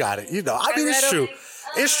got it. You know. I mean, it's true.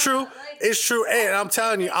 It's true. It's true. Hey, and I'm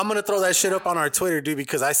telling you, I'm gonna throw that shit up on our Twitter, dude,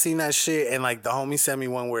 because I seen that shit and like the homie sent me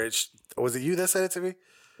one where was it you that said it to me?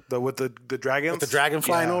 With the dragons? With the dragon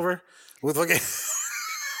flying over? With fucking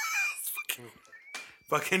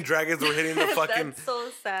fucking dragons were hitting the fucking. That's so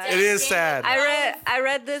sad. It is sad. I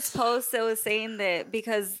read this post that was saying that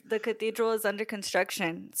because the cathedral is under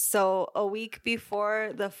construction, so a week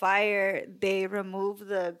before the fire, they removed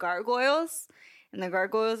the gargoyles, and the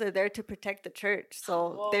gargoyles are there to protect the church.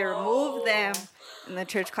 So they removed them, and the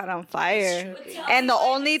church caught on fire. And the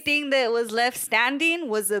only thing that was left standing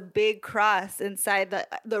was a big cross inside.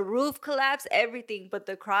 The roof collapsed, everything, but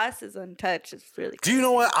the cross is untouched. It's really crazy. Do you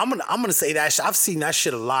know what? I'm gonna say that shit. I've seen that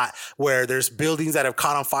shit a lot where there's buildings that have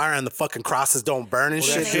caught on fire and the fucking crosses don't burn and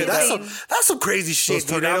shit. Dude, that's some crazy shit.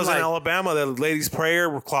 Those tornadoes in Alabama, the lady's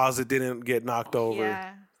prayer closet didn't get knocked over.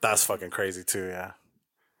 Yeah. That's fucking crazy too, yeah.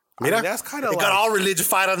 I mean, that's kind of It got all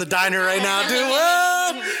religified on the diner right now, dude.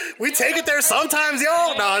 Well, we take it there sometimes,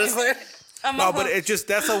 yo. No, honestly. No, but it's just,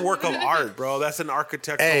 that's a work of art, bro. That's an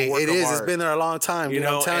architectural work of art. It is. It's been there a long time, you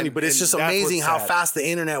know, I'm telling you. But it's just amazing how fast the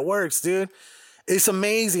internet works, dude. It's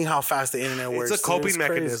amazing how fast the internet works. It's a coping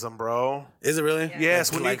mechanism, bro. Is it really?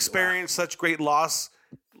 Yes, when you experience such great loss,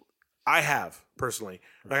 I have, personally.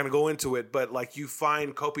 I'm not going to go into it, but like you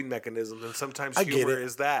find coping mechanisms, and sometimes humor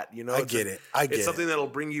is that, you know? I get it. It's something that'll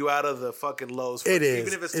bring you out of the fucking lows. It is.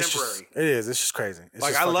 Even if it's temporary. It is. It's just crazy.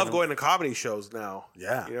 Like, I love going to comedy shows now.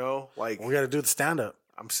 Yeah. You know? Like, we got to do the stand-up.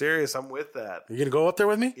 I'm serious. I'm with that. You going to go up there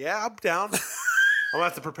with me? Yeah, I'm down. I'm gonna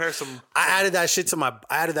have to prepare some. I added that shit to my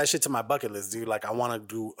bucket list, dude. Like I want to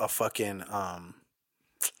do a fucking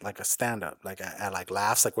like a stand up, like at like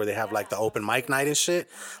laughs, like where they have like the open mic night and shit.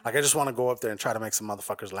 Like I just want to go up there and try to make some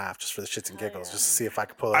motherfuckers laugh just for the shits and giggles, just to see if I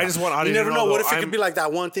can pull it. I just want. You never know. What if it could be like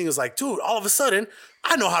that one thing? Is like, dude, all of a sudden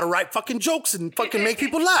I know how to write fucking jokes and fucking make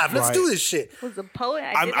people laugh. Let's do this shit. Was a poet.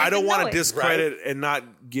 I don't want to discredit and not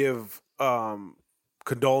give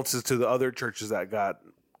condolences to the other churches that got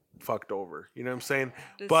fucked over. You know what I'm saying?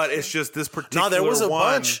 But it's just this particular. No, there was a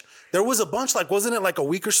bunch. There was a bunch. Like, wasn't it like a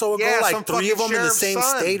week or so ago? Like 3 of them in the same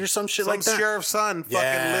state or some shit like that. Some sheriff's son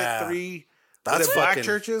fucking lit 3. That's black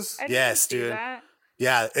churches. Yes, dude.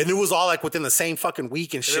 Yeah, and it was all like within the same fucking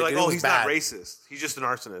week and shit. They're like, oh, he's not racist. He's just an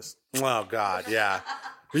arsonist. Oh God, yeah,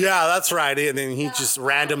 yeah, that's right. And then he just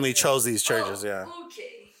randomly chose these churches. Yeah.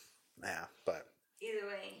 Okay. Yeah, but either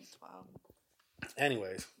way. Wow.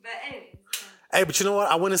 Anyways. But anyways. Hey, but you know what?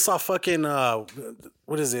 I went and saw fucking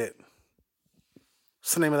what is it?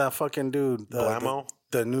 What's the name of that fucking dude?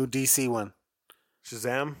 The new DC one.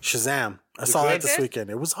 Shazam. I saw that this weekend.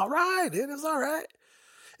 It was all right. It was all right.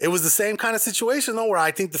 It was the same kind of situation though, where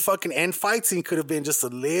I think the fucking end fight scene could have been just a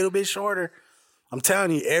little bit shorter. I'm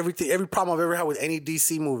telling you, every problem I've ever had with any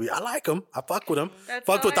DC movie, I like them. I fuck with them.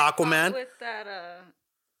 Fucked with Aquaman. With that,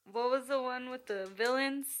 what was the one with the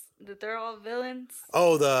villains? That they're all villains.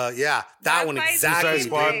 Oh, that one exactly. Suicide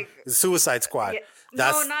Squad. The Suicide Squad. Yeah.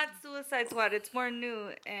 No, not Suicide Squad. It's more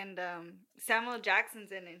new, and Samuel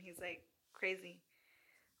Jackson's in it. And he's like crazy.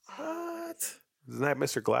 What? Isn't that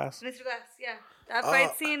Mr. Glass? Mr. Glass, yeah. That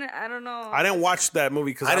fight scene, I don't know. I didn't watch that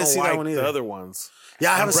movie because I didn't see that one either. The other ones.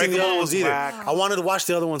 Yeah, I haven't seen the other ones either. I wanted to watch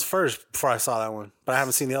the other ones first before I saw that one, but I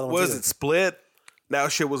haven't seen the other ones. Was it Split?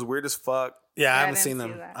 That shit was weird as fuck. Yeah, I haven't seen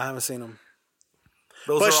them. I haven't seen them.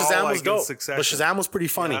 But Shazam was dope. But Shazam was pretty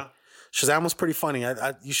funny. Yeah. Shazam was pretty funny.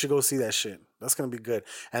 You should go see that shit. That's gonna be good.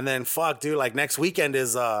 And then dude, like next weekend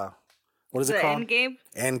is what is it called? Endgame.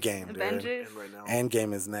 Endgame. Avengers.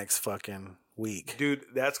 Endgame is next fucking week. Dude,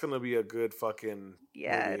 that's gonna be a good fucking movie.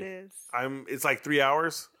 It is. It's like 3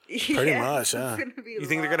 hours. Pretty much, yeah. You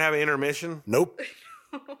think they're gonna have an intermission? Nope.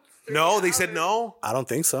 No, they said no. I don't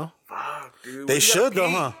think so. Fuck, dude. They should though,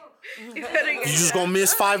 huh? You just gonna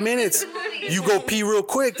miss 5 minutes. You go pee real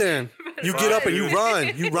quick then. You get up and you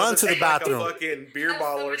run. You run to the bathroom. Like a fucking beer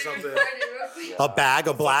bottle or something. A bag,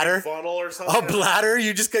 a bladder. Funnel or something. A bladder.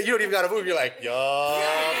 You don't even gotta move. You're like, yo. No,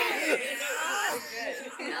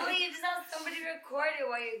 you just have somebody record it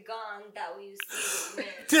while you're gone. That way you see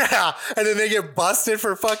it. Yeah, and then they get busted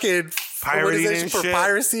for fucking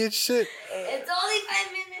piracy and shit. It's only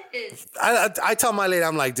 5 minutes. I tell my lady,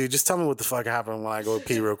 I'm like, dude, just tell me what the fuck happened when I go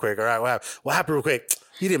pee real quick. All right, what happened real quick?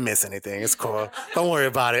 You didn't miss anything. It's cool. Don't worry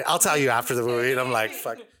about it. I'll tell you after the movie. And I'm like,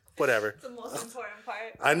 fuck, whatever. It's the most important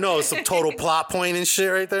part. I know, some total plot point and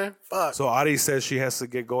shit right there. Fuck. So Adi says she has to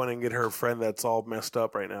get going and get her friend that's all messed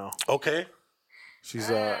up right now. Okay.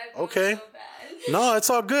 She's okay. No, it's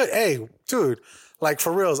all good. Hey, dude, Like,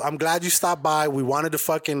 for reals, I'm glad you stopped by. We wanted to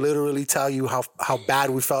fucking literally tell you how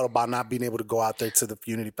bad we felt about not being able to go out there to the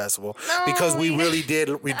Unity Festival. Because we really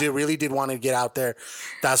did want to get out there.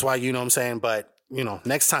 That's why, you know what I'm saying? But, you know,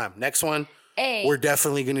 next one, we're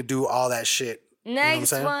definitely going to do all that shit.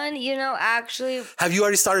 Next one, actually. Have you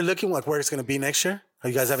already started looking like where it's going to be next year?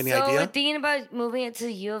 You guys have any idea? So we're thinking about moving it to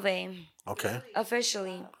the U of A. Okay.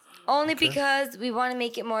 Officially. Only because we want to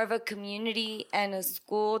make it more of a community and a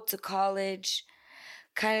school to college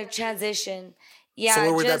kind of transition. Yeah. So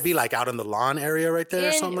where would that be? Like out in the lawn area right there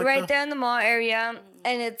or something like that? Right there in the mall area.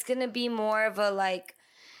 And it's going to be more of a like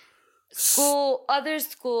other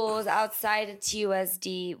schools outside of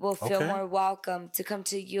TUSD will feel more welcome to come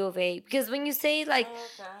to U of A. Because when you say like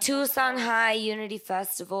Tucson High Unity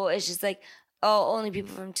Festival, it's just like, oh, only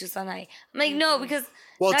people from Tucson High. I'm like, no, because...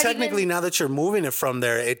 Well, technically, now that you're moving it from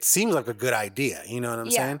there, it seems like a good idea. You know what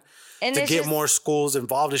I'm saying? And to get more schools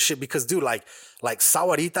involved in shit. Because, dude, like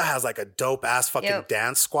Sawarita has like a dope ass fucking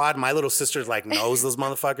dance squad. My little sister like knows those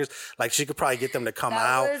motherfuckers. Like she could probably get them to come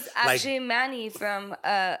out. That was actually Manny from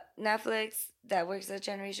Netflix that works at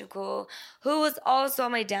Generation Cool, who was also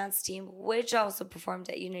on my dance team, which also performed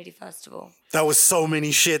at Unity Festival. That was so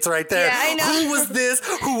many shits right there. Yeah, I know. Who was this?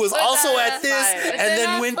 Who was also at this? And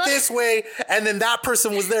then went this way. And then that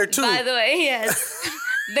person was there too. By the way, yes.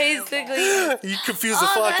 Basically. You confused the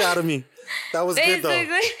fuck out of me. That was good though.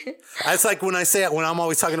 It's like when I'm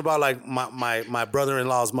always talking about like my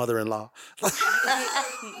brother-in-law's mother-in-law.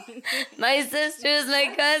 My sisters,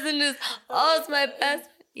 my cousin, is all my best.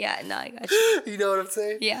 Yeah, no, I got you. You know what I'm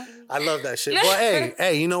saying? Yeah. I love that shit. Well,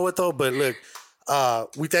 hey, you know what though? But look,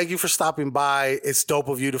 we thank you for stopping by. It's dope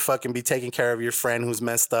of you to fucking be taking care of your friend who's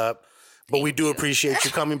messed up. But we do appreciate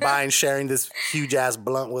you coming by and sharing this huge ass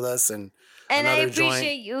blunt with us and I appreciate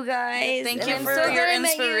joint. you guys. Thank you for your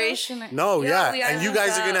inspiration. No, and you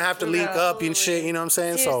guys are gonna have to link up and shit. You know what I'm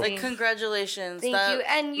saying? Seriously. Like, congratulations. Thank you,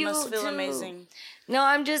 and you must feel too. amazing. No,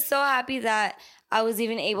 I'm just so happy that I was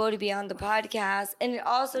even able to be on the podcast, and it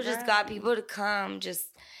also just got people to come, just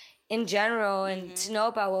in general, and to know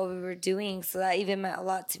about what we were doing. So that even meant a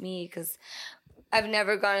lot to me because I've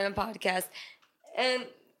never gone on a podcast, and.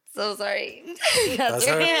 So sorry. That's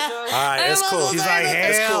her? All right, it's cool. She's like,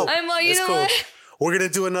 hell. It's cool. What? We're going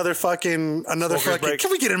to do another fucking break.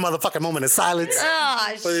 Can we get a motherfucking moment of silence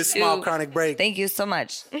for this small chronic break? Thank you so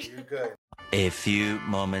much. You're good. A few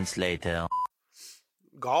moments later.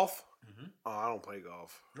 Golf? Mm-hmm. Oh, I don't play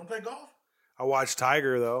golf. You don't play golf? I watch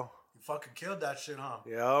Tiger, though. You fucking killed that shit, huh?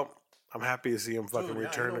 Yep. I'm happy to see him fucking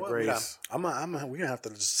return to grace. We're going to have to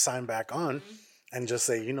just sign back on. And just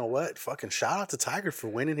say, you know what? Fucking shout out to Tiger for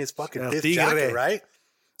winning his fucking fifth jacket, right?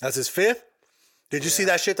 That's his fifth? Did you see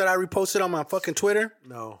that shit that I reposted on my fucking Twitter?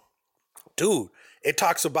 No. Dude, it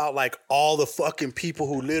talks about like all the fucking people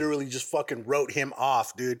who literally just fucking wrote him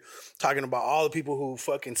off, dude. Talking about all the people who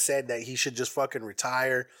fucking said that he should just fucking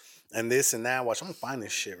retire and this and that. Watch, I'm gonna find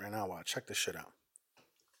this shit right now. Watch, check this shit out.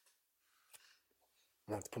 I'm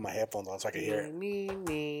gonna have to put my headphones on so I can hear it.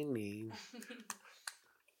 Me.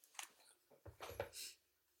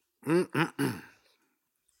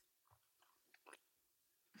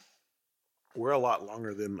 We're a lot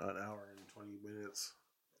longer than an hour and 20 minutes.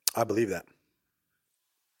 I believe that. I'm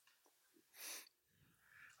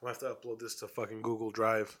going to have to upload this to fucking Google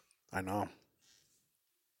Drive. I know.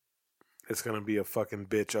 It's going to be a fucking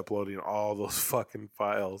bitch uploading all those fucking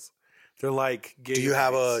files. They're like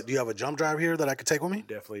gigabytes. Do you have a jump drive here that I could take with me?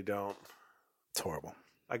 Definitely don't. It's horrible.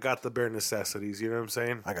 I got the bare necessities, you know what I'm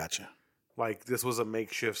saying? I got you. Like, this was a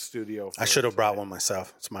makeshift studio. I should have brought one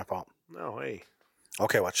myself. It's my fault. No, hey.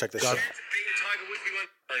 Okay, well, check this shit. Tiger Woods be once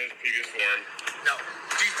in his previous form. No.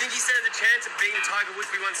 Do you think he stands a chance of beating Tiger Woods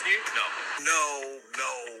be once new? No.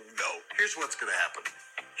 Here's what's going to happen.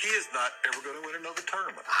 He is not ever going to win another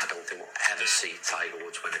tournament. I don't think we'll ever see Tiger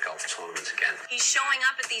Woods win a golf tournament again. He's showing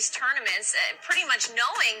up at these tournaments pretty much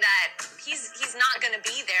knowing that he's not going to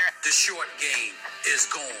be there. The short game is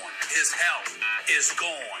gone. His health is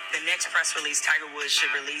gone. The next press release Tiger Woods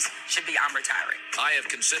should be I'm retiring. I have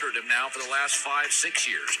considered him now for the last 5-6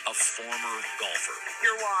 years a former golfer.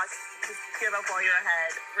 You're washed. Just give up while you're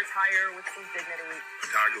ahead. Retire with some dignity.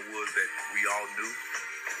 Tiger Woods that we all knew,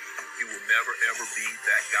 he will never, ever be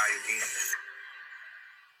that guy again.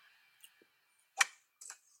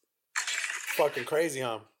 Fucking crazy,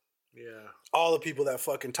 huh? Yeah. All the people that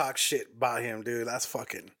fucking talk shit about him, dude. That's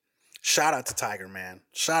fucking... Shout out to Tiger, man.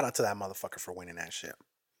 Shout out to that motherfucker for winning that shit.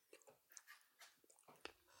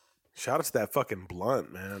 Shout out to that fucking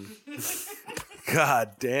blunt, man.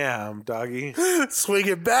 God damn, doggy. Swing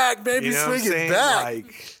it back, baby. You know Swing it back.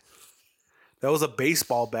 Like, that was a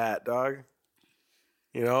baseball bat, dog.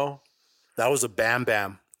 You know? That was a Bam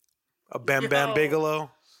Bam. A Bam Bam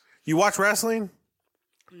Bigelow. You watch wrestling?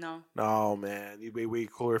 No. No, man. You'd be way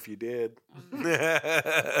cooler if you did.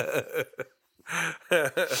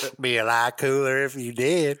 Be a lot cooler if you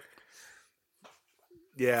did.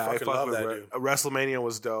 Yeah, I Fucking fuck love with that, dude. WrestleMania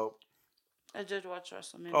was dope. I did watch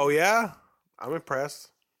WrestleMania. Oh, yeah? I'm impressed.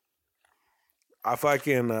 I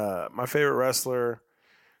fucking, my favorite wrestler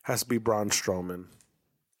has to be Braun Strowman.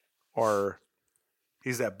 Or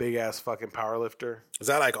he's that big ass fucking power lifter. Is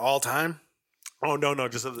that like all time? Oh, no,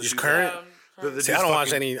 just of the Just dudes- current? the See, I dudes don't watch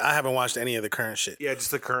fucking- any. I haven't watched any of the current shit. Yeah,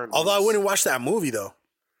 just the current Although ones. I wouldn't watch that movie though.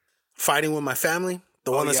 Fighting with My Family,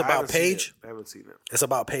 the one that's yeah, I about haven't seen Paige. it. I haven't seen it. It's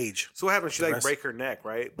about Paige. So what happened? She The like rest- break her neck,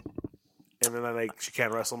 right? And then like she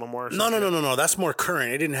can't wrestle no more. Or No, something? no. That's more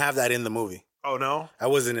current. It didn't have that in the movie. Oh no, I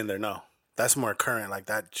wasn't in there. No, that's more current. Like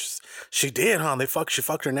that. She did, huh? She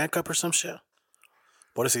fucked her neck up or some shit.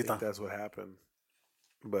 What is he I think thought? that's what happened.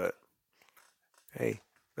 But hey,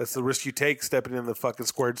 that's the risk you take stepping in the fucking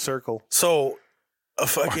squared circle. So, a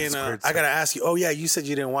fucking. Squared I gotta circle. ask you. Oh yeah, you said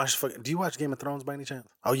you didn't watch. Do you watch Game of Thrones by any chance?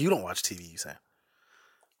 Oh, you don't watch TV. You say.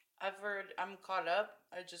 I've heard. I'm caught up.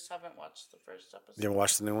 I just haven't watched the first episode. You ever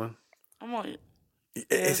watched the new one? I'm only.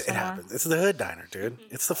 It happens. It's the Hood Diner, dude.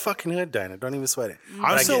 It's the fucking Hood Diner. Don't even sweat it. I'm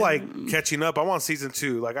But still again, like catching up. I'm on season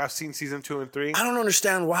 2. Like I've seen season 2 and 3 I don't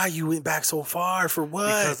understand why you went back so far. For what?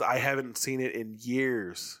 because I haven't seen it in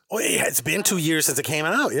years. Oh, yeah, it's been 2 years since it came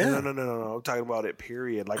out. Yeah. No. I'm talking about it.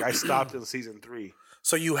 Period. Like I stopped in season 3.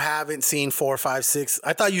 So you haven't seen 4, 5, 6?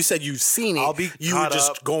 I thought you said you've seen it. I'll be You were caught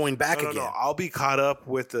just up. going back No. again I'll be caught up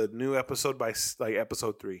with the new episode by like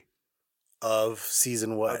episode 3 of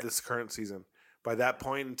season what? of this current season. By that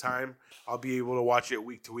point in time, I'll be able to watch it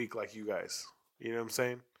week to week like you guys. You know what I'm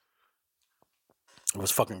saying? It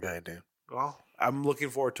was fucking good, dude. Well, I'm looking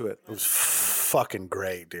forward to it. It was fucking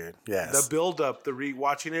great, dude. Yes. The build up, the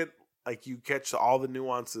watching it, like you catch all the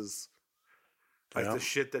nuances, like Yeah. the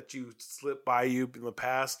shit that you slipped by you in the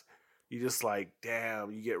past. You just like,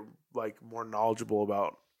 damn, you get like more knowledgeable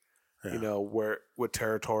about, you know, what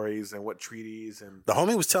territories and what treaties and. The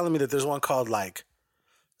homie was telling me that there's one called like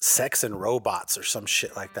Sex and Robots or some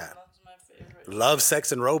shit like that. Love,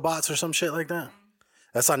 Sex and Robots or some shit like that.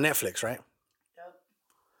 That's on Netflix, right? Yep.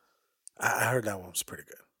 I heard that one was pretty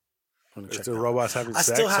good. I'm gonna Is check the that out. robots having I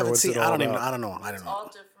sex? still or haven't what's seen. it I all don't even. about? I don't know. I don't know. All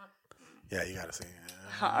different. Yeah, you gotta see.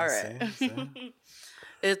 All right. See?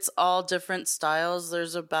 It's all different styles.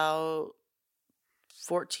 There's about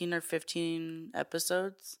 14 or 15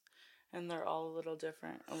 episodes, and they're all a little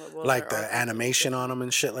different. Well, Like they're the all animation on them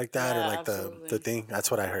and shit like that, Yeah, or like the absolutely. thing.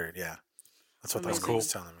 That's what I heard. Yeah, that's what that Amazing. homie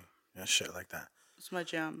was telling me. Yeah, shit like that. It's my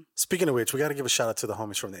jam. Speaking of which, we got to give a shout out to the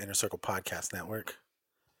homies from the Inner Circle Podcast Network.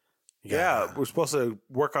 You Yeah, got, we're supposed to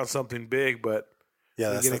work on something big, but yeah.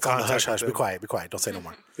 we That's, get in that's on the contact hush hush. with Be them. quiet. Be quiet. Don't say no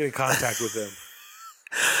more. Get in contact with them.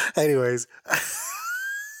 Anyways,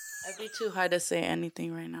 I'd be too high to say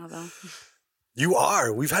anything right now, though. you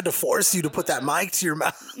are. We've had to force you to put that mic to your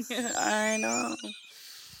mouth. I know.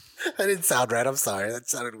 That didn't sound right. I'm sorry. That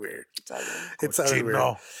sounded weird. It's all good. It sounded weird.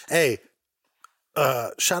 Cochino. Hey,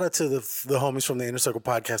 shout out to the homies from the Inner Circle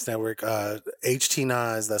Podcast Network. HT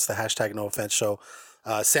Nas, that's the hashtag No Offense Show.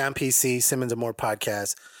 Sam PC, Simmons and More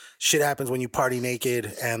Podcast. Shit Happens When You Party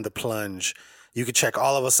Naked, and The Plunge. You can check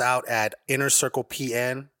all of us out at Inner Circle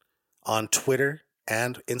PN on Twitter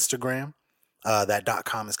and Instagram. That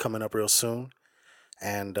 .com is coming up real soon.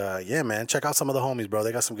 And yeah, man, check out some of the homies, bro.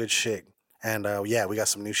 They got some good shit. And yeah, we got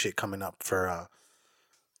some new shit coming up for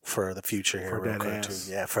the future here. For real that quick ass.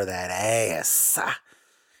 too. Yeah, for that ass.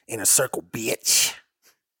 Inner Circle, bitch.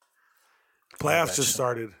 Playoffs just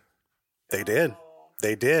started. They did.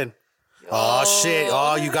 They did. Oh shit!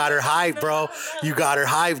 Oh, you got her hyped, bro. You got her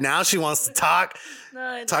hyped. Now she wants to talk.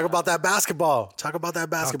 Talk about that basketball. Talk about that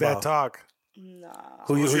basketball. That talk.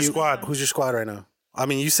 Who's your squad? Who's your squad right now? I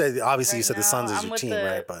mean, you said obviously you said the Suns is I'm your with team,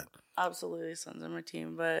 right? But absolutely, Suns are my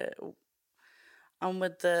team. But I'm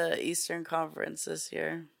with the Eastern Conference this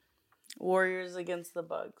year. Warriors against the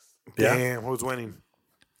Bucks. yeah, Damn, who's winning?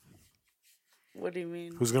 What do you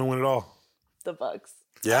mean? Who's gonna win it all? The Bucks.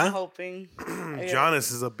 Yeah? I'm hoping.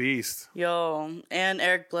 Giannis is a beast, Yo, and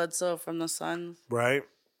Eric Bledsoe from the Suns. right?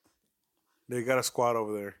 They got a squad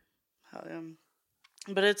over there. Hell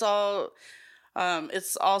yeah. But it's all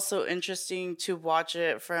it's also interesting to watch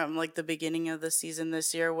it from like the beginning of the season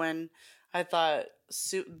this year when I thought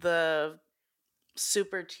the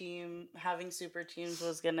super team having super teams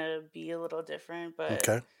was gonna be a little different, but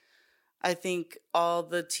okay. I think all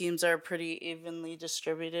the teams are pretty evenly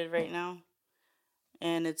distributed right now.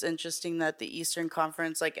 And it's interesting that the Eastern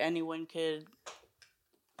Conference, like anyone could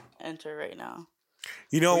enter right now.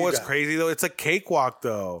 You know Who you what's got? crazy though? It's a cakewalk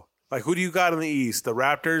though. Like, who do you got in the East? The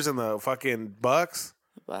Raptors and the fucking Bucks?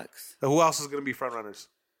 The Bucks. Who else is going to be front runners?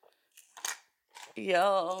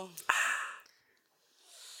 Yo.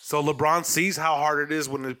 So LeBron sees how hard it is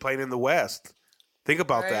when they're playing in the West. Think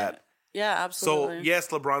about that. Yeah, absolutely. So yes,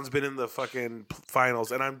 LeBron's been in the fucking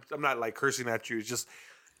finals, and I'm not like cursing at you. It's just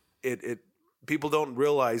it people don't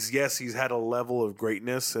realize. Yes, he's had a level of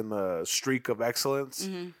greatness and a streak of excellence,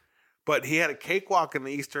 but he had a cakewalk in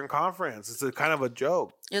the Eastern Conference. It's a kind of a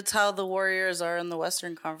joke. It's how the Warriors are in the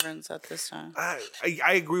Western Conference at this time. I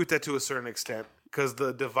agree with that to a certain extent because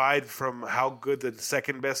the divide from how good the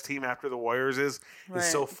second best team after the Warriors is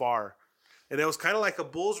so far, and it was kind of like a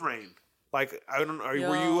Bulls reign. Like, I don't know,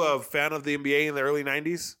 were you a fan of the NBA in the early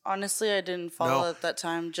 90s? Honestly, I didn't follow at that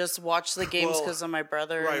time. Just watch the games because of my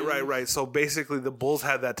brother. Right. So basically, the Bulls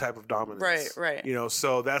had that type of dominance. Right. You know,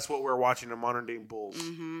 so that's what we're watching the modern day Bulls.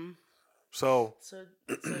 Mm-hmm. So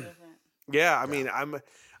different. Yeah, I mean,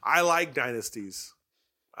 I like dynasties.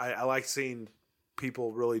 I like seeing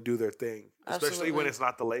people really do their thing, especially when it's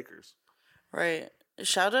not the Lakers. Right.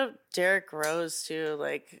 Shout out Derrick Rose too,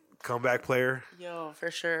 like comeback player. Yo, for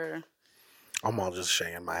sure. I'm all just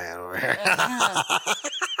shaking my head over here.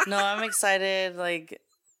 No, I'm excited. Like,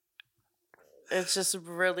 it's just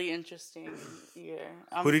really interesting year.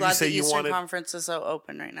 I'm Who did glad you say the you Eastern wanted? Conference is so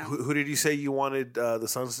open right now. Who did you say you wanted the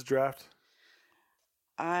Suns to draft?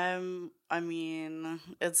 I mean,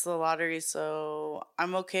 it's the lottery, so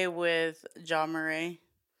I'm okay with Ja Murray,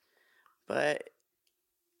 but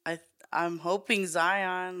I'm hoping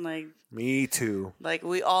Zion. Like, me too. Like,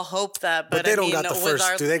 we all hope that, but they don't got the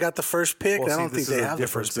first. Do they got the first pick? Well, I don't think they have the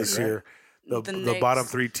first pick this right? year. The bottom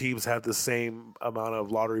three teams have the same amount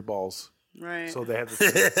of lottery balls. Right. So they have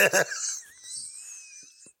the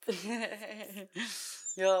same.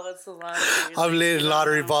 Yo, that's a lottery. I'm letting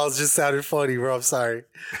lottery balls just sounded funny, bro. I'm sorry.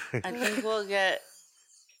 I think we'll get.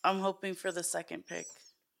 I'm hoping for the second pick.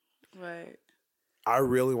 Right. I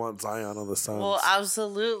really want Zion on the Suns. Well,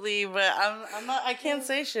 absolutely, but I'm not. I can't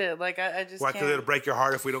say shit. Like I just. Why? Can't. Because it'll break your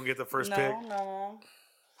heart if we don't get the first pick. No.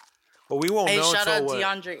 Well, we won't know shout until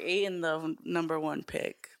out DeAndre Ayton, the number one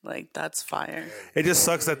pick. Like, that's fire. It just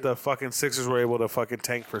sucks that the fucking Sixers were able to fucking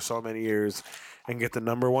tank for so many years and get the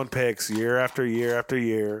number one picks year after year after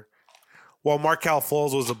year. While Markelle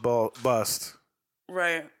Fultz was a bust.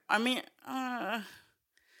 Right. I mean,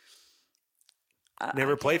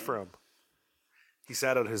 never played for him. He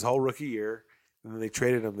sat out his whole rookie year, and then they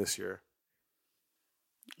traded him this year.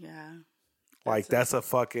 Yeah. Like, that's a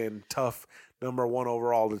fucking tough number one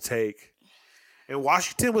overall to take. And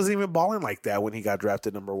Washington wasn't even balling like that when he got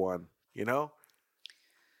drafted number one, you know?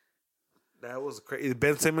 That was crazy.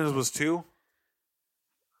 Ben Simmons was two?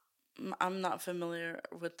 I'm not familiar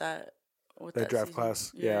with that. That draft season.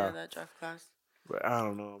 class? Yeah, that draft class. But I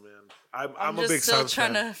don't know, man. I'm a just big still Suns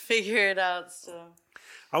fan. trying to figure it out still.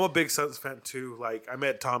 I'm a big Suns fan, too. Like, I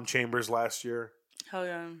met Tom Chambers last year. Hell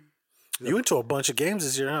yeah. You went to a bunch of games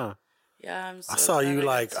this year, huh? Yeah, I'm so I saw you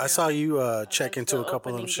glad I saw you check into a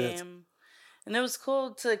couple of them opening shits. game. And it was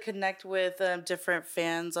cool to connect with different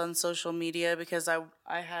fans on social media because I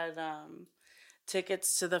had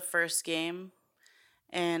tickets to the first game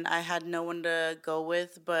and I had no one to go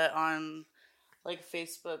with, but on like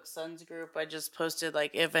Facebook Suns group, I just posted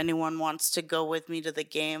like, if anyone wants to go with me to the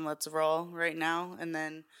game, let's roll right now. And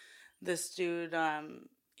then this dude,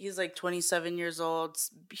 he's like 27 years old,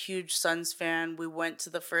 huge Suns fan. We went to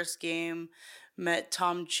the first game, met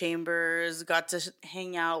Tom Chambers, got to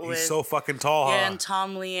hang out with. He's so fucking tall, huh? Yeah, and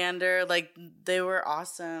Tom Leander. Like, they were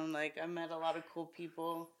awesome. Like, I met a lot of cool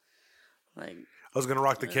people. Like, I was going to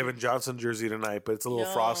rock the Kevin Johnson jersey tonight, but it's a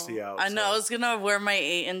little frosty out. I know. I was going to wear my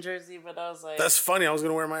Ayton jersey, but I was like. That's funny. I was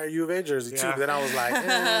going to wear my U of A jersey, too. But then I was like,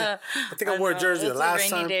 I think I wore a jersey the last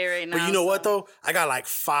time. Day right now, but you know what, though? I got like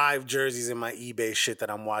 5 jerseys in my eBay shit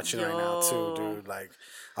that I'm watching right now, too, dude. Like,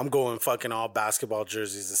 I'm going fucking all basketball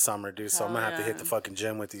jerseys this summer, dude. So I'm going to have to hit the fucking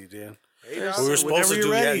gym with you, dude. Hey, we were supposed to do,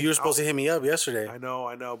 yeah, you were supposed to hit me up yesterday. I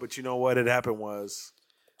know. But you know what had happened was.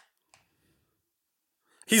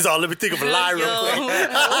 He's all, let me think of a lie real quick.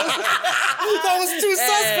 That was too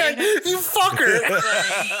suspect. You fucker.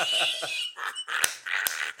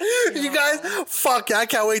 You guys, fuck yeah, I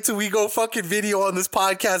can't wait till we go fucking video on this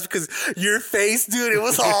podcast because your face, dude, it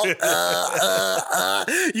was all,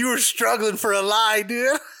 you were struggling for a lie,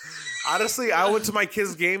 dude. Honestly, I went to my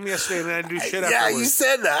kid's game yesterday and I didn't do shit afterwards. Yeah, you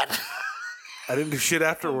said that. I didn't do shit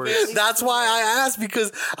afterwards. That's why I asked,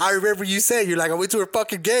 because I remember you saying, you're like, I went to a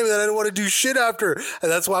fucking game and I didn't want to do shit after. And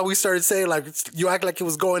that's why we started saying, like, you act like it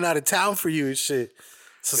was going out of town for you and shit.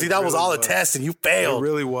 So see, that was all a test, and you It failed.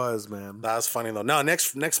 really was, man. That was funny though. No,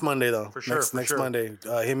 next Monday though. For sure. Next Monday,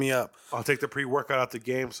 hit me up. I'll take the pre-workout out the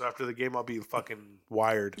game, so after the game, I'll be fucking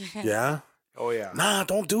wired. Yeah. Oh yeah. Nah,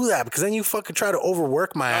 don't do that because then you fucking try to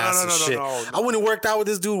overwork my ass and shit. No. I wouldn't have worked out with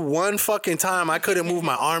this dude one fucking time. I couldn't move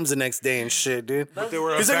my arms the next day and shit, dude. But they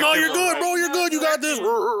were He's like, "No, you're effective, good, bro. You're good. You got this."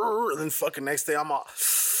 And then fucking next day, I'm all,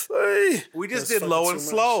 hey. We just That's did low fucking and too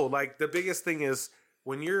slow. Like the biggest thing is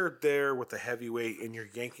when you're there with the heavy weight and you're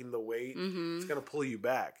yanking the weight, it's gonna pull you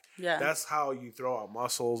back. Yeah. That's how you throw out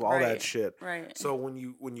muscles, all Right. that shit. Right. So when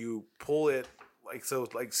you pull it,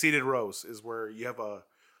 like seated rows is where you have a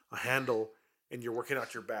handle and you're working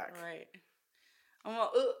out your back. Right. I'm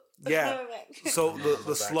all, Yeah. So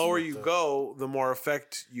the slower you go, the more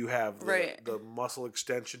effect you have. Right. The muscle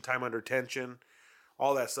extension, time under tension,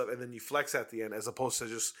 all that stuff, and then you flex at the end, as opposed to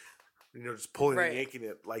just just pulling Right. and yanking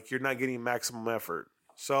it. Like you're not getting maximum effort.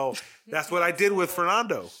 So that's what I did with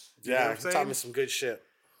Fernando. You know Yeah, what I'm he saying? taught me some good shit.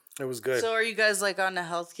 It was good. So are you guys like on a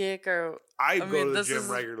health kick or? I go to the this gym is-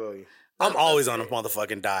 regularly. I'm always on a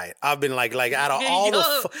motherfucking diet. I've been like out of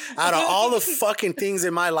all the fucking things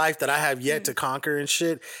in my life that I have yet to conquer and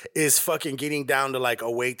shit is fucking getting down to like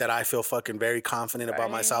a weight that I feel fucking very confident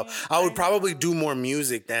about myself. I would probably do more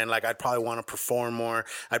music then. Like I'd probably want to perform more.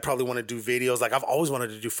 I'd probably want to do videos. Like I've always wanted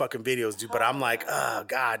to do fucking videos, dude. But I'm like, oh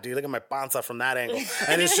god, dude, look at my panza from that angle,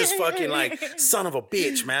 and it's just fucking like son of a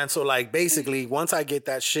bitch, man. So like basically, once I get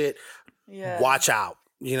that shit, watch out.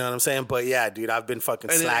 You know what I'm saying? But yeah, dude, I've been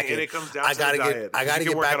fucking slacking. And it comes down I to gotta the get, diet. I gotta You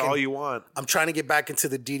can get work back out in, all you want. I'm trying to get back into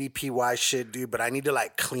the DDPY shit, dude. But I need to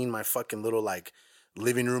like clean my fucking little like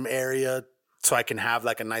living room area so I can have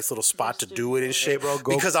like a nice little spot to do it and shit. bro,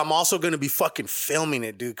 go. Because I'm also gonna be fucking filming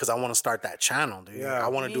it, dude. Because I want to start that channel, dude. Yeah. I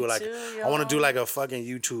want to do like I want to do like a fucking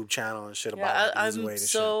YouTube channel and shit about like, easy I'm weight and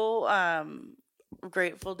so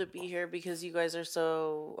grateful to be here because you guys are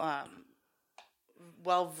so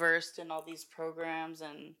well versed in all these programs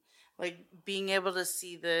and like being able to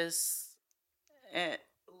see this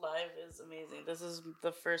live is amazing. This is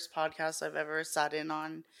the first podcast I've ever sat in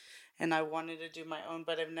on, and I wanted to do my own,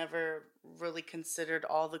 but I've never really considered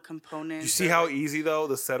all the components. You see how easy though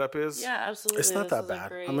the setup is? Yeah, absolutely. It's not This that is a bad.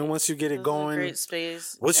 great- I mean, once you get it this is a going, great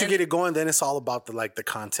space. Once you And- get it going, then it's all about the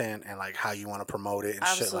content and like how you want to promote it and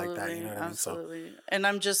shit like that. You know what I mean? So Absolutely. And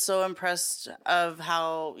I'm just so impressed of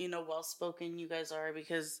how, well spoken you guys are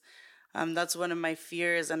because that's one of my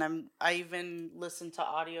fears. And I even listen to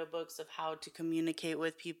audiobooks of how to communicate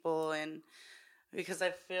with people and because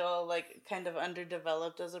I feel like kind of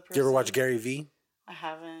underdeveloped as a person. you ever watch Gary Vee? I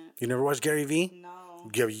haven't. You never watched Gary Vee? No.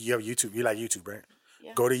 You have YouTube. You like YouTube, right?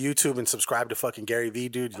 Yeah. Go to YouTube and subscribe to fucking Gary Vee,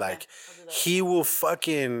 dude. Like, he will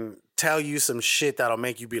fucking tell you some shit that'll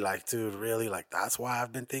make you be like, dude, really? Like, that's why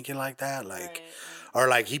I've been thinking like that? Like, or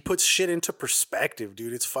like, he puts shit into perspective,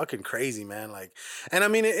 dude. It's fucking crazy, man. Like, and I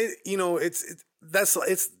mean,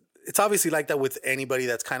 it's obviously like that with anybody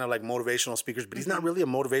that's kind of like motivational speakers, but he's not really a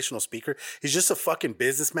motivational speaker. He's just a fucking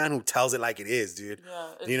businessman who tells it like it is, dude.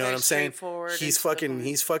 Yeah, you know what I'm saying? He's and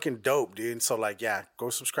he's fucking dope, dude. So like, yeah,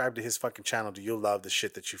 go subscribe to his fucking channel, dude. You'll love the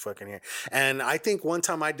shit that you fucking hear. And I think one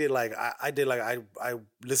time I listened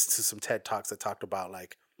to some TED Talks that talked about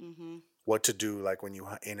like what to do like when you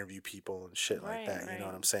interview people and shit like that. You know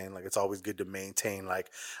what I'm saying? Like it's always good to maintain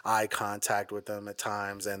like eye contact with them at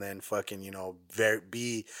times, and then fucking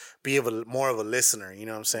be more of a listener. You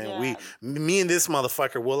know what I'm saying? Yeah. Me and this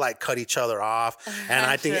motherfucker will like cut each other off, and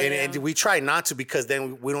I think and we try not to because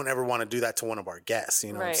then we don't ever want to do that to one of our guests.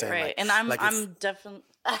 You know what I'm saying? Right. Like, And I'm definitely.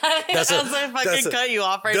 That's I was like, if I can cut you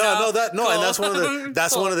off right now. And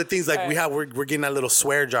that's one of the things like Right. we're getting that little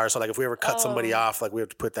swear jar. So like if we ever cut somebody off, like we have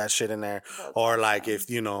to put that shit in there. Or like if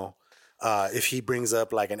he brings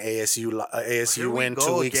up like an ASU win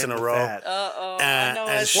 2 weeks in a row, I know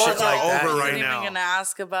and it's shit like that. I wasn't right even now. gonna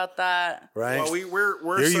ask about that. Right? Well,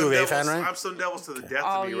 we're You're Sun U of A Devils. fan, right? I'm Sun Devils to the death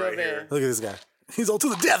Oh, of me U right of A. here. Look at this guy. He's all to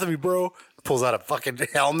the death of me, bro. Pulls out a fucking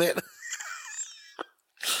helmet.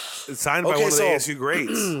 It's signed by one of the ASU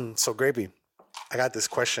greats. So Grapey, I got this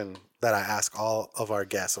question that I ask all of our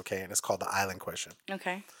guests, okay? And it's called the island question.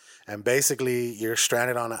 Okay. And basically, you're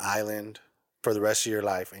stranded on an island for the rest of your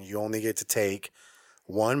life, and you only get to take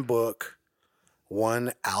one book,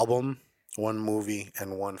 one album, one movie,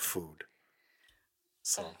 and one food.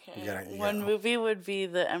 So you gotta One movie would be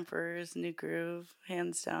The Emperor's New Groove,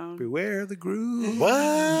 hands down. Beware the groove.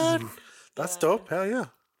 What? That's dope. Hell yeah.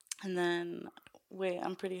 And then, wait,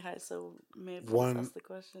 I'm pretty high, so maybe ask the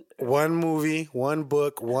question. One movie, one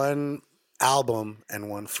book, one album, and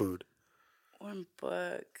one food. One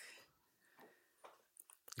book.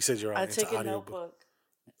 You said you're I into take a audiobook. notebook.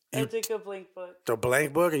 I take a blank book. The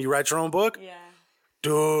blank book, and you write your own book? Yeah.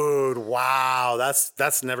 Dude, wow.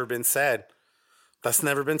 That's never been said. That's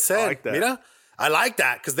never been said. I like that. Mira? I like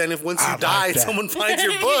that because then if once you die, someone finds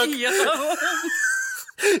your book,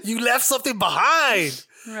 you left something behind.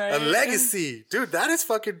 Right. A legacy. Dude, that is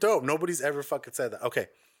fucking dope. Nobody's ever fucking said that. Okay.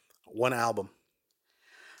 One album.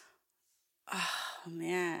 Oh,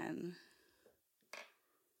 man.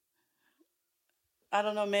 I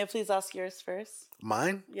don't know. May I please ask yours first?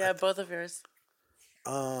 Mine? Yeah, both of yours.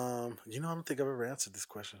 You know, I don't think I've ever answered this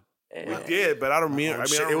question. We did, but I don't mean. I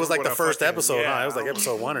It was like the first episode. Huh? It was like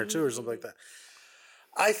episode 1 or 2 or something like that.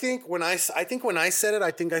 I think when I said it,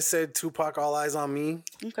 I think I said Tupac, All Eyes on Me.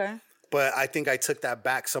 Okay. But I think I took that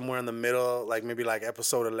back somewhere in the middle, like maybe like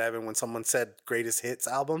episode 11 when someone said Greatest Hits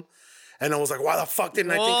album. And I was like, why the fuck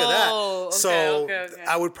didn't I think of that? Okay, so okay.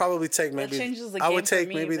 I would probably take maybe I would take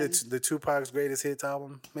maybe then. the Tupac's Greatest Hits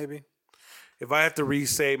album, maybe. If I have to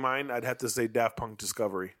re-say mine, I'd have to say Daft Punk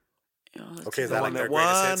Discovery. Okay, is that like their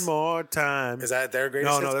greatest hits? One more time. Is that their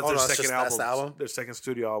greatest hits? No, that's their second album. That's the album? Their second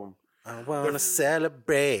studio album. I want to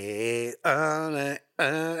celebrate all night.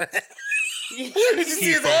 Keep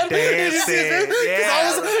on dancing.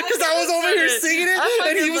 Because I was over here singing it,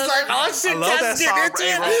 and he was like, "Oh shit, I love that song.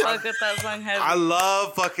 I get that song heavy. I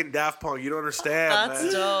love fucking Daft Punk. You don't understand. That's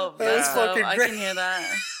man. dope. That's fucking I great. can hear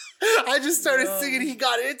that. I just started singing. He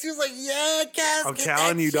got it. He was like, "Yeah, Cass." I'm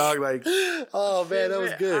telling you, dog. Like, oh man, that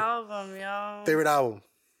was good. Album, yo. Favorite album.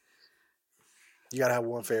 You gotta have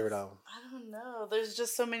one favorite album. I don't know. There's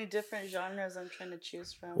just so many different genres I'm trying to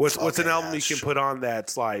choose from. what's an album you can put on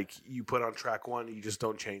that's like you put on track 1, you just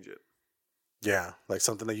don't change it. Yeah, like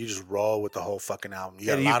something that you just roll with the whole fucking album. You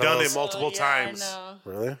got And a lot you've of done those? it multiple times. I know.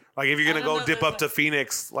 Really? Like if you're I gonna don't go know, dip there's up to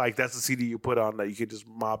Phoenix, like that's the CD you put on that you could just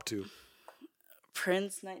mob to.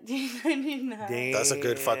 Prince 1999. That's a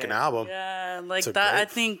good fucking album. Yeah, like It's that. a I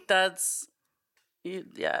great- think that's.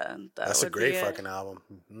 Yeah, That's a would great be it. fucking album.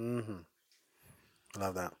 Mm-hmm.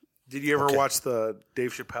 Love that. Did you ever Okay. watch the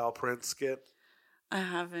Dave Chappelle Prince skit? I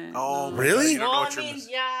haven't. Oh, no. my Really? God, you don't know Well, what I you're mean,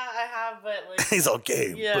 missing. yeah, I have, but like. He's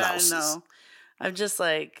okay. Yeah, Blouses. I know. I'm just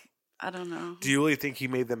like, I don't know. Do you really think he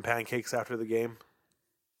made them pancakes after the game?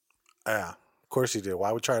 Yeah, of course he did.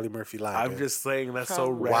 Why would Charlie Murphy lie? I'm dude? just saying that's so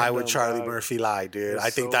Probably. random. Why would Charlie dog. Murphy lie, dude? It's I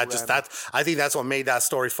think so that just random. I think that's what made that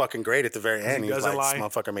story fucking great at the very end. He He was doesn't like, lie?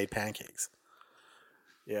 "This motherfucker made pancakes."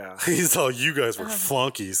 Yeah. He's all, "You guys were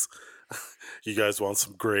flunkies. You guys want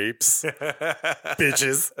some grapes,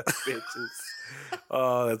 bitches." Bitches.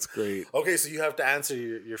 Oh, that's great. Okay, so you have to answer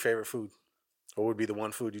your favorite food. What would be the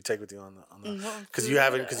one food you take with you on the? What Because food? you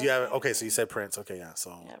haven't. Okay, so you said Prince. Okay, yeah.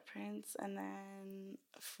 So Yeah, Prince, and then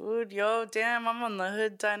food. Yo, damn, I'm on the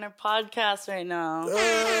Hood Diner podcast right now.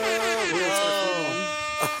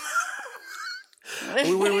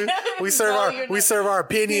 we serve our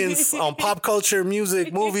opinions on pop culture,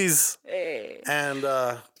 music, movies, Hey. and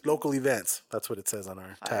local events. That's what it says on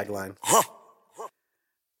our tagline.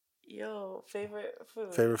 Yo, favorite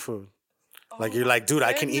food. Favorite food. Like you're like, dude,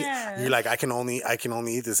 I can eat. goodness. You're like, I can only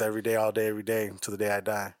eat this every day, all day, every day, until the day I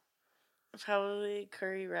die. Probably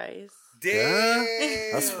curry rice. Yeah,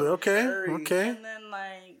 that's okay. Okay. And then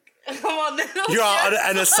like, come on, You on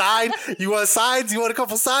and a side? You want sides? You want a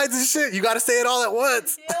couple sides and shit? You got to say it all at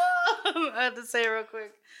once. Yo, I had to say it real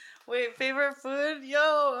quick. Wait, favorite food?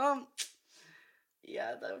 Yo,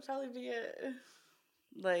 yeah, that would probably be it.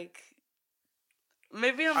 Like,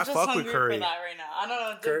 maybe I'm I just fuck with hungry curry. for that right now. I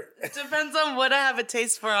don't know. It depends on what I have a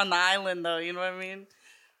taste for on the island, though. You know what I mean?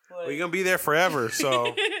 Like, Well, you're gonna be there forever,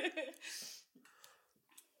 so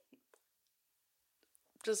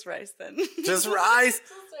just rice then. Just rice.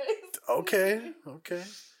 Okay.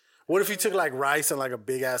 What if you took like rice and like a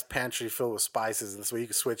big ass pantry filled with spices, and so you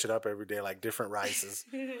could switch it up every day, like different rices?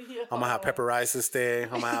 I'm gonna have pepper rice this day.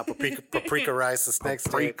 I'm gonna have paprika rice this next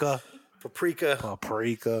day.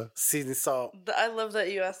 Paprika. Seasoning salt. I love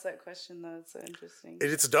that you asked that question, though. It's so interesting.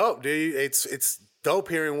 It's dope, dude. It's dope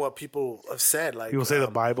hearing what people have said. Like people say the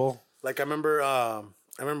Bible. Like I remember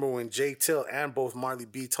when Jay Till and both Marley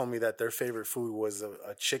B told me that their favorite food was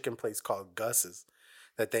a chicken place called Gus's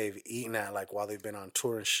that they've eaten at like while they've been on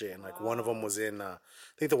tour and shit. And like one of them was in, I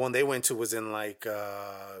think the one they went to was in like,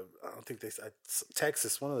 I don't think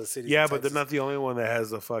Texas, one of the cities. Yeah, in but they're Texas. not the only one that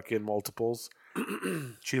has the fucking multiples.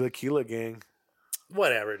 Chilaquila gang.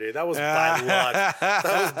 Whatever, dude. That was by luck. That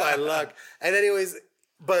was by luck. And anyways,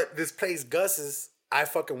 but this place Gus's, I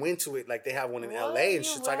fucking went to it. Like they have one in LA and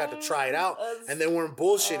shit. So I got to try it out. And they weren't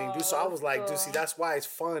bullshitting, dude. So I was like, dude, see, that's why it's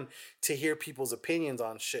fun to hear people's opinions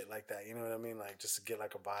on shit like that. You know what I mean? Like just to get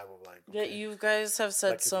like a vibe of like. Yeah, okay. you guys have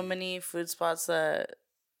said Like, so many food spots that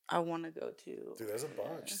I want to go to. Dude, there's a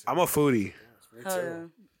bunch. I'm a foodie. Me Hell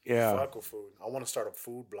too. Yeah. Fuck with food. I want to start a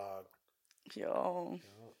food blog. Yo.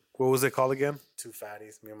 What was it called again? Two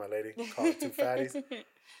fatties. Me and my lady call it two fatties.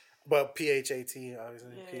 But PHAT,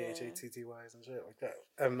 obviously. PHATTYs and shit like that.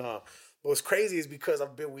 And what's crazy is because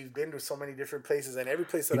we've been to so many different places, and every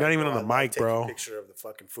place that You're not even on the mic, bro. Taking a picture of the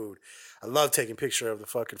fucking food. I love taking picture of the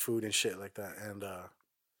fucking food and shit like that. And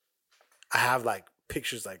I have like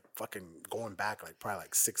pictures like fucking going back like probably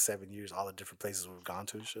like 6-7 years, all the different places we've gone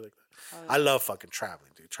to and shit like that. I love fucking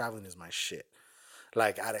traveling, dude. Traveling is my shit.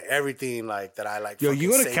 Like out of everything like that I like. Yo,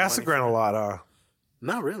 you go to Casa Grande a lot, huh?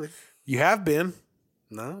 Not really. You have been?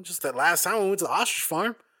 No, just that last time we went to the ostrich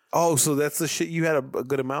farm. Oh, so that's the shit. You had a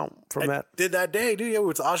good amount from that. Did that day, dude? Yeah, we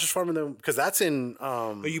went to the ostrich farm, and then because that's in.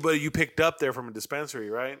 But you picked up there from a dispensary,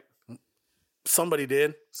 right? Somebody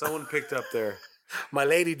did. Someone picked up there. My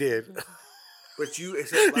lady did. But you,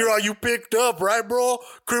 you're all you picked up, right, bro?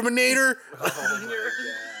 Criminator. Oh my God.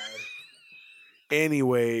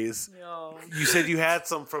 Anyways, you said you had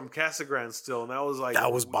some from Casa Grande still, and that was like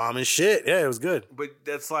that was bombing shit. Yeah, it was good. But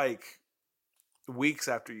that's like weeks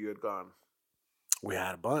after you had gone. We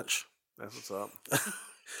had a bunch. That's what's up.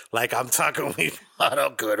 Like I'm talking, we bought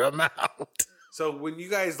a good amount. So when you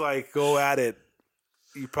guys like go at it,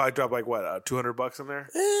 you probably drop like what, $200 in there?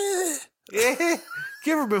 Yeah,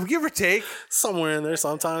 give or take somewhere in there.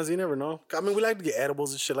 Sometimes you never know. I mean, we like to get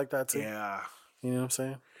edibles and shit like that too. Yeah, you know what I'm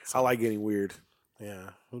saying. So, I like getting weird. Yeah,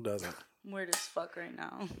 who doesn't? I'm weird as fuck right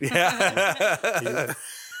now. Yeah.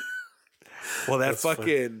 Well, that's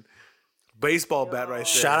fucking baseball bat right there.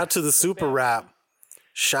 Shout out to the super rap.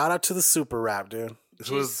 Shout out to the super rap, dude.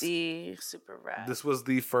 This was super rap. This was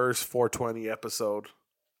the first 420 episode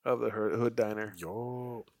of the Hood Diner.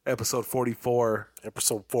 Yo, episode 44.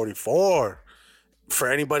 Episode 44.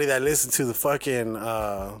 For anybody that listened to the fucking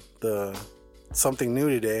the something new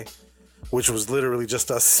today, which was literally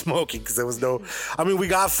just us smoking because there was no. I mean, we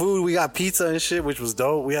got food, we got pizza and shit, which was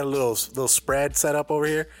dope. We had a little spread set up over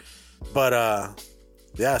here, but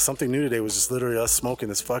yeah, something new today was just literally us smoking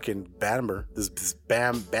this fucking bamber, this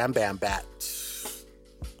bam bat.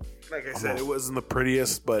 Like I said, it wasn't the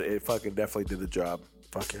prettiest, but it fucking definitely did the job.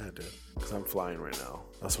 Fuck yeah, dude. Because I'm flying right now.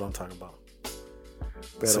 That's what I'm talking about.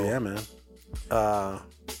 So yeah, man.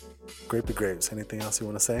 Grapey Grapes. Anything else you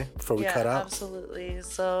want to say before we cut out? Absolutely.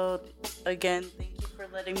 So again, thank you for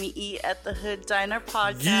letting me eat at the Hood Diner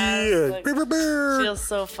podcast. Yeah. Like, feel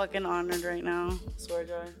so fucking honored right now. Swear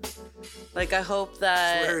jar. Like I hope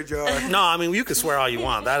that. Swear jar. No, I mean you can swear all you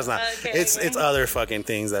want. That is not. Okay, it's other fucking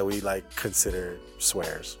things that we like consider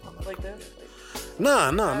swears. Like this.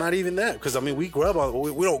 No, not even that. Because I mean, we grub on.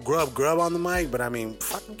 We don't grub on the mic, but I mean,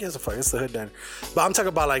 fucking gives a fuck. It's the Hood Diner. But I'm talking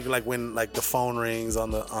about like when like the phone rings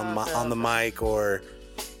on the mic, or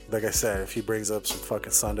like I said, if he brings up some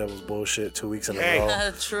fucking Sun Devils bullshit 2 weeks in a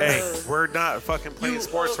row. True. Hey, we're not fucking playing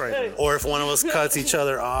sports right now. Or if one of us cuts each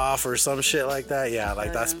other off or some shit like that. Yeah,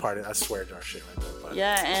 like that's part of that swear jar shit right there. But.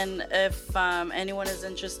 Yeah, and if anyone is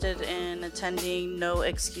interested in attending No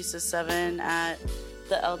Excuses 7 at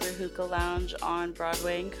the Elder Hookah Lounge on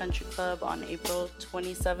Broadway and Country Club on April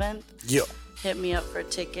 27th. Yo. Hit me up for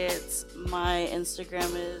tickets. My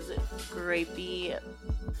Instagram is grapey.grapes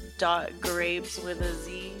with a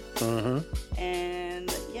Z. Mm-hmm.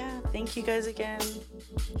 And yeah, thank you guys again.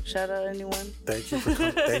 Shout out anyone. Thank you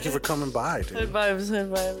for coming by, dude. Hood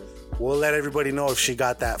vibes. We'll let everybody know if she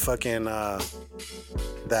got that fucking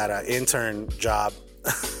that intern job.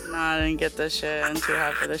 Nah, I didn't get that shit. I'm too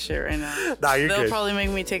hot for this shit right now. Nah, you're good. They'll probably make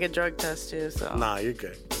me take a drug test too. So. Nah, you're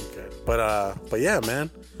good. But yeah, man.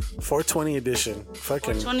 420 edition.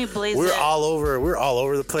 Fucking 420 blaze. We're all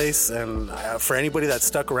over the place. And for anybody that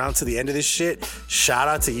stuck around to the end of this shit, shout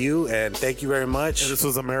out to you and thank you very much. And this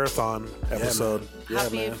was a marathon episode. Yeah,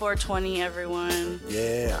 Happy man. 420, everyone.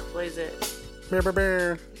 Yeah. Blaze it.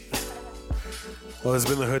 Well, it's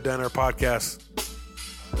been the Hood Diner podcast.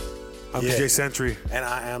 I'm DJ Sentry. And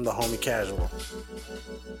I am the homie Casual.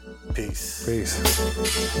 Peace.